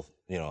Dark Souls.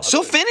 So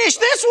other- finish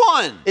this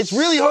one. it's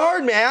really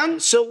hard,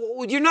 man.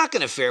 So you're not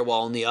going to fare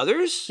well in the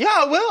others. Yeah,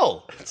 I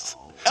will.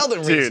 Elden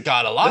Ring's Dude,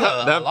 got a lot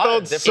of that a lot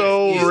felt of different-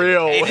 so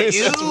real. If It's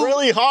you-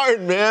 really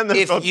hard, man. That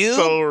If felt you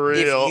so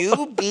real. if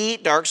you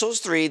beat Dark Souls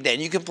 3, then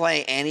you can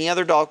play any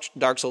other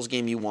Dark Souls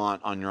game you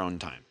want on your own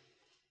time.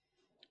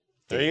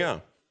 There you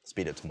go.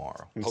 Speed it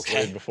tomorrow.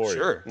 Okay, before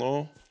sure. You.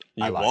 No,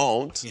 you I lied.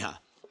 won't. Yeah.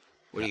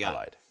 What do you I got?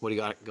 lied. What do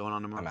you got going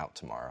on tomorrow? I'm out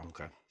tomorrow.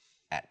 Okay.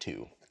 At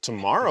 2.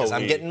 Tomorrow. Because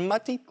I'm getting my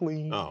teeth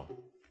clean. Oh.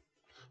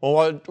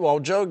 Well, while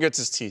Joe gets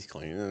his teeth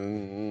clean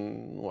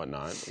and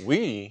whatnot,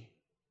 we,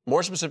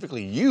 more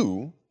specifically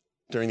you,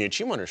 during the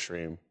Achievement Hunter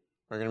stream,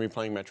 are going to be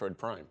playing Metroid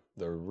Prime,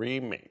 the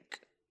remake,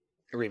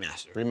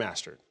 Remaster.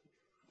 remastered.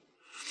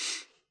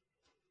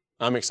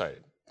 I'm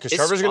excited. Because It's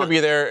Trevor's going to fun. be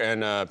there,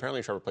 and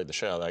apparently Trevor played the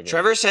shit out of that game.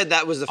 Trevor said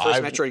that was the 1st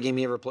I've- Metroid game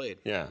he ever played.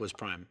 Yeah. Was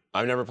Prime.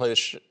 I've never played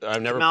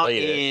I've never Came out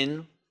played it.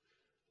 in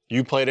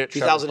You played it,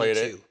 Trevor played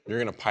it. 2002. You're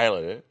going to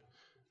pilot it,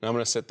 and I'm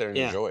going to sit there and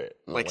enjoy it.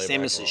 and like lay back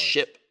Samus's and watch.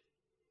 ship.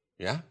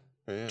 Yeah?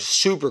 Yeah.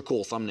 Super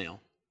cool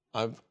thumbnail.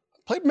 I've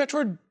played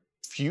Metroid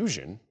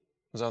Fusion.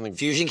 It was on the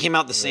Fusion came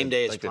out the same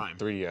day as like Prime.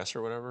 the 3DS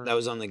or whatever. That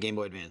was on the Game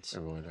Boy Advance.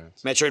 Everyone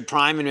dance. Metroid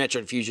Prime and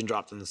Metroid Fusion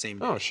dropped on the same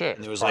day. Oh shit!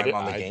 And there was Prime like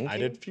on the I GameCube?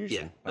 did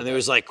Fusion. yeah, and there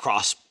was like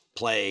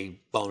cross-play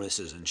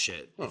bonuses and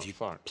shit if you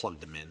fuck.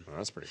 plugged them in. Oh,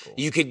 that's pretty cool.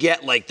 You could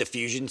get like the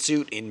Fusion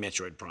suit in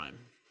Metroid Prime,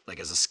 like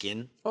as a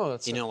skin. Oh,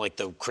 that's you sick. know, like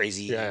the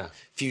crazy Yeah.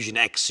 Fusion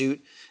X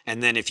suit.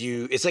 And then it's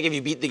like if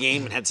you beat the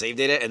game and had save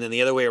data, and then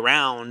the other way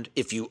around,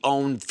 if you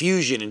owned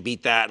Fusion and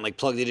beat that and like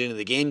plugged it into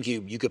the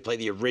GameCube, you could play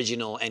the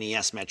original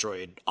NES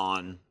Metroid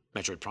on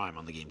Metroid Prime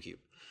on the GameCube.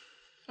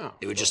 Oh,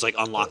 It would just like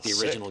unlock the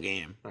that's original sick.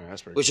 game, Oh,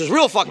 that's pretty which was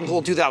real fucking cool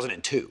in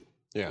 2002.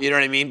 Yeah. You know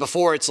what I mean?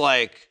 Before it's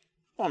like,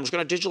 oh, I'm just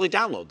gonna digitally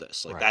download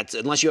this. Like Right. that's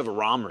unless you have a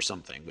ROM or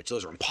something, which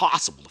those are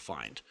impossible to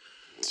find.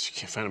 cool. You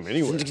can't find them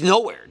anywhere.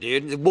 Nowhere,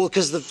 dude. Well,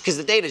 because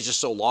the data is just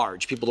so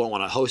large, people don't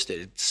want to host it.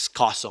 It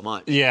costs so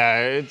much. Yeah,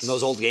 it's And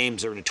those old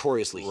games are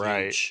notoriously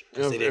right. huge.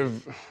 'Cause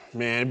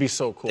Man, it'd be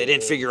so cool. they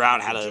didn't figure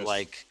out how to just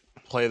like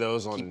play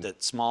those keep on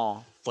that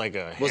small. like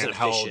a wasn't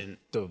handheld efficient.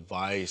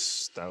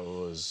 device that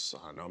was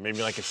I don't know,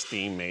 maybe like a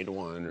Steam made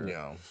one or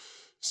Yeah.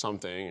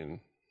 something, and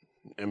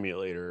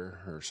emulator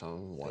or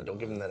something. Don't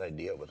give them that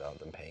idea without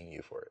them paying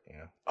you for it.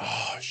 Yeah.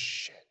 Oh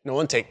shit! No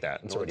one take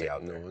that. It's no one already take-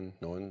 out there.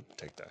 No one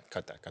take that.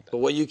 Cut that. Cut that. But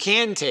what you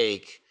can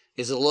take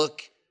is a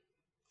look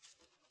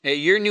at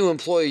your new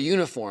employee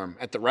uniform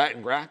at the Rat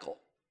and Grackle.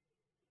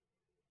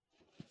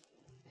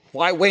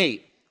 Why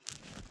wait?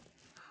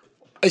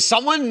 Is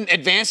someone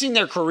advancing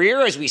their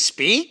career as we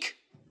speak?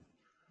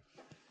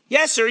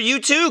 Yes, sir, you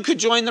too could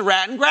join the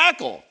Rat and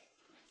Grackle.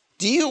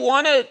 Do you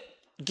want to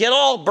get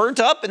all burnt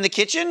up in the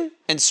kitchen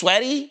and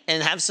sweaty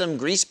and have some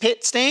grease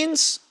pit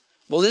stains?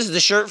 Well, this is the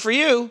shirt for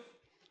you.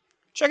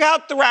 Check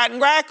out the Rat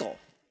and Grackle.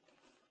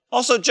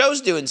 Also,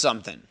 Joe's doing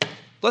something.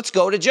 Let's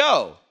go to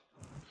Joe.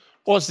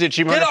 Well, it's the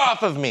Achievement Get Hunter.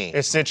 off of me.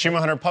 It's the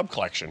Achievement Hunter pub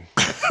collection.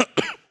 Go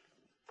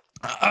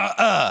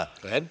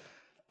ahead.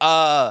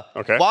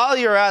 Okay. While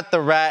you're at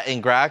the Rat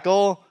and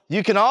Grackle,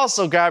 you can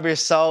also grab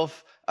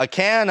yourself a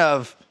can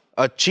of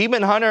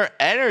Achievement Hunter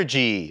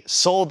Energy,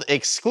 sold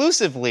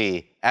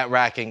exclusively at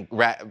what's it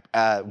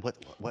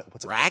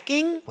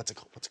Racking? What's it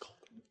called? What's it called?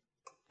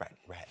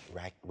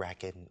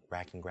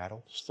 Rack and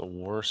Grattle? It's the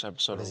worst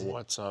episode of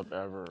What's Up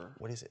ever.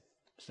 What is it?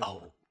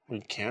 We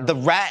can't. The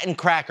Rat and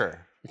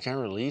Cracker. We can't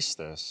release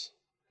this.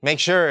 Make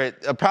sure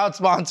a proud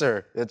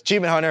sponsor,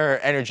 Achievement Hunter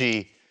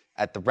Energy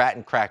at the Rat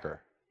and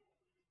Cracker.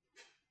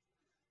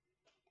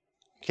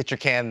 Get your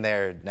can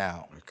there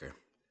now. Okay.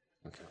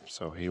 Okay,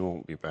 so he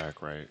won't be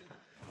back, right?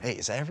 Hey,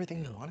 is that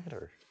everything you wanted,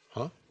 or?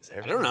 Huh?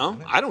 I don't know.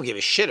 I don't give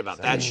a shit about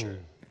that shirt.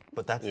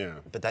 But that's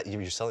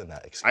you're selling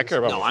that. I care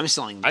about. No, I'm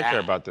selling that. I care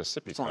about this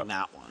sippy I'm selling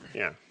cup. that one.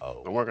 Yeah.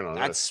 Oh. I'm working on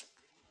That's.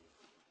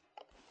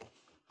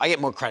 I get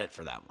more credit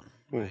for that one.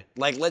 Right?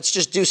 Like, let's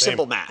just do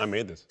simple math. I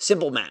made this.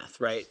 Simple math,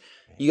 right?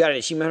 You got an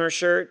Achievement Hunter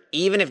shirt.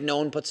 Even if no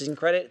one puts in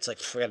credit, it's like,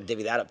 I got to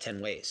divvy that up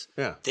 10 ways.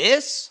 Yeah.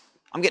 This,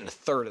 I'm getting a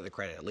third of the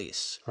credit at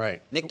least.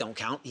 Right. Nick don't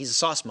count. He's a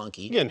sauce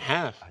monkey. You're getting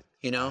half.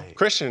 You know?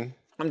 Christian.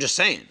 I'm just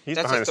saying. He's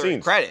that's behind a the third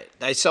scenes. credit.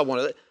 I sell one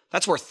of the,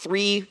 that's worth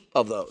 3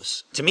 of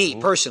those to me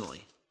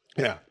personally.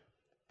 Yeah.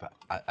 But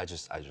I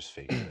just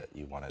figured that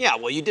you wanted. Yeah,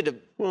 well, you did a.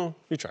 Well,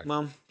 you tried.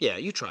 Well, yeah,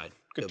 you tried.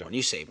 Good job. one.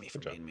 You saved me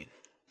from being mean.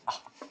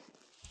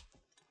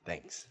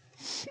 Thanks.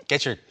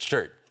 Get your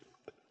shirt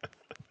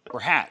Or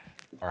hat.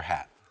 or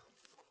hat.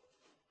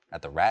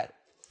 At the Rat.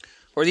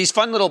 Or these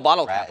fun little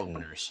bottle Rat cap and-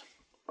 openers.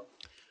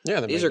 Yeah,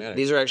 These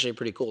are actually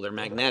pretty cool. They're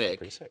magnetic.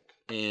 Pretty sick.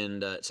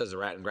 And it says the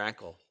Rat and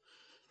Grackle.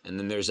 And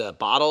then there's a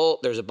bottle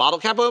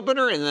cap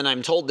opener, and then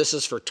I'm told this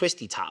is for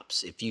twisty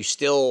tops. If you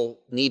still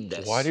need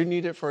this. Why do you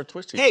need it for a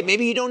twisty? Hey, top?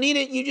 maybe you don't need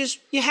it.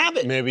 You have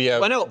it. Maybe you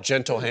Why no? have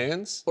gentle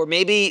hands. Or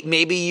maybe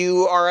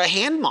you are a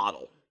hand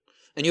model,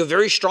 and you have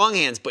very strong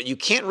hands, but you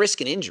can't risk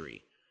an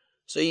injury,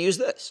 so you use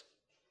this.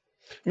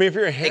 I mean, if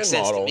you're a hand Makes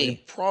sense to model, me. you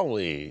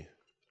probably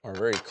are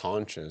very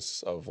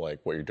conscious of like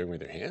what you're doing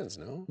with your hands,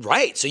 no?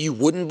 Right. So you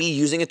wouldn't be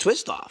using a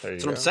twist off. There you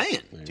That's what I'm go.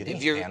 saying. Do you If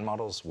think you're hand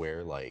models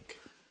wear like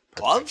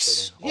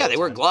gloves, protection all yeah, the they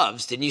wear time?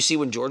 gloves. Didn't you see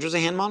when George was a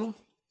hand model?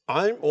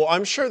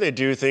 I'm sure they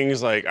do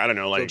things like I don't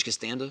know, like George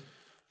Costanza.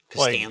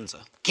 Like- Costanza.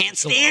 Can't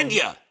stand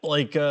ya.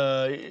 like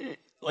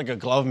a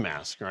glove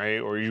mask, right?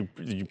 Or you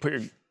put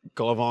your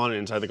glove on and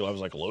inside the glove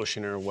is like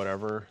lotion or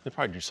whatever. They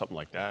probably do something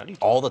like that.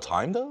 All the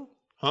time though?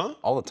 Huh?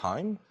 All the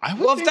time? I would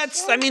Well, if think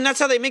that's, so. I mean, that's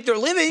how they make their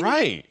living.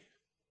 Right.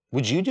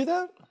 Would you do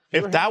that?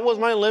 If that was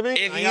my living,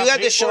 If I you got had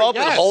to paid show for it, up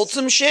and yes. hold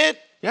some shit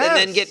and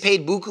then Yes. get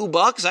paid buku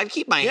bucks, I'd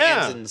keep my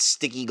Yeah. hands in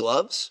sticky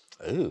gloves.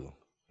 Ooh,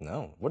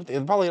 no. What if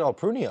they'd probably get all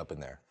pruny up in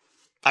there?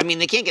 I mean,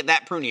 they can't get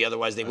that pruny,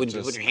 otherwise they wouldn't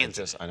be putting your hands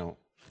in. I don't.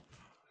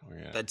 Oh,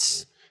 yeah.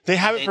 That's They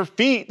have it for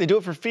feet. They do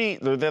it for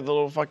feet. They have the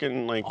little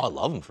fucking like. Oh, I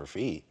love them for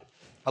feet.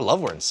 I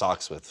love wearing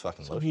socks with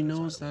fucking lotion. He inside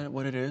knows them. that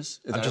what it is.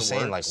 I'm just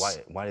saying, like, why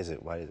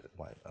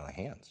on the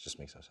hands? It just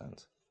makes no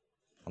sense.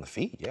 On the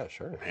feet, yeah,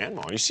 sure. hand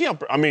model. You see how?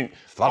 I mean,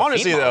 A lot of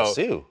honestly feet though, models,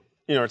 too.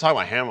 you know, we're talking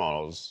about hand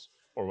models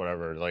or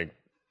whatever. Like,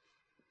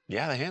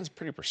 yeah, the hand's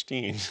pretty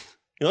pristine.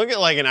 You look at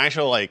like an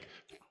actual like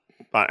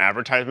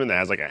advertisement that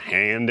has like a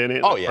hand in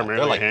it. Oh, like, yeah, they're,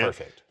 primarily like, hand.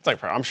 perfect. It's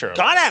like I'm sure.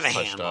 gotta have a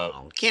touched hand up.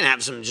 model. Can't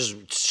have some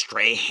just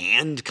stray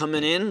hand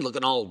coming in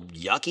looking all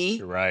yucky.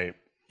 You're right.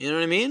 You know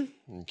what I mean?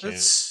 Can't-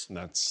 That's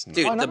That's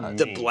dude. not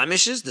The me.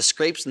 blemishes, the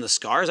scrapes, and the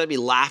scars. I'd be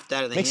laughed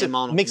at in the Makes hand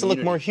model it look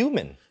community. more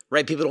human.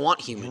 Right? People don't want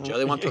human, Joe.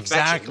 They want perfection.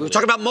 Exactly. We were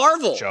talking about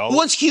Marvel. Joe. Who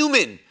wants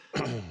human?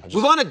 We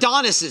want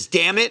Adonises,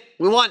 damn it.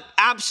 We want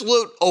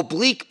absolute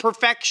oblique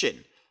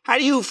perfection. How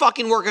do you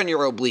fucking work on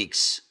your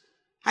obliques?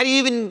 How do you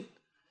even?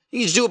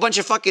 You just do a bunch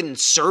of fucking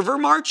server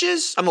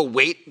marches? I'm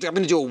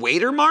gonna do a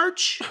waiter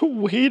march?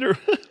 Waiter.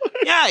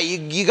 Yeah,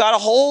 you gotta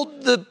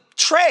hold the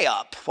tray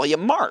up while you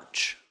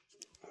march.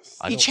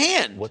 Each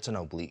hand. What's an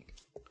oblique?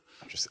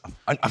 I'm just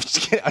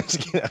kidding. I'm just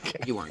kidding. Okay.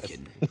 You weren't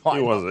kidding.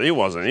 He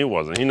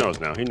wasn't. He knows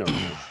now.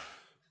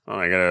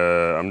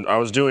 Oh, I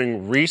was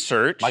doing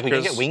research. Mike, you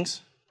gonna get 'cause-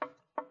 wings?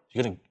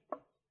 You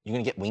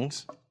gonna get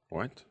wings?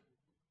 What?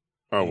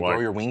 Oh, You what? grow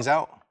your wings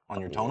out on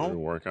your Your tonal?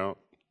 workout.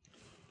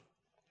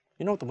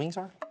 You know what the wings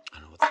are? I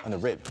know what on the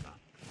rib.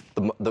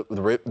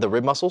 The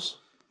rib muscles?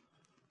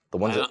 The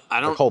ones I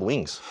they're don't- called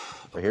wings.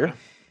 Right here?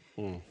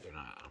 They're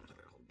not. I don't think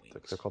they're called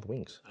wings. They're called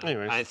wings.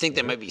 Anyways. I think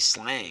they might be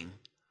slang.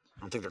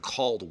 I don't think they're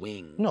called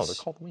wings. No, they're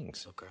called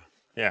wings. Okay.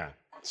 Yeah.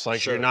 It's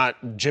like Sure. you're not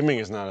gymming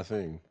is not a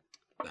thing.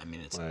 I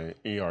mean, it's My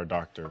ER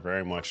doctor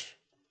very much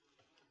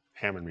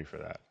hammered me for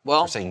that.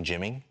 well. You're saying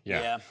gymming?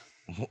 Yeah.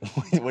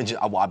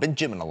 Well, I've been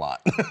gymming a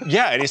lot.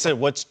 Yeah, and he said,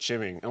 "What's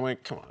gymming?" I'm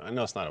like, "Come on, I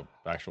know it's not an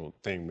actual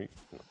thing."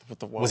 What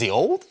the? Was he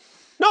old?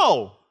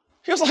 No,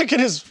 he was like in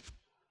his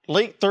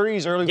late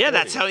 30s, early. Yeah, 40s.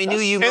 that's how he knew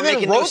you were And then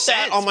making wrote no that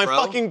sense, on my bro.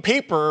 fucking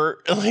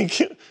paper,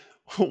 like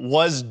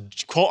was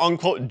quote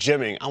unquote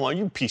gymming. I'm like,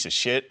 you piece of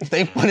shit.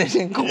 They put it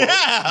in quotes.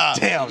 Yeah.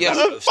 Damn. Yeah.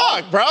 What the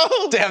fuck, bro?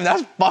 Damn,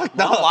 that's fucked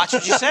up. Watch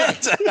what you say.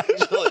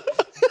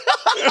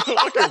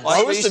 Watch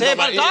what you say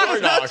about My ER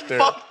doctor. doctor.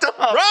 Fucked up.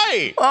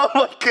 Right. Oh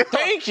my god.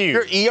 Thank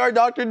you. Your ER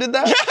doctor did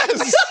that?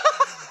 Yes.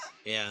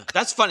 Yeah,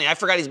 that's funny. I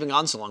forgot he's been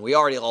gone so long. We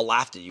already all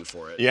laughed at you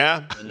for it.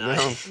 Yeah. No,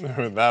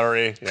 that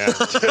already. Yeah.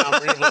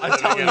 I'm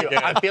telling you,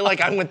 I feel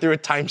like I went through a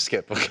time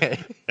skip, okay?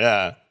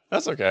 Yeah.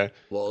 That's okay.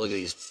 Well, look at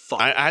these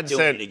fucking I had to doing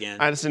send it again.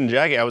 I had to send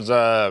Jackie. I was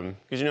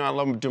because I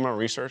love doing my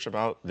research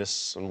about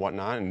this and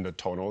whatnot and the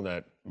tonal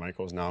that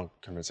Michael's now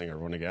convincing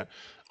everyone to get.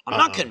 I'm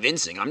not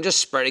convincing. I'm just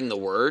spreading the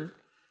word,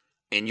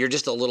 and you're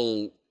just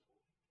you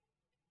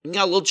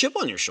got a little chip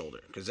on your shoulder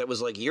because that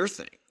was like your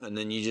thing, and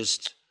then you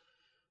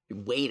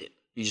waited.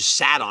 You just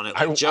sat on it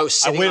like Joe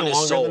sitting I waited on his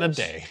longer soul. than a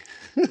day.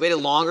 Waited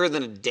longer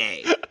than a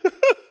day.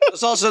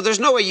 It's also, there's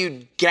no way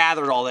you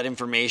gathered all that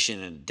information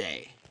in a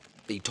day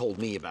that you told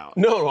me about.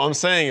 No, what I'm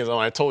saying is when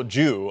I told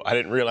you, I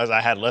didn't realize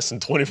I had less than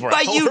 24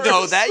 hours. But you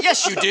know that.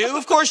 Yes, you do.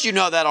 Of course you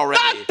know that already.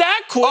 Not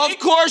that quick. Of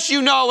course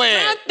you know it.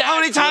 Not that How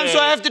many times do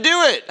I quick. have to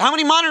do it? How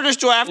many monitors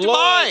do I have to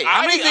buy?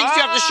 How many things do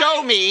you have to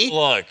show me?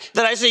 Look.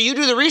 That I say, you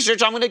do the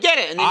research, I'm going to get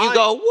it. And then you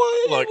go,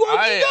 what? Look,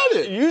 Why you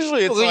get it?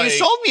 usually it's Well, like... you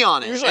sold me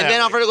on it. usually And I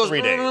then have Alfredo like goes,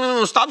 3 days.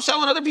 no, stop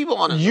selling other people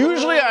on it.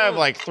 Usually I have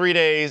like 3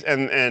 days,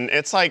 and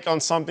it's like on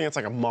something, it's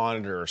like a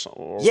monitor or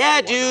something. or Yeah,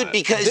 whatnot. dude,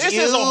 because this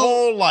is a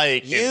whole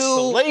like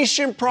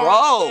installation process.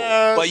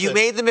 Bro, but you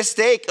made the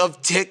mistake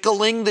of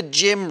tickling the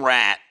gym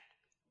rat.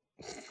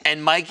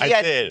 And Mikey I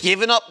had did.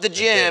 given up the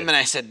gym, did. and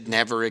I said,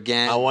 never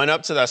again. I went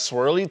up to that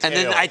swirly tail. And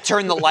then I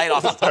turned the light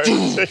off,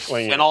 started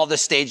tickling it. and all the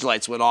stage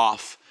lights went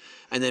off.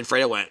 And then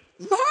Fredo went,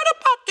 you heard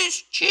about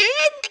this gym?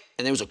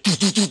 And there was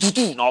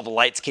and all the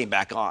lights came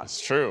back on.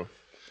 It's true.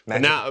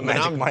 Magic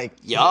I'm- Mike.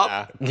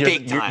 Yup,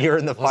 big time. You're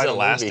in the What was final it,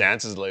 Last movie.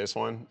 Dance is the latest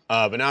one.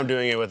 But now I'm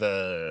doing it with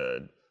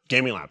a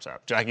gaming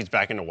laptop. Jackie's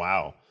back into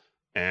WoW.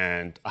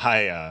 And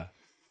I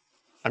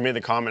made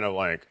the comment of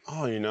like,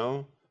 oh, you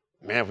know,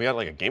 man, if we had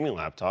like a gaming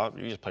laptop,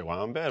 you just play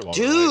WoW in bed. While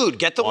we're, Dude, like,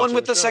 get the one watching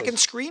with the shows. second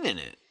screen in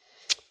it.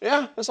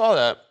 Yeah, I saw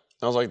that.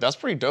 I was like, that's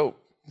pretty dope.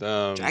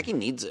 Jackie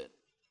needs it.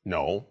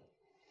 No.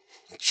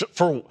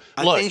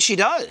 I think she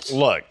does.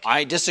 Look,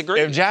 I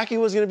disagree. if Jackie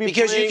was going to be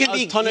because you playing could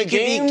be a ton you of could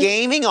be games,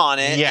 gaming on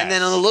it, Yes. and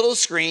then on the little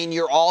screen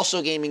you're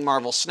also gaming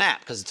Marvel Snap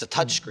because it's a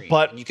touch screen.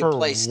 But and you can for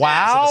play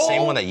Snap. WoW- The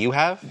same one that you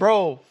have?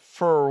 bro,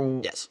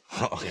 for Yes.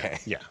 Okay.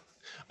 yeah,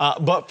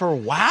 but for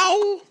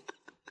WoW.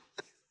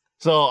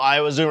 So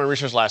I was doing my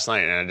research last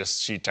night, and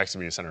she texted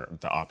me to send her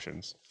the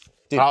options.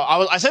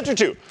 I sent her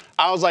two.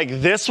 I was like,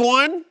 this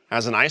one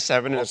has an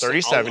i7 and a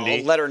 3070.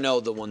 I'll let her know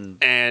the one.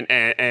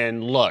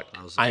 And look,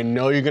 I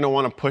know you're gonna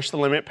want to push the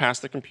limit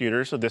past the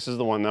computer, so this is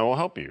the one that will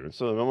help you. It's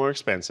a little more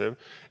expensive.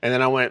 And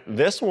then I went,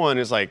 this one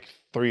is like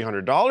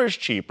 $300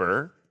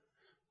 cheaper,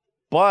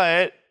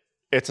 but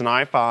it's an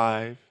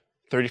i5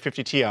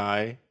 3050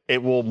 Ti.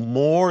 It will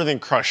more than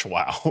crush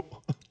WoW.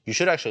 You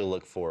should actually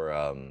look for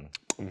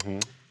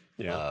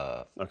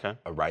Yeah. Okay.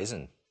 a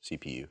Ryzen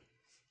CPU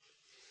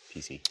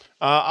PC.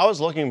 I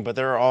was looking, but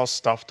they're all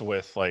stuffed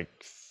with like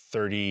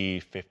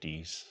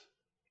 3050s.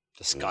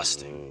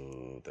 Disgusting.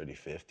 Ooh,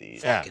 3050.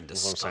 Yeah, Fucking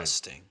that's what I'm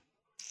saying.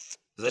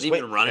 disgusting. Does that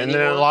even run And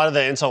anymore? then a lot of the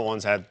Intel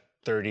ones had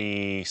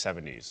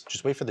 3070s.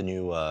 Just wait for the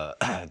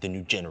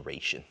new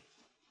generation.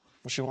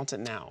 Well, she wants it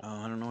now. Oh,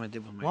 I don't know what I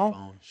did with my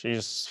phone.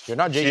 She's You're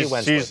not J.G.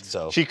 Wentworth,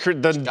 so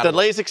the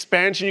latest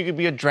expansion. You could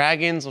be a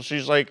dragon. So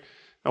she's like,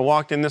 I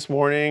walked in this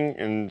morning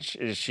and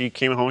she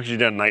came home. She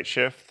did a night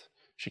shift.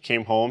 She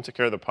came home, took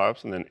care of the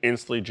pups, and then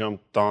instantly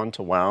jumped on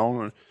to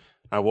WoW. And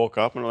I woke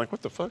up and I'm like,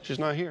 what the fuck? She's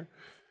not here.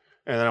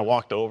 And then I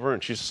walked over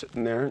and she's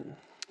sitting there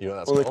you know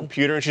that's on the called?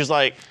 computer, and she's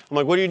like, I'm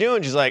like, what are you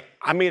doing? She's like,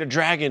 I made a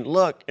dragon.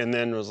 Look, and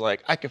then was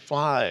like, I could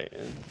fly.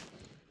 And,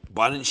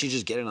 Why didn't she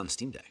just get it on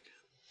Steam Deck?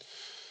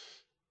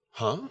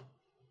 huh?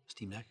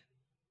 Steam Deck?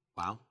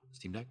 Wow.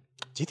 Steam Deck?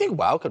 Do you think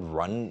WoW could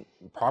run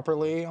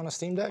properly on a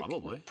Steam Deck?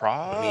 Probably.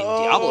 I mean,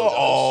 Diablo does.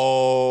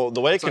 Oh,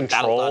 the way it like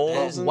controls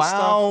Battle.net. and WoW,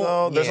 stuff,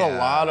 though. There's a yeah.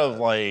 lot of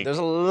like, There's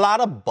a lot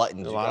of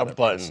buttons. A lot of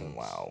buttons.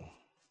 Wow.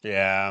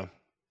 yeah.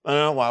 I don't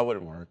know why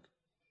wouldn't work.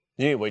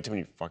 You need way too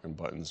many fucking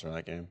buttons for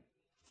that game.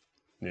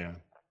 Yeah.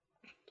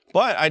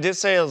 But I did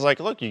say, I was like,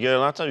 look, you get a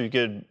laptop, you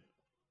could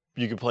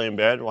play in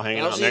bed while hanging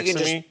And out also, next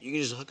to me. you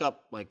can just hook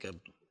up like a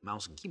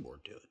mouse and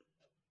keyboard to it.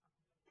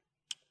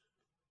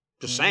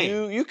 Just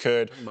saying. You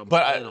could, But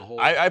but playing a whole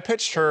I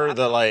pitched her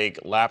the like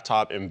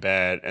laptop in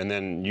bed, and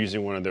then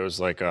using one of those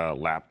like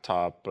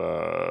laptop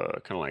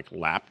kind of like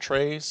lap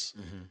trays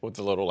with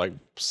the little like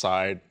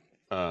side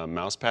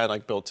mouse pad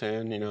like built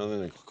in, you know,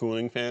 and the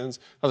cooling fans.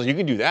 I was like, you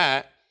can do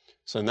that.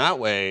 So in that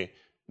way,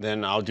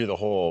 then I'll do the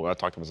whole. I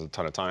talked about this a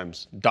ton of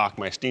times. Dock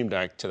my Steam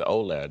Deck to the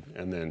OLED,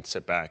 and then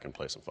sit back and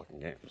play some fucking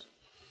games.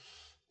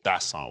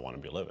 That's how I want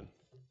to be living.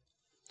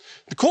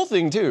 The cool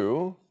thing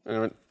too,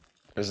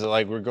 is that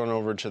like we're going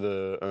over to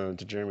the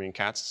to Jeremy and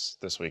Kat's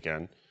this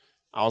weekend.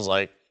 I was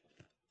like,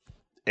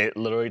 it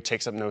literally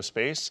takes up no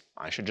space.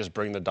 I should just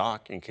bring the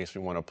dock in case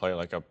we want to play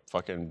like a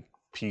fucking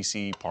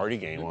PC party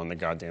game on the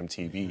goddamn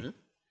TV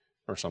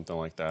or something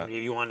like that.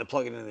 If you wanted to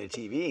plug it into the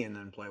TV and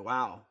then play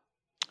WoW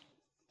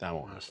That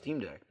won't on a happen. Steam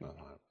Deck. No,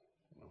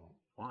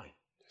 Why?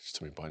 there's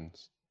too many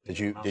buttons.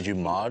 Did you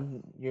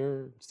mod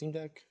your Steam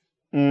Deck?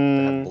 That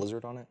Mm, had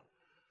Blizzard on it?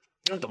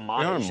 You don't have to you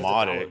mod it. don't you just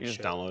mod have to it. download You just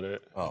shit. download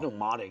it There's no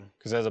modding.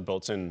 because it has a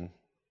built-in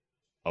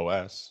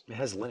OS, It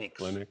has Linux.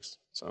 Linux.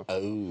 So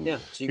Oh. Yeah,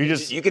 so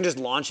you can just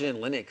launch it in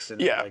Linux and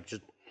Yeah. like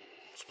just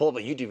pull up a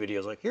YouTube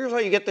videos like, here's how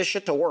you get this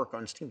shit to work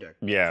on Steam Deck.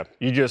 yeah,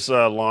 you just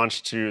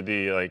launch to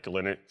the like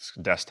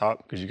Linux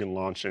desktop because you can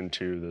launch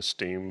into the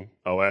Steam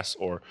OS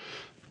or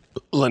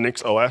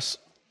Linux OS.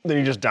 Then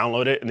you just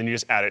download it and then you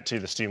just add it to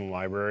the Steam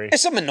library.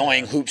 It's some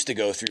annoying hoops to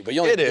go through, but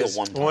you only It do is. it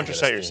one time. Once you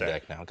set Steam your set.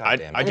 Deck now. God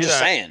damn it. I do just that.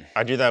 saying.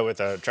 I do that with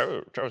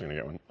Trevor's gonna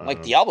get one.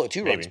 Like Diablo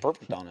 2 runs maybe.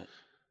 perfect on it.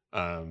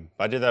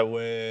 I did that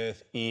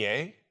with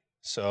EA.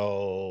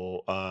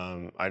 So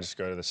I just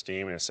go to the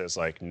Steam and it says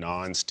like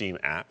non-Steam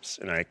apps,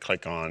 and I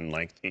click on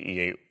like the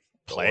EA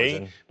Play,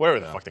 Origin? whatever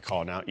the fuck they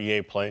call it now,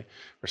 EA Play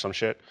or some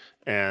shit,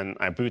 and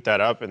I boot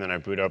that up, and then I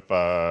boot up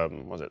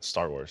what was it,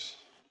 Star Wars,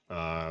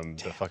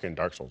 the fucking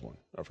Dark Souls one.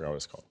 I forgot what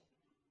it's called.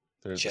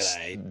 There's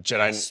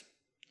Jedi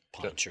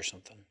Punch or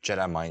something.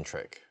 Jedi Mind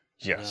Trick.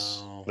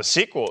 Yes, No. the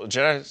sequel,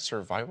 Jedi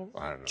Survival.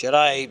 I don't know.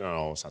 Jedi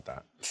No, it's not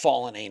that.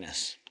 Fallen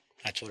Anus.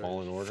 That's what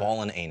Fallen Order.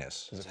 Fallen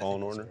Anus. Is it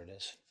Fallen Order? That's what it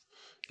is.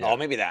 Oh,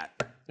 maybe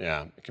that.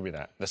 Yeah, it could be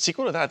that. The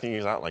sequel to that, I think,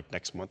 is out like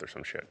next month or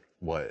some shit.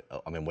 What?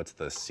 I mean, what's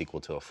the sequel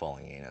to a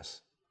Falling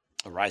Anus?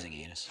 A rising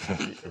anus.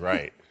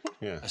 Right.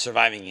 Yeah. A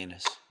surviving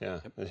anus. Yeah.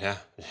 Yeah.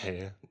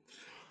 Yeah.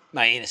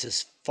 My anus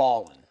has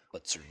fallen,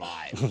 but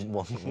survived.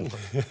 Well, Kind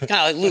of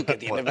like Luke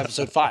at the end of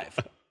episode 5.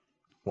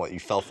 what? You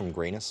fell from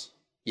grayness?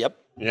 Yep.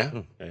 Yeah.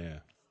 Yeah.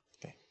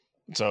 Okay.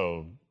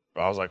 So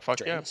I was like, fuck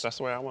yeah, Drainus. that's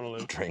the way I want to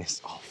live.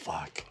 Grayness. Oh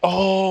fuck.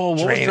 Oh, what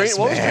Drainus, was,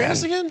 what was man.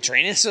 Drainus again?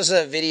 Drainus was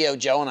a video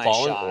Joe and I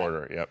Fallen shot.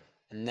 Order, yep.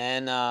 And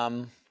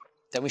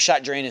then we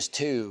shot Drainus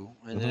 2,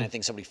 and then I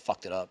think somebody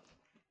fucked it up.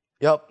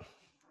 Yep.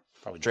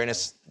 Probably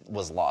Drainus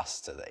was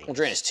lost today. Well,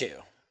 Drainus 2.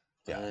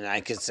 Yeah. And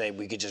I could say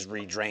we could just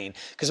redrain.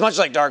 Because much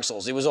like Dark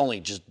Souls, it was only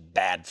just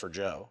bad for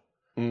Joe.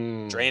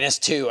 Drainus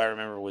 2, I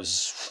remember,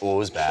 was Well, it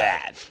was bad.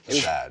 bad. It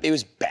was bad. It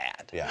was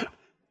bad. Yeah.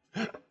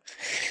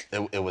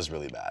 It was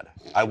really bad.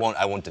 I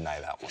won't deny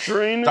that one.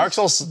 Drainus, Dark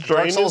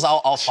Souls,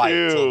 I'll fight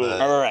till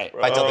the All right.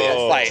 fight till the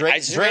end. Fight. Dra- I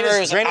just remember it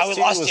was, Drainus I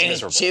 2 lost was Drainus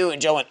miserable. 2,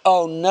 and Joe went,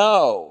 oh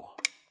no.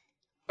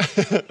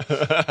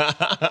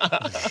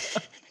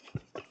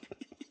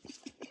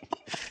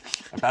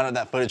 I found out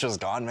that footage was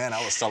gone, man.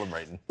 I was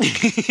celebrating.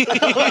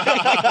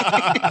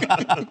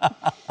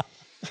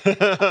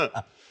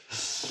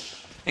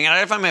 Hang on, I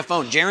gotta find my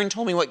phone. Jaren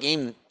told me what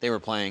game they were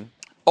playing.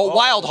 Oh,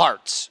 Wild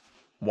Hearts.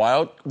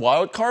 Wild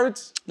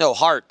cards? No,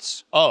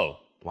 Hearts. Oh.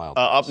 Wild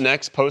Up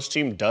next, Post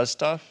Team Does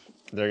Stuff.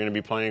 They're going to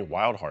be playing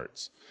Wild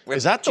Hearts.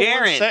 Is that the one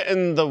Jaren. set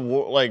in the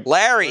war, like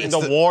Larry. in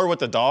the war with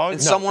the dog?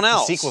 It's someone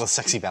else. The sequel to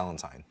Sexy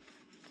Valentine.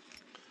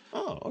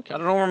 Oh, okay. I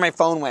don't know where my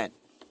phone went.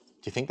 Do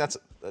you think that's?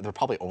 They're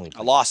probably only.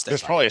 I lost it.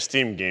 There's probably a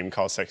Steam game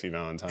called Sexy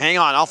Valentine. Hang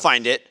on, I'll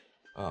find it.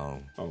 Oh,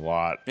 A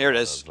lot. Here it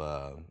is. Just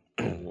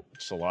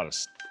a lot of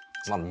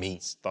a lot of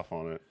meat. stuff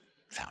on it.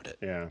 Found it.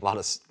 Yeah. A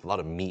lot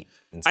of meat.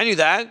 I knew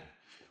that.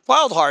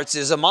 Wild Hearts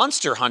is a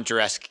Monster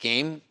Hunter-esque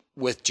game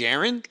with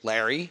Jaren,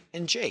 Larry,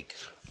 and Jake.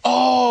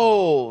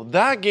 Oh,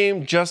 that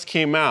game just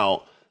came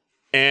out,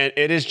 and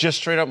it is just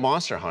straight up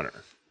Monster Hunter.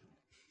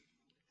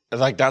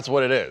 It's like that's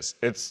what it is.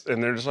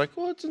 And they're just like,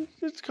 well,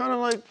 it's kind of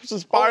like it's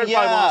inspired by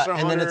yeah, Monster and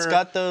Hunter. then it's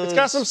got those- It's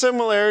got some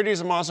similarities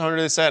to Monster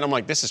Hunter. They said, and I'm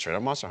like, this is straight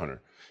up Monster Hunter.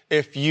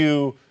 If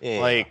you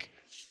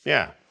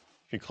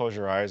if you close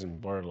your eyes and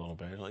blur it a little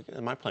bit, you're like,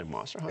 am I playing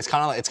Monster Hunter? It's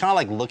kind of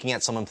like looking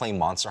at someone playing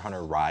Monster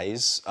Hunter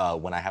Rise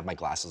when I have my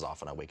glasses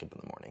off and I wake up in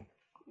the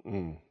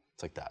morning.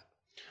 It's like that.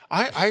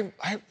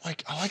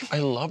 I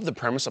love the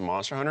premise of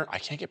Monster Hunter. I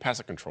can't get past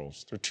the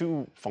controls. They're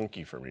too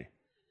funky for me.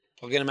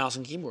 I'll get a mouse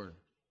and keyboard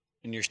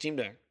in your Steam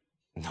Deck.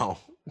 No,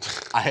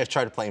 I have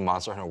tried playing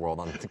Monster Hunter World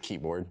on the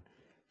keyboard.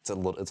 It's a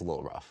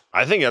little rough.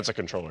 I think that's a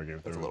controller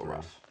game. It's a little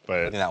rough. But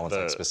I think that one's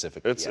like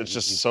specific. It's Yeah, it's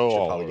just you so should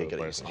all probably over get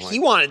the used place. to I'm He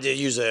like, wanted to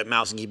use a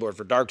mouse and keyboard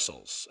for Dark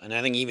Souls, and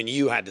I think even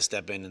you had to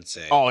step in and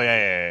say, oh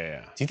yeah.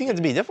 Do you think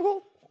it'd be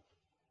difficult?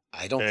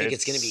 I don't think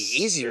it's going to be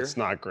easier. It's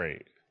not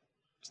great.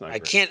 It's not. I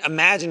great. can't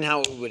imagine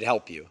how it would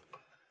help you.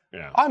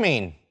 Yeah. I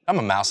mean, I'm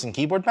a mouse and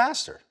keyboard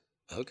master.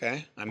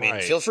 Okay. I mean,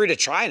 Right. feel free to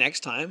try next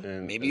time.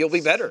 And Maybe you'll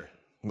be better.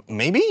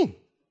 Maybe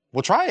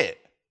we'll try it.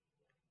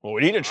 What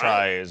we need to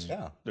try is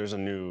Yeah. there's a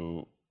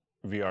new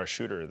VR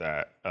shooter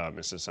that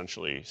is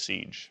essentially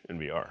Siege in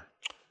VR.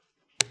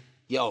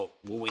 Yo,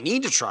 what we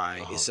need to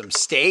try is some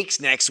steaks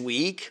next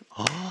week.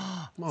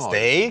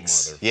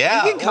 Steaks?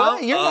 Yeah. You can come.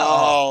 What? You're not.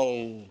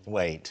 Oh,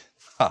 Wait.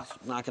 Huh.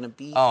 I'm not going to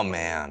be. Oh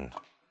man.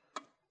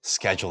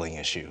 Scheduling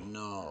issue.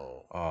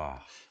 No. Oh.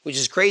 Which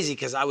is crazy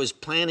because I was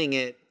planning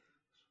it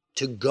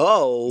to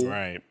go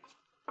Right.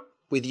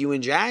 with you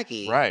and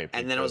Jackie. Right,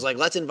 And then I was because- like,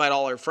 let's invite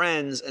all our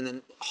friends. And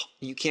then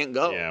you can't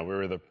go. Yeah, we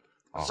were the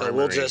So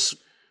we'll primary just,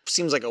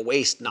 seems like a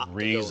waste not to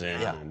reason.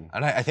 go. Yeah.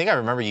 And I think I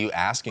remember you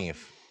asking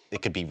if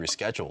it could be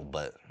rescheduled,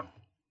 but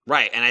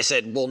Right. And I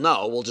said, well,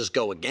 no, we'll just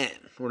go again.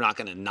 We're not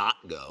going to not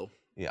go.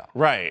 yeah.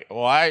 Right.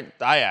 Well, I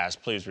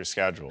asked, please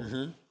reschedule.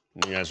 Mm-hmm.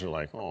 And you guys were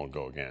like, oh, I'll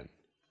go again.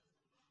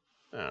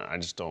 I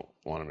just don't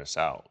want to miss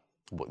out.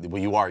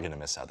 Well, you are gonna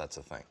miss out. That's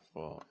the thing.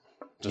 Well,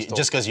 Just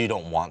don't- because you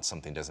don't want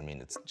something doesn't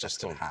mean it's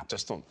just gonna happen.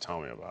 Just don't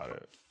tell me about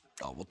it.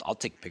 Oh, well, I'll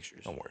take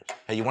pictures. Don't worry.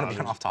 Hey, you want to be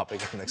on off topic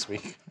next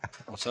week?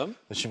 What's up?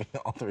 Should we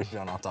all three be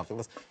on off topic?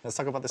 Let's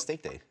talk about the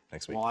steak day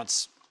next week. Well,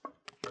 that's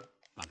I'm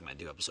not going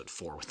to do episode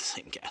 4 with the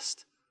same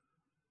guest.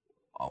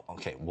 Oh,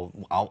 okay. Well,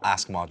 I'll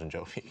ask Majin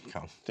Joe if he can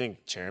come. I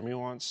think Jeremy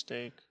wants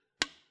steak.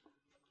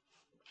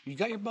 You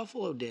got your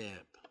buffalo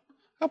dip.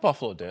 A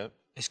buffalo dip.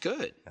 It's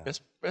good.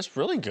 It's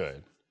really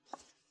good.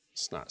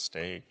 It's not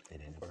steak.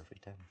 It ain't a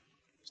perfect time.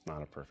 It's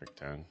not a perfect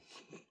 10.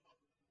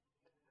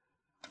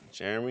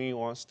 Jeremy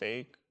wants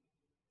steak.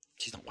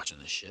 She's not watching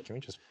this shit. Can we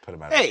just put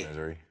him out Hey. of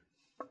misery?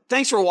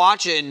 Thanks for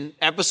watching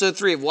episode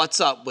 3 of What's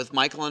Up with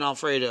Michael and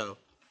Alfredo.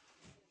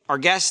 Our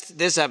guest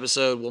this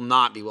episode will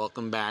not be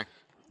welcome back.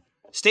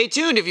 Stay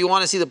tuned if you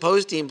want to see the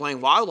post team playing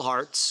Wild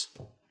Hearts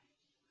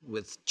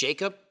with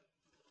Jacob,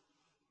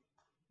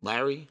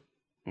 Larry,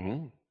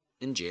 and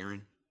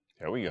Jaren.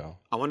 There we go.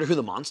 I wonder who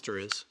the monster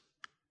is.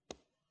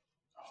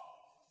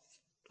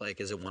 Like,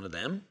 is it one of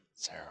them?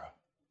 Sarah.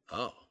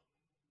 Oh,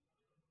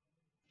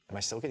 Am I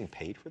still getting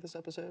paid for this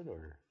episode,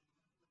 or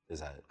is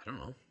that I don't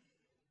know.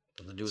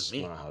 Nothing to do with That's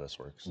me. not how this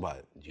works.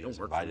 what? You don't just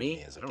work for invited me?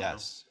 me as I a don't know.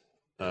 guest.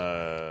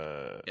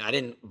 Yeah, I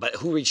didn't. But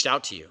who reached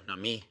out to you? Not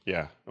me.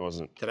 Yeah, it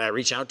wasn't. Did I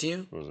reach out to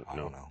you? It wasn't. I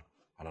No. don't know.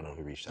 I don't know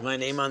who reached out. Is my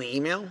name on the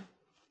email?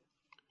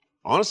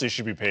 Honestly, you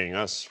should be paying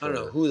us I don't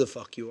know who the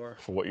fuck you are.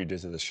 for what you did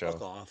to this show,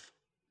 Fuck off.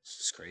 This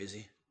is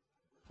crazy.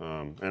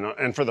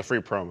 and for the free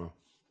promo.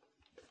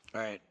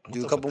 All right, What's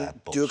do a up with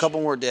couple. that Do a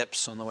couple more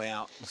dips on the way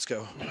out. Let's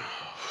go.